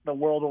that the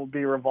world will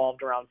be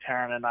revolved around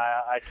Taryn, and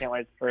I can't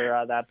wait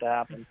for that to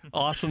happen.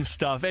 Awesome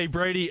stuff. Hey,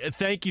 Brady,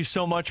 thank you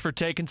so much for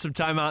taking some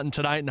time out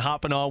tonight and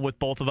hopping on with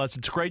both of us.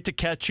 It's great to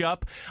catch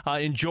up.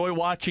 Enjoy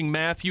watching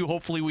Matthew.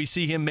 Hopefully we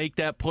see him make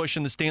that push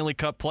in the Stanley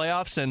Cup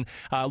playoffs, and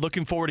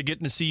looking forward to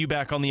getting to see you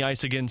back on the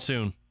ice again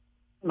soon.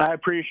 I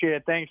appreciate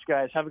it. Thanks,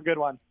 guys. Have a good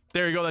one.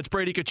 There you go. That's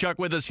Brady Tkachuk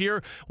with us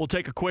here. We'll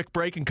take a quick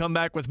break and come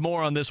back with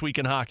more on This Week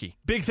in Hockey.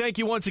 Big thank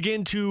you once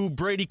again to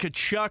Brady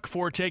Tkachuk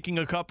for taking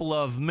a couple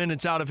of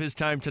minutes out of his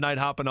time tonight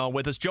hopping on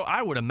with us. Joe,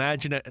 I would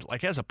imagine it,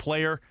 as a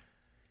player,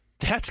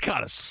 that's got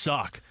to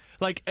suck.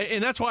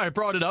 And that's why I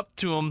brought it up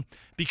to him,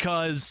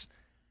 because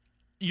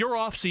your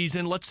off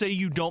season, let's say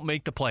you don't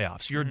make the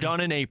playoffs. You're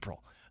done in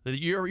April.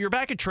 You're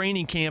back at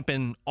training camp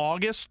in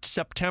August,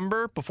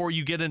 September, before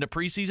you get into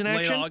preseason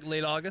action.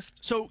 Late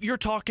August. So you're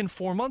talking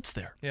 4 months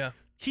there. Yeah.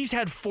 He's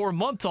had 4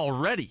 months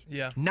already.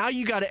 Yeah. Now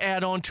you got to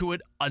add on to it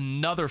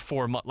another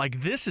 4 months.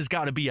 This has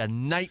got to be a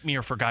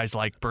nightmare for guys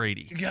like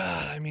Brady.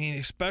 God, I mean,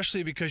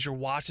 especially because you're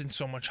watching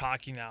so much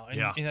hockey now.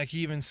 And like he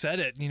even said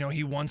it,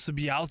 he wants to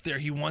be out there.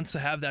 He wants to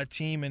have that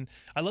team. And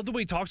I love the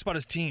way he talks about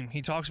his team.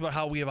 He talks about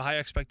how we have high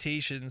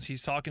expectations.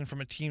 He's talking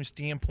from a team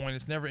standpoint.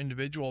 It's never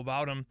individual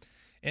about him.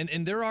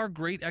 And there are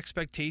great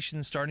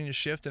expectations starting to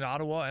shift in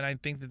Ottawa, and I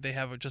think that they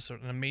have just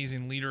an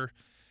amazing leader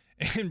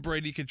in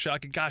Brady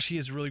Tkachuk. And gosh, he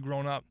has really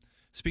grown up.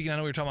 Speaking, I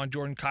know we were talking about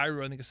Jordan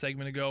Kyrou, I think a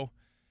segment ago.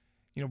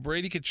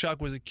 Brady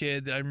Tkachuk was a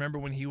kid that I remember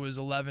when he was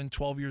 11,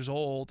 12 years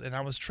old, and I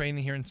was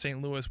training here in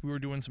St. Louis. We were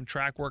doing some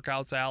track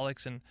workouts,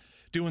 Alex, and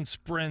doing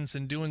sprints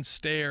and doing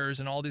stairs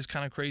and all these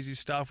kind of crazy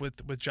stuff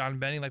with John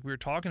Benny, like we were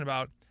talking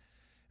about.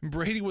 And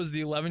Brady was the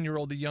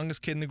 11-year-old, the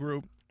youngest kid in the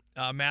group.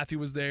 Matthew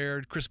was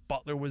there. Chris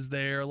Butler was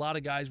there. A lot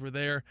of guys were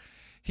there.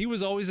 he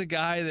was always a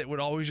guy that we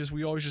always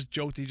just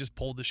joked he just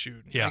pulled the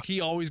chute. Yeah. Like,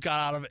 he always got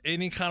out of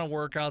any kind of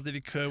workout that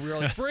he could. We were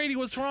like, Brady,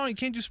 what's wrong? You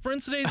can't do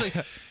sprints today? He's like,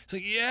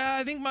 yeah,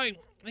 I think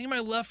my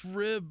left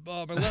rib,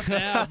 my left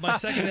ab, my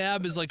second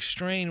ab is like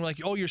strained. We're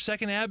like, oh, your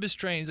second ab is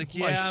strained. He's like,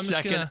 yeah,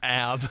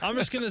 I'm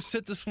just gonna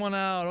sit this one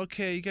out.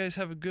 Okay, you guys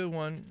have a good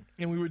one.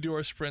 And we would do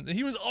our sprint. And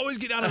he was always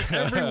getting out of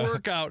every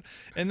workout.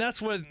 And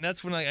that's when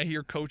I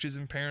hear coaches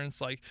and parents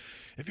like,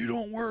 if you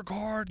don't work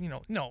hard,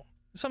 no.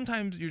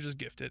 Sometimes you're just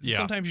gifted. Yeah.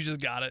 Sometimes you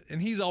just got it.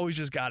 And he's always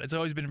just got it. It's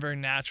always been very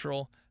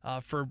natural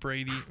for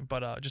Brady,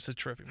 but just a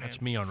terrific man.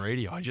 That's me on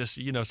radio. I just,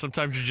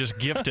 sometimes you're just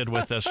gifted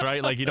with this,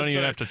 right? Like, you don't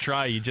even have to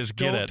try. You just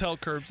get it. Don't tell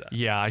Curbs that.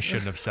 Yeah, I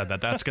shouldn't have said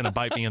that. That's going to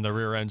bite me in the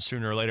rear end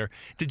sooner or later.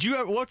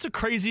 What's the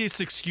craziest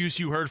excuse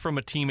you heard from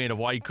a teammate of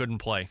why you couldn't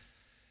play?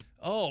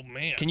 Oh,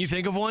 man. Can you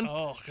think of one?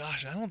 Oh,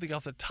 gosh, I don't think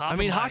off the top I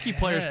mean, of my hockey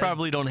players head.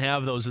 probably don't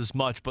have those as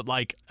much, but,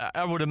 like,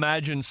 I would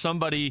imagine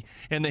somebody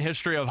in the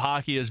history of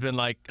hockey has been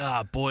like,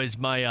 boys,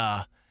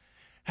 I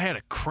had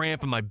a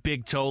cramp in my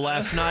big toe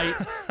last night,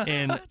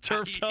 and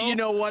Turf toe? You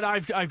know what?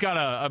 I've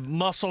got a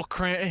muscle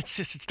cramp.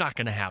 It's not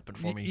going to happen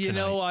for me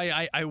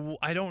tonight.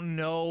 I don't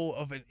know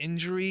of an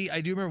injury.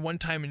 I do remember one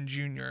time in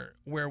junior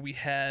where we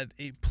had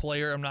a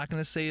player, I'm not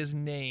going to say his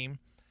name,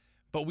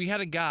 but we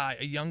had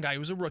a young guy, he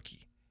was a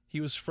rookie. He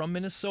was from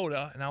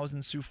Minnesota, and I was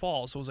in Sioux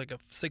Falls, so it was like a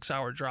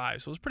 6-hour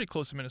drive. So it was pretty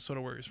close to Minnesota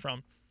where he was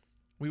from.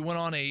 We went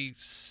on a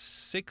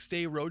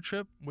 6-day road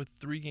trip with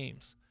 3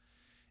 games.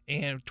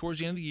 And towards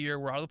the end of the year,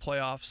 we're out of the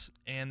playoffs,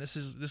 and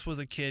this was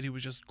a kid who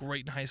was just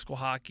great in high school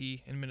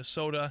hockey in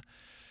Minnesota.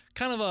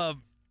 Kind of a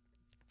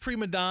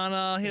prima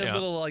donna. He had a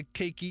little like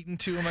cake eaten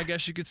to him, I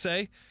guess you could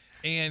say.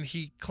 And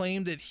he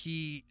claimed that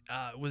he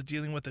was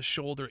dealing with a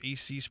shoulder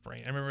AC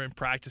sprain. I remember in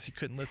practice he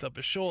couldn't lift up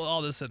his shoulder,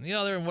 all this and the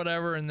other, and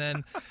whatever. And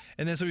then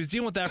so he was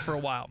dealing with that for a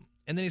while.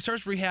 And then he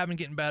starts rehabbing,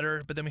 getting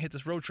better. But then we hit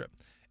this road trip,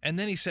 and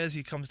then he says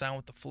he comes down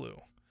with the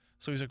flu.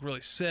 So he's like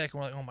really sick.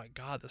 And we're like, oh my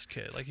God, this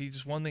kid. Like, he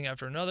just one thing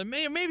after another.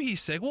 Maybe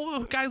he's sick.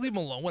 Well, guys, leave him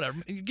alone. Whatever.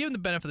 Give him the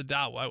benefit of the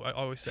doubt. I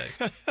always say.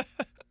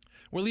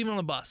 We're leaving on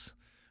a bus.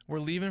 We're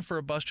leaving for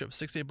a bus trip,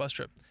 6-day bus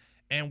trip.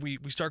 And we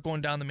start going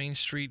down the main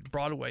street,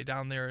 Broadway,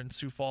 down there in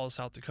Sioux Falls,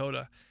 South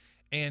Dakota.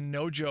 And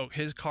no joke,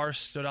 his car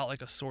stood out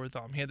like a sore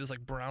thumb. He had this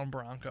like brown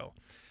Bronco.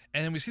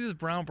 And then we see this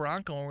brown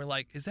Bronco, and we're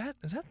like, is that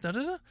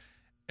da-da-da?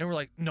 And we're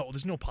like, no,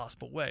 there's no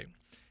possible way.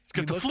 It's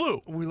got the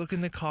flu. We look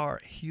in the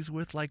car. He's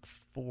with like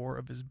 4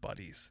 of his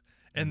buddies.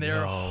 And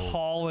they're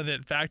hauling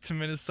it back to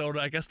Minnesota,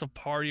 I guess, to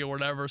party or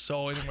whatever.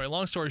 So anyway,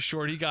 long story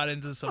short, he got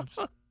into some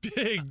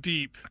big,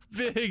 deep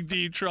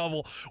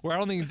trouble where I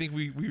don't even think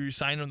we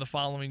re-signed him the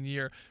following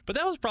year. But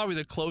that was probably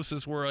the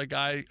closest where a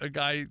guy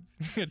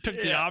took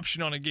the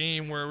option on a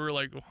game where we were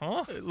like,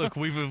 huh? Look,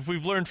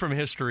 we've learned from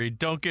history,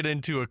 don't get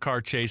into a car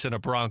chase in a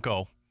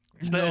Bronco.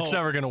 It's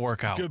never going to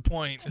work out. Good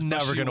point. It's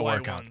never going to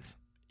work ones. out.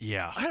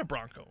 Yeah. I had a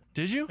Bronco.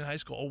 Did you? In high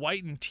school. A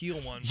white and teal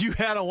one. You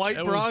had a white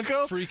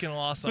Bronco? Was freaking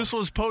awesome. This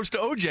was post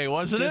OJ,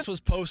 wasn't it? This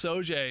was post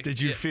OJ. Did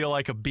you feel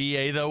like a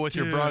BA, though, with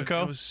your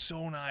Bronco? It was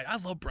so nice. I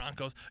love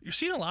Broncos. You're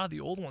seeing a lot of the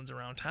old ones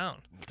around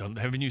town.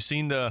 Haven't you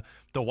seen the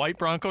white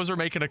Broncos are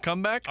making a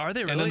comeback? Are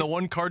they really? And then the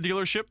one car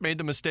dealership made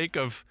the mistake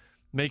of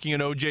making an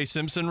OJ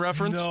Simpson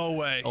reference? No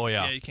way. Oh,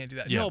 yeah. Yeah, you can't do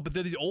that. Yeah. No, but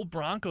they're these old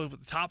Broncos with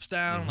the tops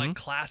down, like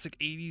classic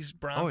 80s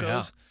Broncos. Oh,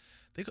 yeah.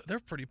 They're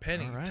pretty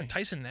penny. All right.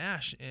 Tyson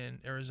Nash in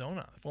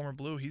Arizona, former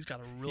Blue, he's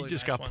got a really He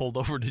just nice got pulled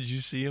over. Did you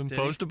see him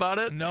post about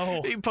it?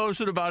 No. He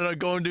posted about it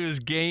going to his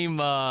game,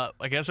 I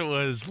guess it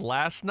was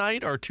last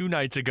night or 2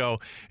 nights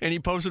ago, and he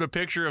posted a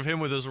picture of him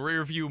with his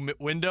rear view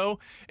window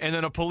and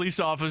then a police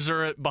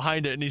officer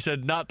behind it, and he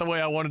said, not the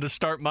way I wanted to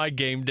start my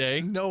game day.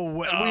 No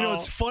way. Oh. Well, you know,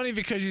 it's funny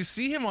because you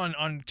see him on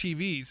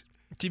TV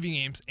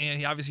games, and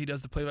he obviously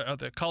does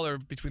the color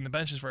between the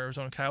benches for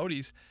Arizona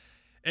Coyotes.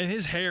 And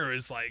his hair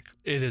is like...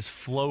 It is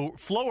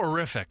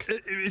flow-orific.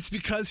 It's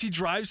because he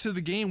drives to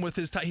the game with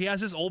he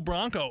has his old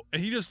Bronco,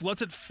 and he just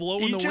lets it flow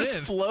in the wind. He just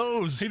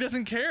flows. He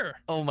doesn't care.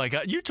 Oh, my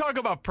God. You talk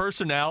about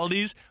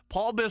personalities.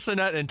 Paul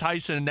Bissonnette and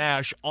Tyson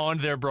Nash on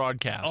their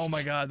broadcasts. Oh,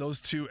 my God. Those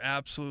two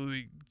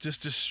absolutely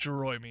just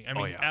destroy me. I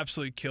mean,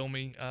 absolutely kill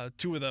me.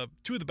 Two of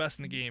the best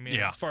in the game.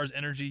 Yeah. As far as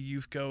energy,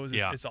 youth goes,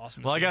 it's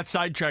awesome. Well, I got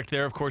sidetracked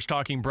there, of course,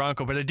 talking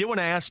Bronco, but I did want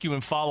to ask you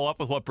and follow up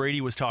with what Brady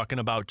was talking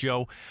about,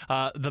 Joe.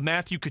 The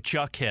Matthew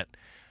Tkachuk hit.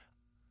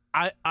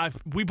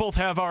 We both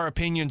have our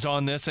opinions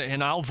on this,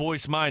 and I'll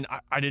voice mine.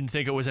 I didn't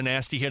think it was a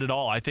nasty hit at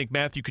all. I think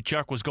Matthew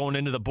Tkachuk was going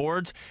into the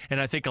boards, and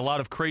I think a lot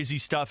of crazy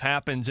stuff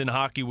happens in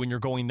hockey when you're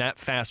going that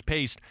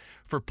fast-paced.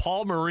 For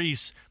Paul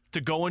Maurice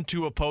to go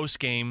into a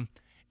postgame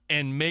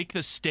and make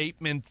the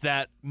statement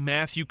that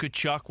Matthew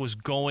Tkachuk was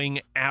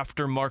going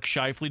after Mark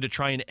Scheifele to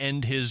try and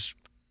end his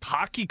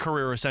hockey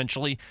career,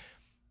 essentially,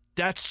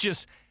 that's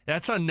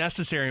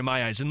unnecessary in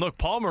my eyes. And look,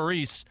 Paul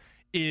Maurice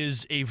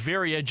is a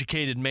very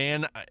educated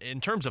man in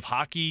terms of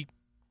hockey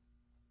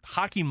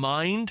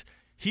mind.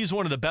 He's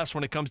one of the best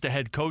when it comes to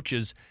head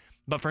coaches.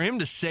 But for him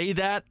to say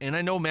that, and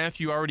I know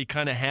Matthew already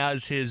kind of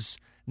has his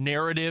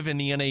narrative in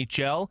the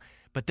NHL,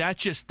 But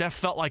that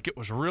felt like it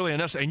was really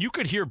unnecessary. And you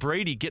could hear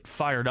Brady get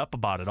fired up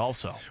about it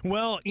also.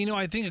 Well,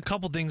 I think a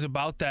couple things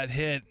about that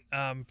hit.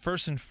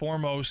 First and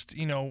foremost,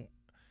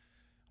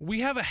 we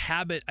have a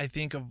habit, I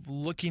think, of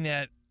looking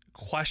at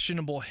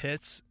questionable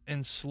hits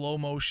in slow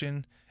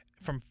motion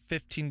from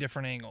 15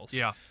 different angles.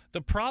 Yeah.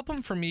 The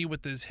problem for me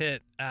with this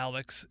hit,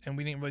 Alex, and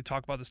we didn't really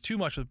talk about this too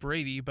much with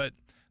Brady, but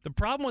the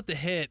problem with the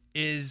hit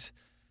is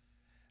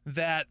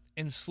that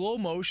in slow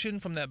motion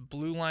from that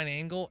blue line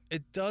angle,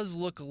 it does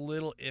look a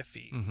little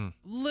iffy. Mm-hmm.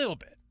 Little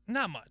bit.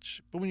 Not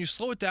much. But when you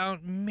slow it down,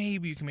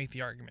 maybe you can make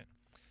the argument.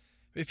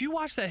 If you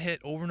watch that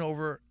hit over and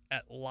over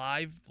at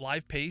live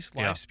pace,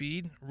 live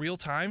speed, real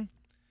time,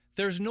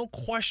 there's no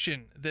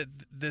question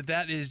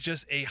that is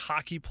just a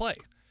hockey play.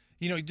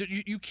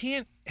 You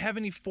can't have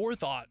any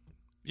forethought.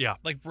 Yeah.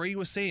 Like Brady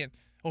was saying,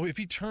 oh, if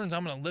he turns,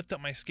 I'm going to lift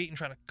up my skate and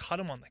try to cut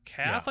him on the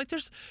calf. Yeah. Like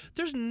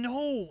there's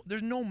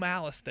no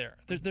malice there.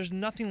 There's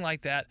nothing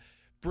like that.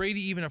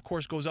 Brady even, of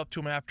course, goes up to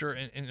him after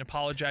and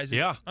apologizes.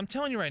 Yeah. I'm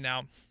telling you right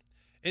now,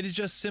 it is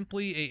just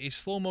simply a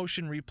slow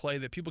motion replay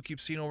that people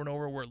keep seeing over and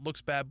over where it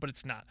looks bad, but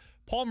it's not.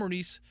 Paul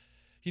Maurice,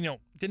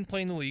 didn't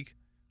play in the league,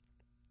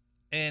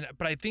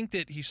 but I think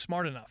that he's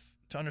smart enough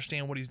to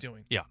understand what he's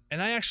doing. Yeah.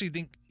 And I actually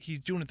think he's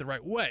doing it the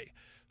right way.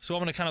 So I'm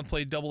going to kind of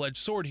play double-edged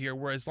sword here,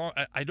 where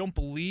I don't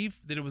believe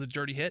that it was a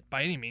dirty hit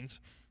by any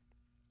means.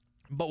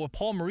 But what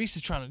Paul Maurice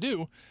is trying to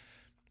do,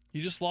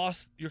 you just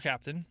lost your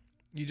captain.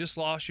 You just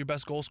lost your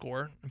best goal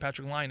scorer, and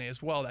Patrick Laine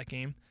as well that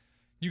game.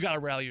 You got to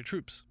rally your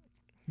troops.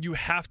 You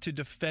have to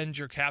defend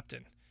your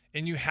captain,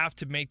 and you have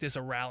to make this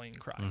a rallying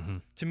cry. Mm-hmm.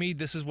 To me,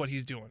 this is what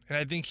he's doing. And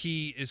I think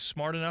he is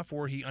smart enough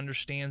where he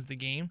understands the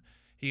game,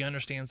 he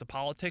understands the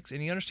politics,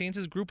 and he understands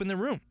his group in the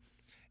room.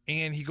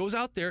 And he goes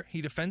out there,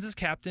 he defends his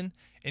captain,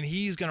 and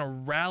he's going to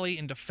rally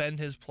and defend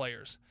his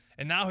players.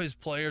 And now his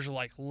players are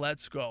like,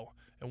 let's go.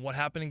 And what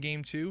happened in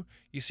Game 2?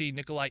 You see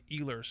Nikolai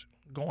Ehlers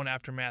going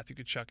after Matthew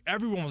Tkachuk.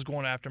 Everyone was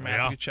going after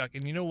Matthew Tkachuk.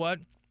 And you know what?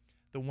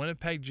 The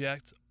Winnipeg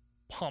Jets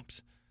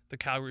pumped the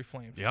Calgary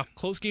Flames. Yeah.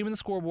 Close game in the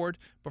scoreboard,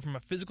 but from a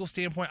physical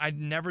standpoint, I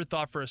never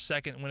thought for a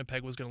second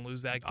Winnipeg was going to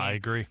lose that game. I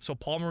agree. So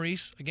Paul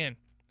Maurice, again,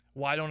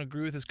 why I don't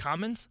agree with his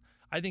comments,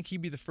 I think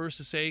he'd be the first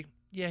to say,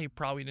 yeah, he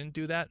probably didn't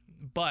do that.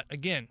 But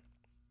again,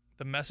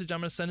 the message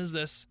I'm going to send is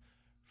this,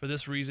 for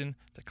this reason,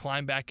 to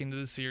climb back into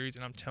the series.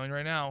 And I'm telling you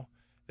right now,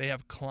 they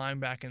have climbed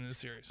back into the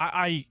series.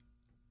 I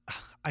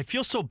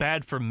feel so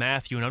bad for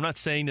Matthew, and I'm not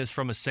saying this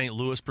from a St.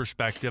 Louis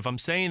perspective. I'm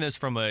saying this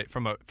from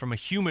a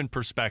human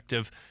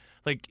perspective.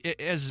 Like,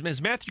 as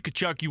Matthew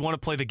Tkachuk, you want to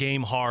play the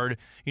game hard.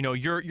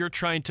 You're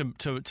trying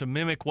to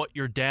mimic what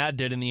your dad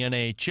did in the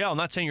NHL. I'm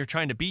not saying you're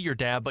trying to be your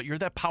dad, but you're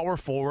that power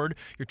forward.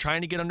 You're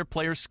trying to get under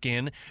players'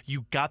 skin.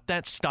 You got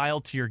that style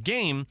to your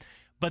game,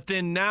 but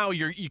then now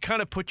you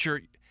kind of put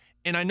your,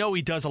 and I know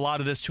he does a lot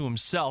of this to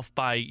himself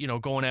by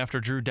going after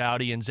Drew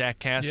Doughty and Zach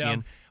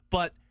Kassian,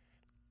 but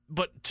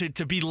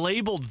to be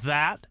labeled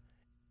that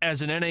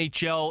as an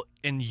NHL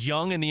and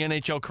young in the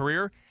NHL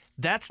career.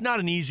 That's not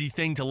an easy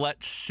thing to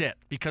let sit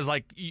because,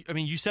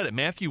 you said it.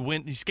 Matthew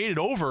he skated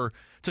over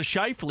to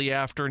Scheifele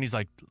after, and he's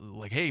like,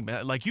 hey,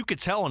 man, you could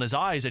tell in his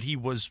eyes that he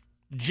was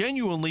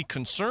genuinely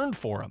concerned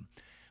for him.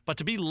 But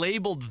to be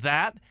labeled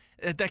that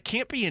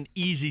can't be an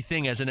easy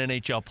thing as an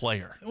NHL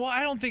player. Well,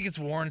 I don't think it's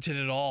warranted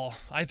at all.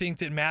 I think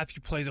that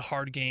Matthew plays a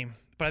hard game,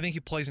 but I think he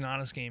plays an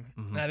honest game.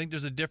 Mm-hmm. And I think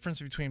there's a difference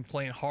between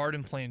playing hard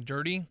and playing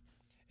dirty,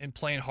 and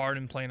playing hard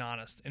and playing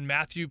honest. And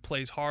Matthew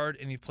plays hard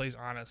and he plays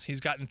honest. He's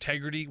got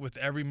integrity with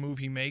every move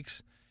he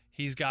makes.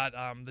 He's got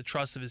the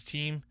trust of his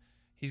team.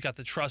 He's got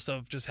the trust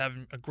of just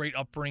having a great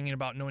upbringing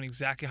about knowing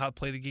exactly how to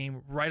play the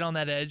game right on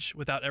that edge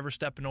without ever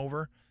stepping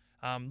over.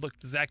 Look,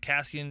 the Zach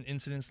Kassian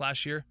incidents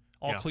last year,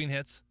 all clean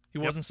hits. He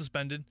wasn't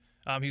suspended.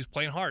 He was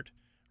playing hard,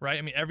 right?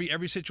 I mean,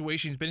 every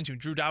situation he's been into.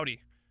 Drew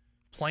Doughty,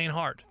 playing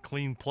hard.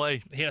 Clean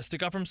play. He had to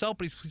stick up for himself,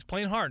 but he's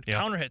playing hard. Yeah.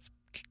 Counter hits.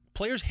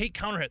 Players hate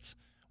counter hits.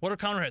 What are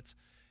counter hits?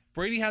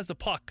 Brady has the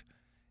puck,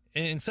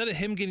 and instead of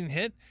him getting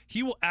hit,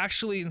 he will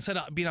actually, instead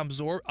of being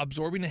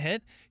absorbing a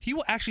hit, he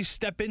will actually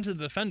step into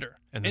the defender,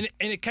 and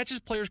it catches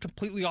players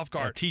completely off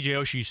guard. TJ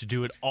Oshie used to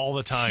do it all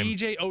the time.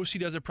 TJ Oshie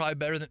does it probably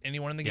better than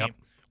anyone in the game.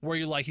 Where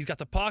he's got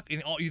the puck,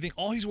 and you think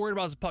all he's worried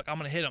about is the puck. I'm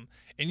going to hit him,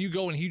 and you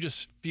go and you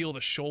just feel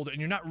the shoulder,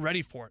 and you're not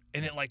ready for it,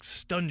 and it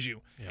stuns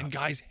you. Yeah. And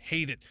guys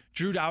hate it.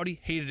 Drew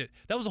Doughty hated it.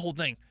 That was the whole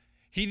thing.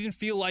 He didn't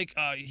feel like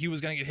he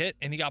was going to get hit,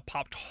 and he got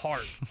popped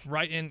hard,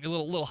 right? And a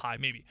little high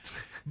maybe.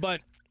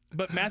 But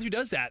Matthew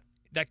does that.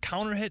 That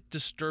counter hit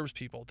disturbs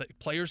people. The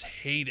players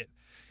hate it.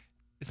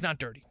 It's not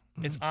dirty.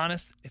 Mm-hmm. It's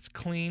honest. It's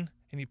clean,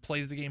 and he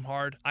plays the game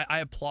hard. I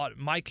applaud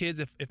my kids.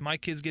 If my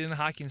kids get into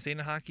hockey and stay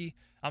into hockey,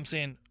 I'm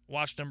saying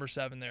watch number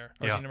 7 there.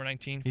 Or is he number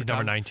 19? He's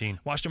number 19.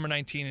 Watch number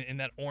 19 in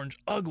that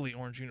ugly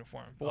orange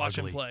uniform. But watch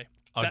him play.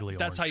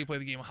 That's how you play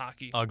the game of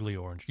hockey. Ugly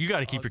orange. You got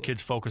to keep your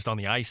kids focused on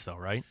the ice, though,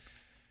 right?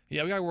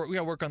 Yeah, we got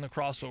to work on the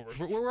crossovers.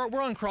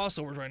 We're on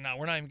crossovers right now.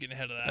 We're not even getting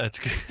ahead of that. That's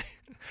good.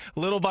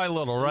 Little by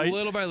little, right?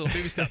 Little by little,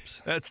 baby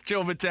steps. That's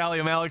Joe Vitale.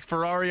 I'm Alex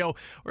Ferrario.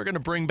 We're going to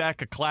bring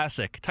back a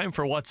classic. Time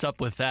for What's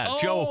Up With That. Oh,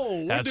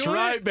 Joe, that's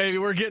right, baby.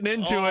 We're getting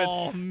into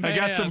it. Man. I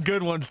got some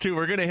good ones, too.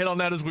 We're going to hit on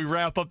that as we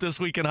wrap up This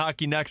Week in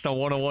Hockey next on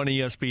 101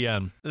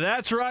 ESPN.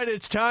 That's right.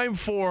 It's time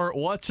for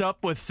What's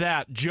Up With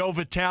That. Joe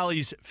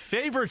Vitale's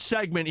favorite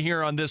segment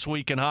here on This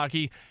Week in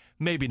Hockey.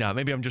 Maybe not.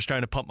 Maybe I'm just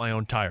trying to pump my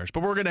own tires.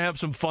 But we're going to have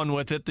some fun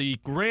with it. The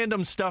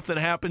random stuff that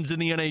happens in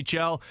the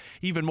NHL,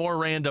 even more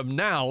random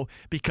now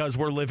because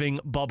we're living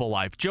bubble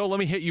life. Joe, let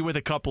me hit you with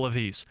a couple of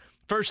these.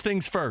 First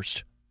things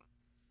first.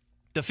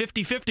 The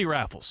 50-50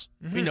 raffles.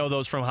 Mm-hmm. We know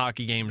those from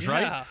hockey games,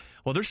 right?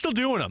 Well, they're still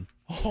doing them.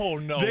 Oh,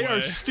 no They way. are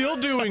still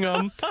doing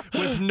them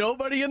with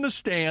nobody in the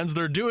stands.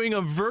 They're doing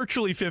them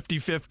virtually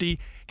 50-50.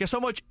 Guess how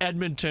much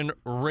Edmonton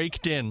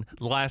raked in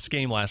last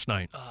game last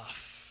night?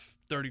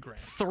 $30,000.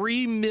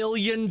 $3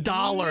 million.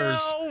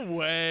 No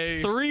way.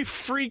 $3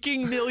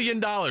 freaking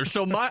million.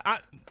 So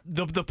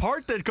the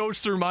part that goes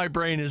through my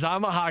brain is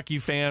I'm a hockey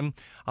fan.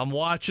 I'm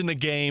watching the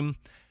game.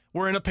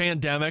 We're in a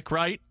pandemic,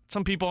 right?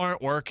 Some people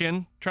aren't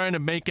working, trying to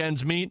make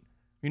ends meet.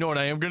 You know what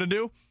I am going to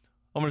do?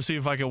 I'm going to see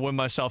if I can win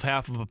myself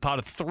half of a pot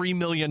of $3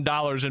 million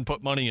and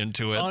put money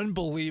into it.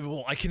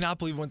 Unbelievable. I cannot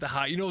believe it went that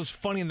high. You know, it was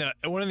funny in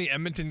one of the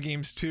Edmonton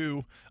games,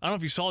 too. I don't know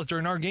if you saw this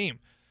during our game.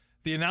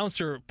 The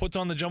announcer puts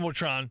on the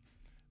Jumbotron.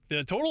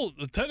 The total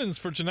attendance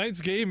for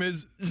tonight's game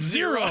is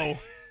 0.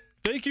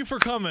 Thank you for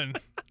coming.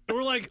 And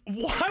we're like,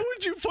 why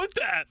would you put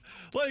that?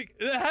 Like,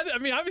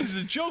 obviously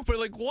it's a joke, but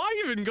like,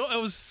 why even go? I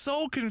was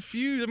so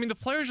confused. I mean, the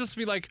players just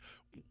be like,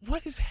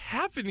 what is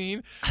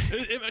happening?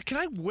 Can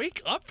I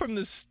wake up from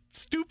this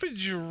stupid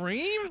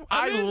dream?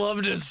 I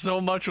loved it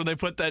so much when they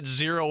put that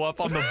 0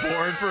 up on the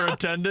board for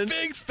attendance.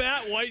 Big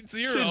fat white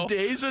 0.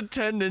 Today's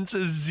attendance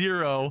is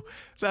 0.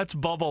 That's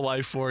bubble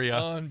life for you.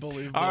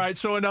 Unbelievable. All right,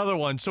 so another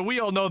one. So we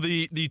all know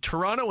the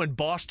Toronto and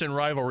Boston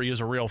rivalry is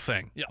a real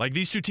thing. Yeah. Like,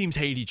 these two teams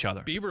hate each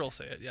other. Bieber will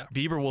say it, yeah.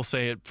 Bieber will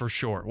say it for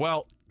sure.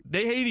 Well,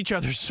 they hate each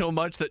other so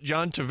much that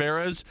John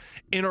Tavares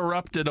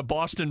interrupted a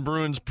Boston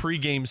Bruins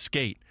pregame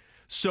skate.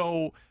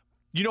 So,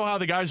 you know how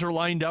the guys are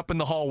lined up in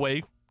the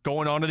hallway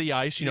going onto the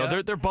ice. You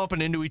know, they're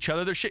bumping into each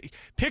other.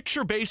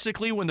 Picture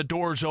basically when the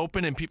doors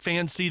open and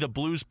fans see the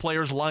Blues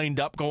players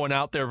lined up going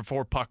out there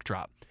before puck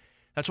drop.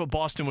 That's what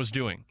Boston was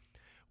doing.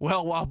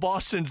 Well, while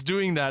Boston's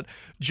doing that,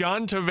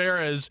 John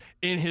Tavares,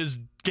 in his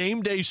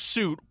game day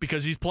suit,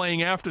 because he's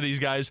playing after these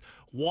guys,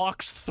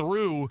 walks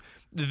through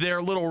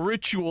their little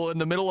ritual in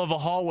the middle of a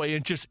hallway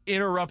and just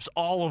interrupts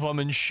all of them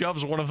and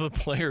shoves one of the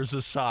players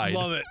aside.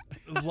 Love it.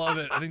 Love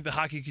it. I think the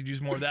hockey could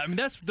use more of that. I mean,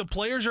 the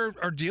players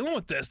are dealing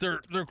with this.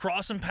 They're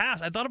crossing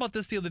paths. I thought about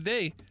this the other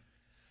day.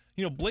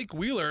 You know, Blake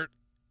Wheeler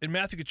and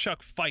Matthew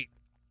Tkachuk fight.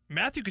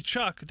 Matthew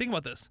Tkachuk, think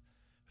about this,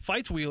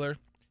 fights Wheeler.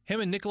 Him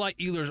and Nikolai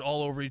Ehlers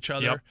all over each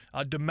other.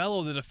 Yep.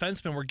 DeMello, the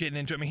defenseman, were getting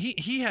into it. I mean,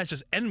 he has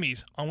just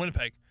enemies on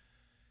Winnipeg.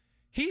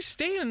 He's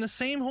staying in the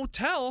same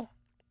hotel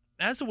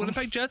as the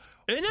Winnipeg Jets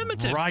in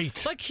Edmonton.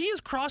 Right. Like, he is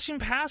crossing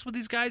paths with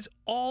these guys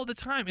all the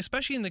time,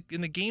 especially in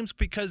the games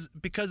because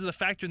of the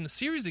fact they're in the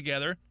series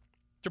together.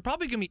 They're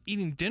probably going to be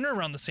eating dinner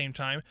around the same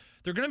time.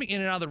 They're going to be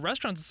in and out of the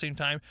restaurants at the same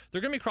time.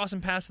 They're going to be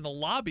crossing paths in the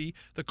lobby,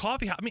 the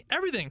coffee house. I mean,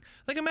 everything.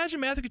 Like, imagine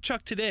Matthew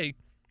Tkachuk today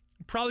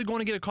probably going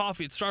to get a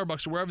coffee at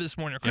Starbucks or wherever this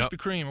morning, or Krispy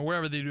Kreme or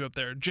wherever they do up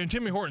there.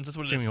 Timmy Hortons, that's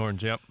what it is. Timmy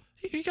Hortons, yep.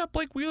 You got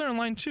Blake Wheeler in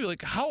line too.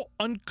 Like, how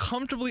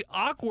uncomfortably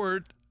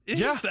awkward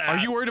is that? Are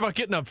you worried about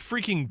getting a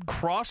freaking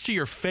cross to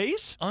your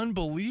face?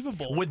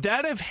 Unbelievable. Would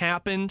that have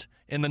happened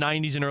in the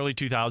 90s and early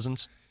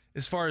 2000s?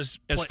 As far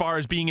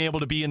as being able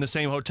to be in the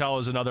same hotel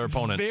as another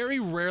opponent? Very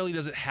rarely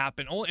does it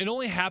happen. It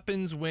only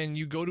happens when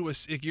you go to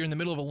you're in the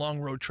middle of a long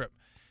road trip.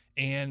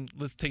 And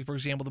let's take, for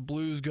example, the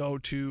Blues go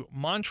to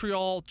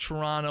Montreal,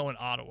 Toronto, and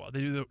Ottawa. They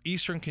do the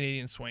Eastern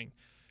Canadian swing.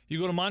 You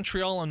go to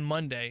Montreal on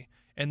Monday,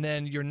 and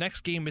then your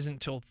next game isn't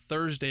until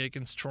Thursday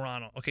against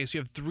Toronto. Okay, so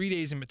you have 3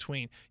 days in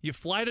between. You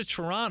fly to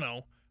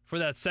Toronto for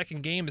that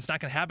second game. It's not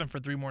going to happen for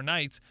 3 more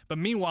nights. But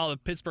meanwhile, the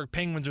Pittsburgh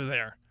Penguins are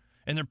there,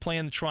 and they're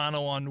playing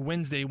Toronto on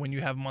Wednesday when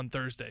you have them on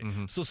Thursday.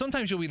 Mm-hmm. So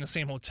sometimes you'll be in the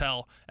same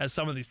hotel as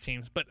some of these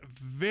teams, but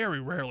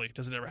very rarely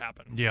does it ever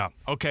happen. Yeah.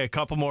 Okay, a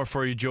couple more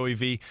for you, Joey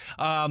V.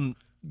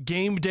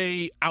 Game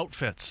day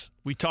outfits.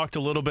 We talked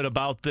a little bit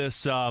about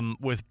this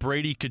with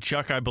Brady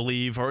Tkachuk, I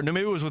believe, or no,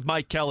 maybe it was with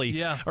Mike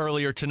Kelly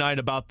earlier tonight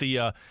about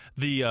the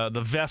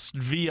vest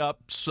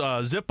V-ups,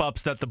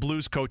 zip-ups that the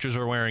Blues coaches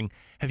are wearing.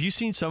 Have you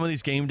seen some of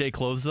these game day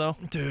clothes, though?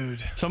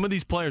 Dude. Some of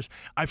these players,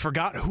 I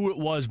forgot who it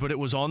was, but it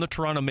was on the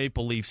Toronto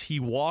Maple Leafs. He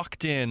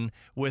walked in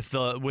with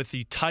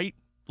the tight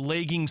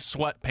legging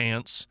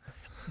sweatpants,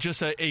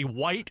 just a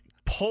white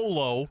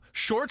polo,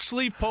 short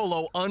sleeve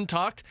polo,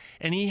 untucked,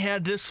 and he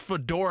had this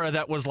fedora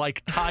that was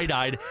like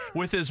tie-dyed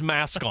with his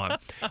mask on.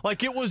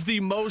 Like, it was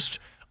the most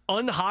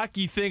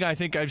unhockey thing I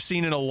think I've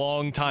seen in a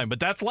long time, but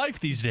that's life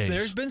these days.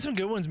 There's been some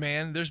good ones,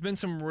 man. There's been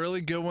some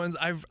really good ones.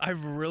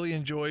 I've really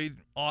enjoyed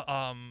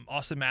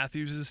Austin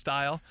Matthews'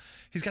 style.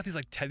 He's got these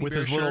like teddy with bear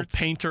his shirts. little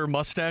painter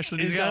mustache that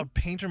He's he's got got. a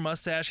painter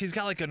mustache. He's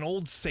got like an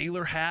old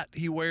sailor hat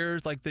he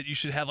wears, like that you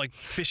should have like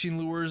fishing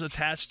lures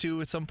attached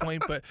to at some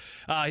point. But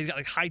he's got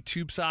like high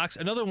tube socks.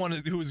 Another one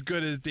who was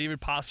good is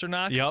David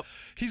Pasternak. Yep.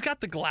 He's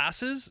got the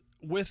glasses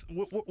with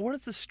what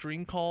is the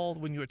string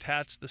called when you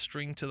attach the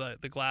string to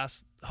the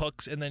glass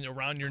hooks and then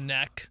around your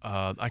neck?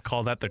 I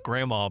call that the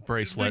grandma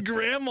bracelet. It's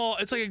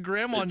like a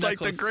grandma it's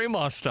necklace. like the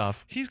grandma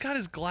stuff. He's got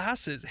his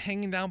glasses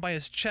hanging down by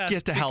his chest.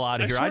 Get the hell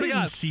out of here. swear I to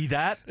didn't God. see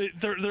that.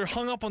 They're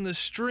hung up on this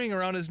string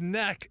around his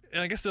neck,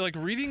 and I guess they're like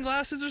reading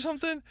glasses or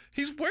something.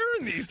 He's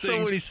wearing these things. So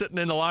when he's sitting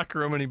in the locker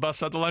room and he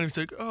busts out the line, he's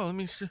like, "Oh, let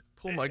me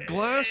pull my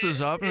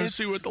glasses up and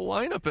see what the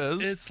lineup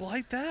is." It's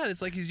like that.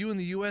 It's like he's doing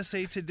the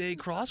USA Today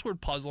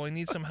crossword puzzle. He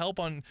needs some help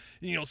on,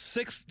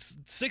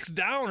 6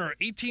 down or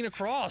 18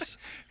 across.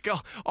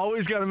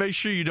 Always got to make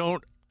sure you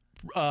don't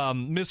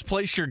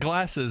misplace your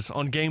glasses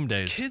on game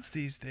days. Kids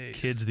these days.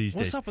 What's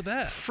What's up with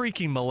that?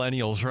 Freaking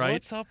millennials, right?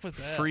 What's up with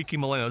that? Freaking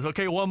millennials.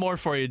 Okay, one more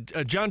for you.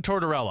 John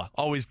Tortorella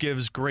always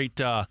gives great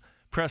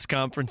press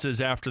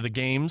conferences after the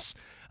games.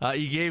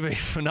 He gave a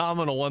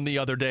phenomenal one the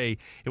other day.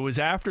 It was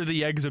after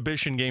the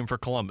exhibition game for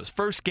Columbus.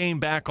 First game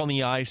back on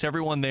the ice,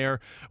 everyone there.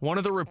 One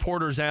of the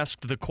reporters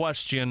asked the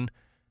question,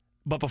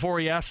 but before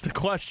he asked the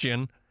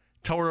question,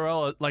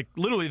 Tortorella, like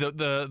literally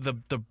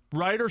the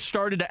writer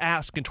started to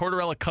ask, and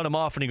Tortorella cut him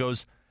off, and he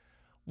goes,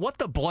 "What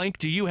the blank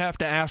do you have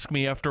to ask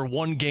me after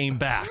one game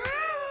back?"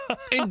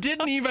 And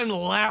didn't even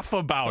laugh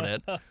about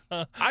it.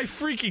 I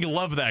freaking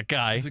love that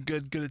guy. He's a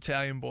good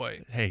Italian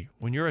boy. Hey,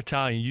 when you're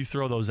Italian, you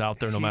throw those out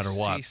there no matter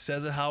what. He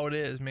says it how it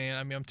is, man.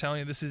 I mean, I'm telling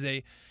you, this is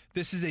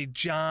a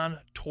John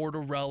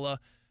Tortorella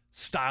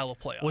style of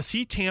playoff. Was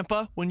he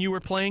Tampa when you were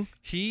playing?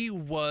 He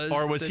was,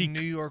 Or was the he- New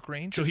York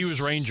Rangers. So he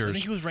was Rangers. I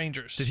think he was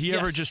Rangers. Did he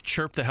ever Yes. just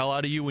chirp the hell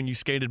out of you when you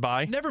skated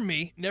by? Never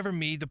me.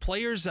 The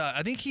players,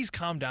 I think he's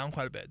calmed down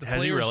quite a bit. The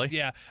Has he players, really?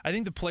 Yeah. I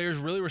think the players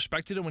really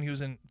respected him when he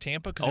was in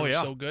Tampa because he was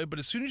so good. But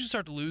as soon as you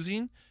start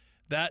losing,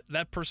 that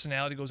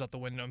personality goes out the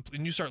window,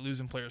 and you start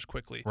losing players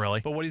quickly.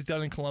 Really? But what he's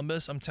done in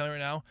Columbus, I'm telling you right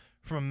now,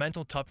 from a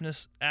mental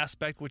toughness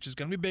aspect, which is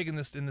going to be big in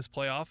this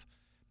playoff,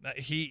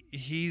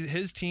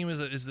 his team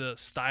is the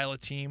style of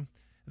team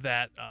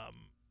that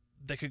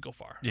they could go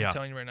far. Yeah. I'm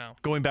telling you right now.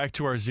 Going back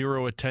to our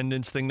zero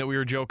attendance thing that we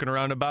were joking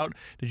around about,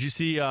 did you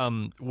see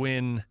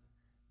when,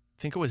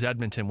 I think it was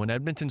Edmonton, when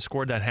Edmonton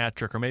scored that hat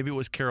trick, or maybe it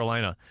was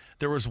Carolina,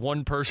 there was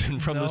one person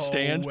from the No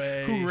stands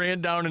way. who ran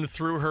down and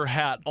threw her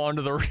hat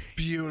onto the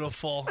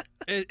Beautiful.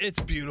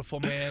 It's beautiful,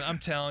 man. I'm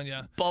telling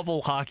you.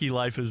 bubble. Hockey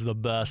life is the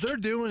best. They're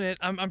doing it.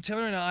 I'm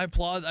telling you now, I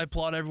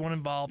applaud everyone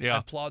involved. Yeah. I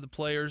applaud the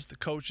players, the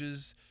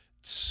coaches,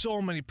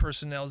 so many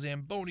personnel,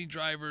 Zamboni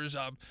drivers,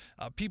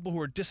 people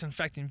who are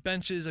disinfecting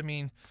benches. I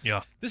mean,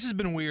 Yeah. this has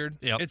been weird.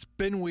 Yep. It's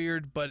been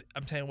weird, but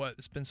I'm telling you what,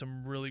 it's been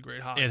some really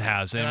great hockey. It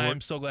has, and and I'm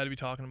so glad to be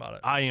talking about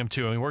it. I am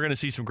too. And we're going to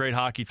see some great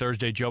hockey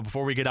Thursday, Joe.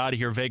 Before we get out of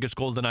here, Vegas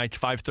Golden Knights,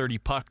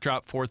 5:30 puck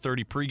drop,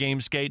 4:30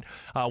 pregame skate.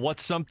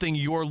 What's something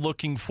you're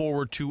looking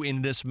forward to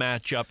in this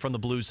matchup from the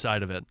Blues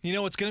side of it?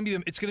 It's going to be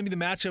the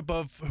matchup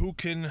of who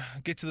can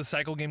get to the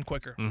cycle game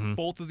quicker. Mm-hmm.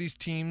 Both of these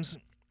teams,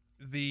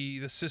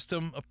 the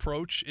system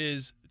approach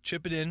is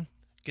chip it in,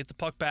 get the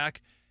puck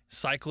back,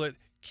 cycle it,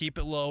 keep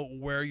it low,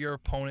 wear your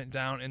opponent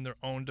down in their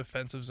own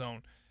defensive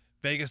zone.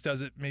 Vegas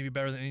does it maybe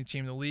better than any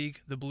team in the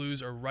league. The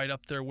Blues are right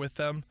up there with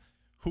them.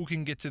 Who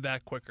can get to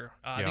that quicker?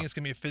 I think it's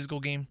going to be a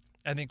physical game.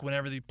 I think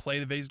whenever they play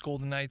the Vegas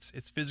Golden Knights,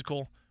 it's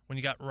physical. When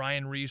you got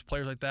Ryan Reeves,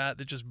 players like that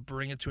just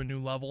bring it to a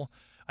new level.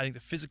 I think the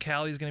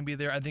physicality is going to be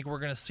there. I think we're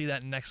going to see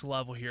that next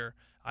level here.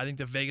 I think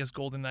the Vegas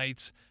Golden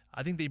Knights,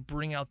 I think they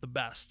bring out the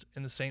best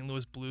in the St.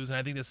 Louis Blues, and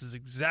I think this is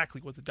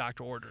exactly what the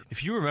doctor ordered.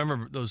 If you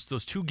remember those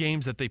two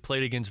games that they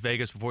played against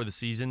Vegas before the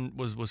season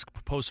was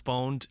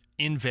postponed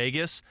in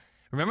Vegas,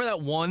 remember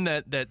that one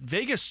that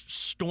Vegas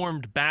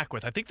stormed back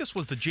with? I think this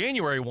was the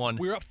January one.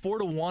 We were up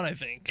 4-1, I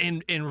think.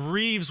 And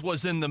Reeves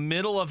was in the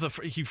middle of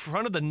he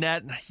fronted the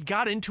net, and he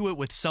got into it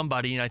with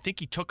somebody, and I think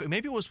he took,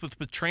 maybe it was with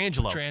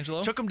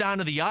Pietrangelo. Took him down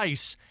to the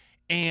ice,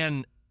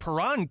 and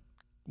Perron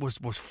was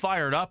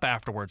fired up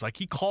afterwards. Like,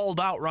 he called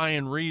out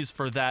Ryan Reeves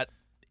for that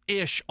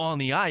ish on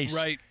the ice.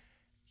 Right.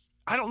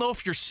 I don't know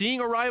if you're seeing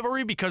a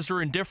rivalry because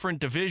they're in different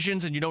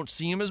divisions and you don't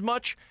see them as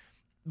much,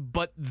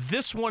 but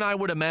this one, I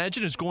would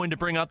imagine, is going to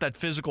bring out that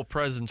physical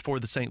presence for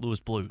the St. Louis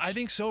Blues. I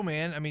think so,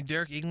 man. I mean,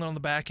 Derek Eaglin on the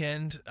back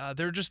end.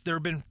 There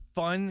have been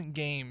fun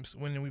games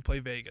when we play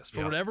Vegas.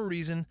 For whatever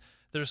reason,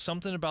 there's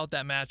something about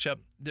that matchup.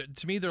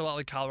 To me, they're a lot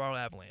like Colorado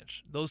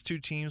Avalanche. Those two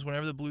teams,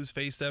 whenever the Blues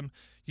face them,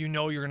 you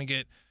know you're going to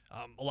get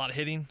a lot of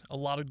hitting, a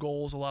lot of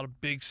goals, a lot of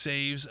big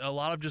saves, a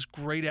lot of just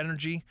great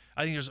energy.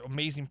 I think there's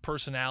amazing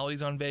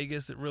personalities on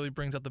Vegas that really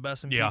brings out the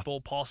best in people.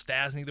 Paul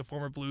Stastny, the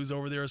former Blues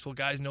over there, so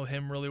guys know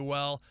him really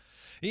well.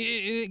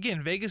 And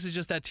again, Vegas is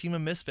just that team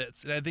of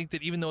misfits. And I think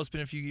that even though it's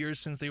been a few years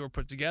since they were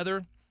put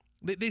together,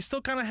 they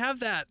still kind of have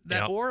that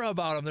aura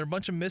about them. They're a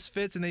bunch of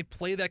misfits, and they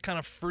play that kind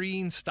of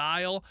freeing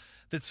style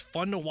that's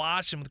fun to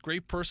watch and with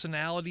great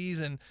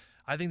personalities, and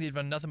I think they've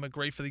done nothing but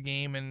great for the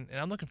game, and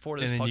I'm looking forward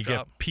to this And then puck you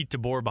drop. get Pete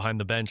DeBoer behind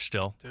the bench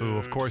still, who,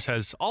 of Dude. course,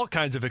 has all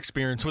kinds of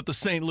experience with the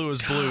St. Louis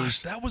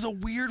Blues. That was a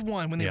weird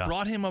one when they Yeah.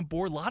 brought him on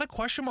board. A lot of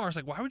question marks.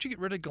 Like, why would you get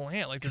rid of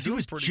Gallant? Like, Because he he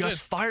was pretty just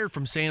good. fired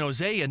from San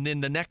Jose, and then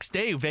the next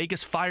day,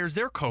 Vegas fires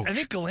their coach. I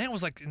think Gallant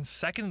was like in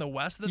second in the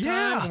West at the Yeah.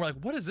 time. And we're like,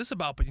 what is this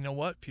about? But you know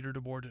what? Peter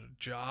DeBoer did a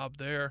job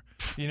there.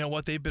 You know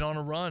what? They've been on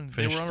a run.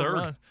 Finished they were on third.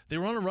 a run. They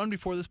were on a run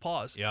before this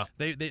pause. Yeah.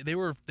 They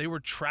were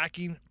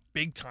tracking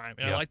big time.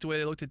 And Yeah. I like the way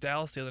they looked at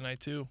Dallas the other night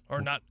too. Or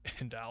not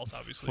in Dallas,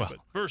 obviously, well, but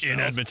versus in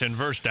Dallas. Edmonton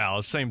versus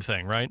Dallas, same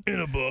thing, right? In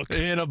a book.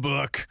 In a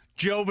book.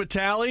 Joe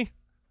Vitale,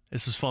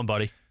 this is fun,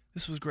 buddy.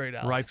 This was great,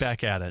 Alex. Right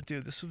back at it.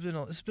 Dude, this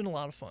has been a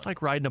lot of fun. It's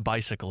like riding a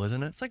bicycle,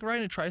 isn't it? It's like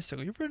riding a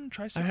tricycle. You ever ridden a I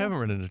tricycle? haven't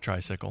ridden a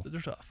tricycle.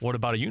 They're tough. What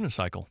about a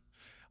unicycle?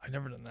 I've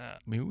never done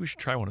that. Maybe we should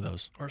try one of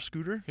those. Or a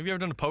scooter? Have you ever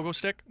done a pogo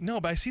stick? No,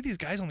 but I see these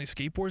guys on these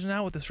skateboards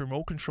now with this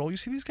remote control. You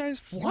see these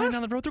guys flying What?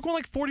 down the road? They're going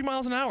like 40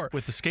 miles an hour.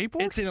 With the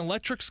skateboard? It's an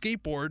electric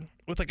skateboard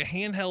with like a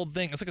handheld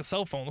thing. It's like a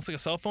cell phone. Looks like a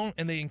cell phone,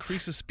 and they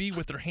increase the speed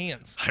with their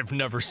hands. I've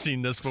never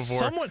seen this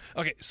before.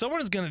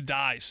 Someone is gonna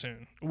die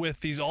soon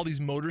with all these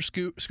motor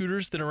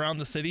scooters that are around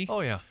the city. Oh,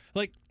 yeah.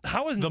 Like,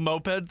 how is The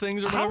moped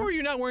things or how whatever? are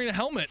you not wearing a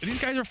helmet? These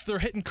guys they're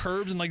hitting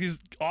curbs and like these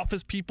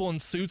office people in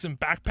suits and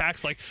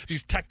backpacks. Like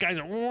these tech guys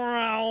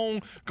are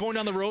going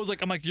down the roads.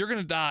 Like I'm like, you're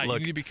gonna die. Look,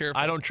 you need to be careful.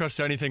 I don't trust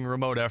anything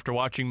remote after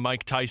watching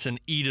Mike Tyson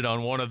eat it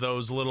on one of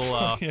those little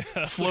Yeah, that's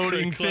a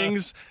floating great clip.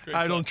 things. Great I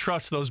clip. don't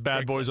trust those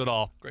bad boys at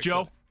all. Great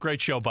Joe, clip.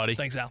 great show, buddy.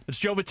 Thanks, Al. It's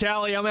Joe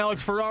Vitale. I'm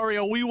Alex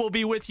Ferrario. We will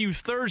be with you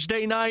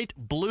Thursday night,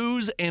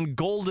 Blues and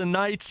Golden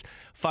Knights,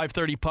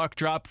 5:30 puck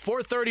drop,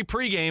 4:30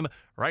 pregame,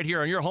 right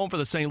here on your home for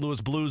the St. Louis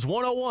Blues,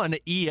 101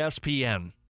 ESPN.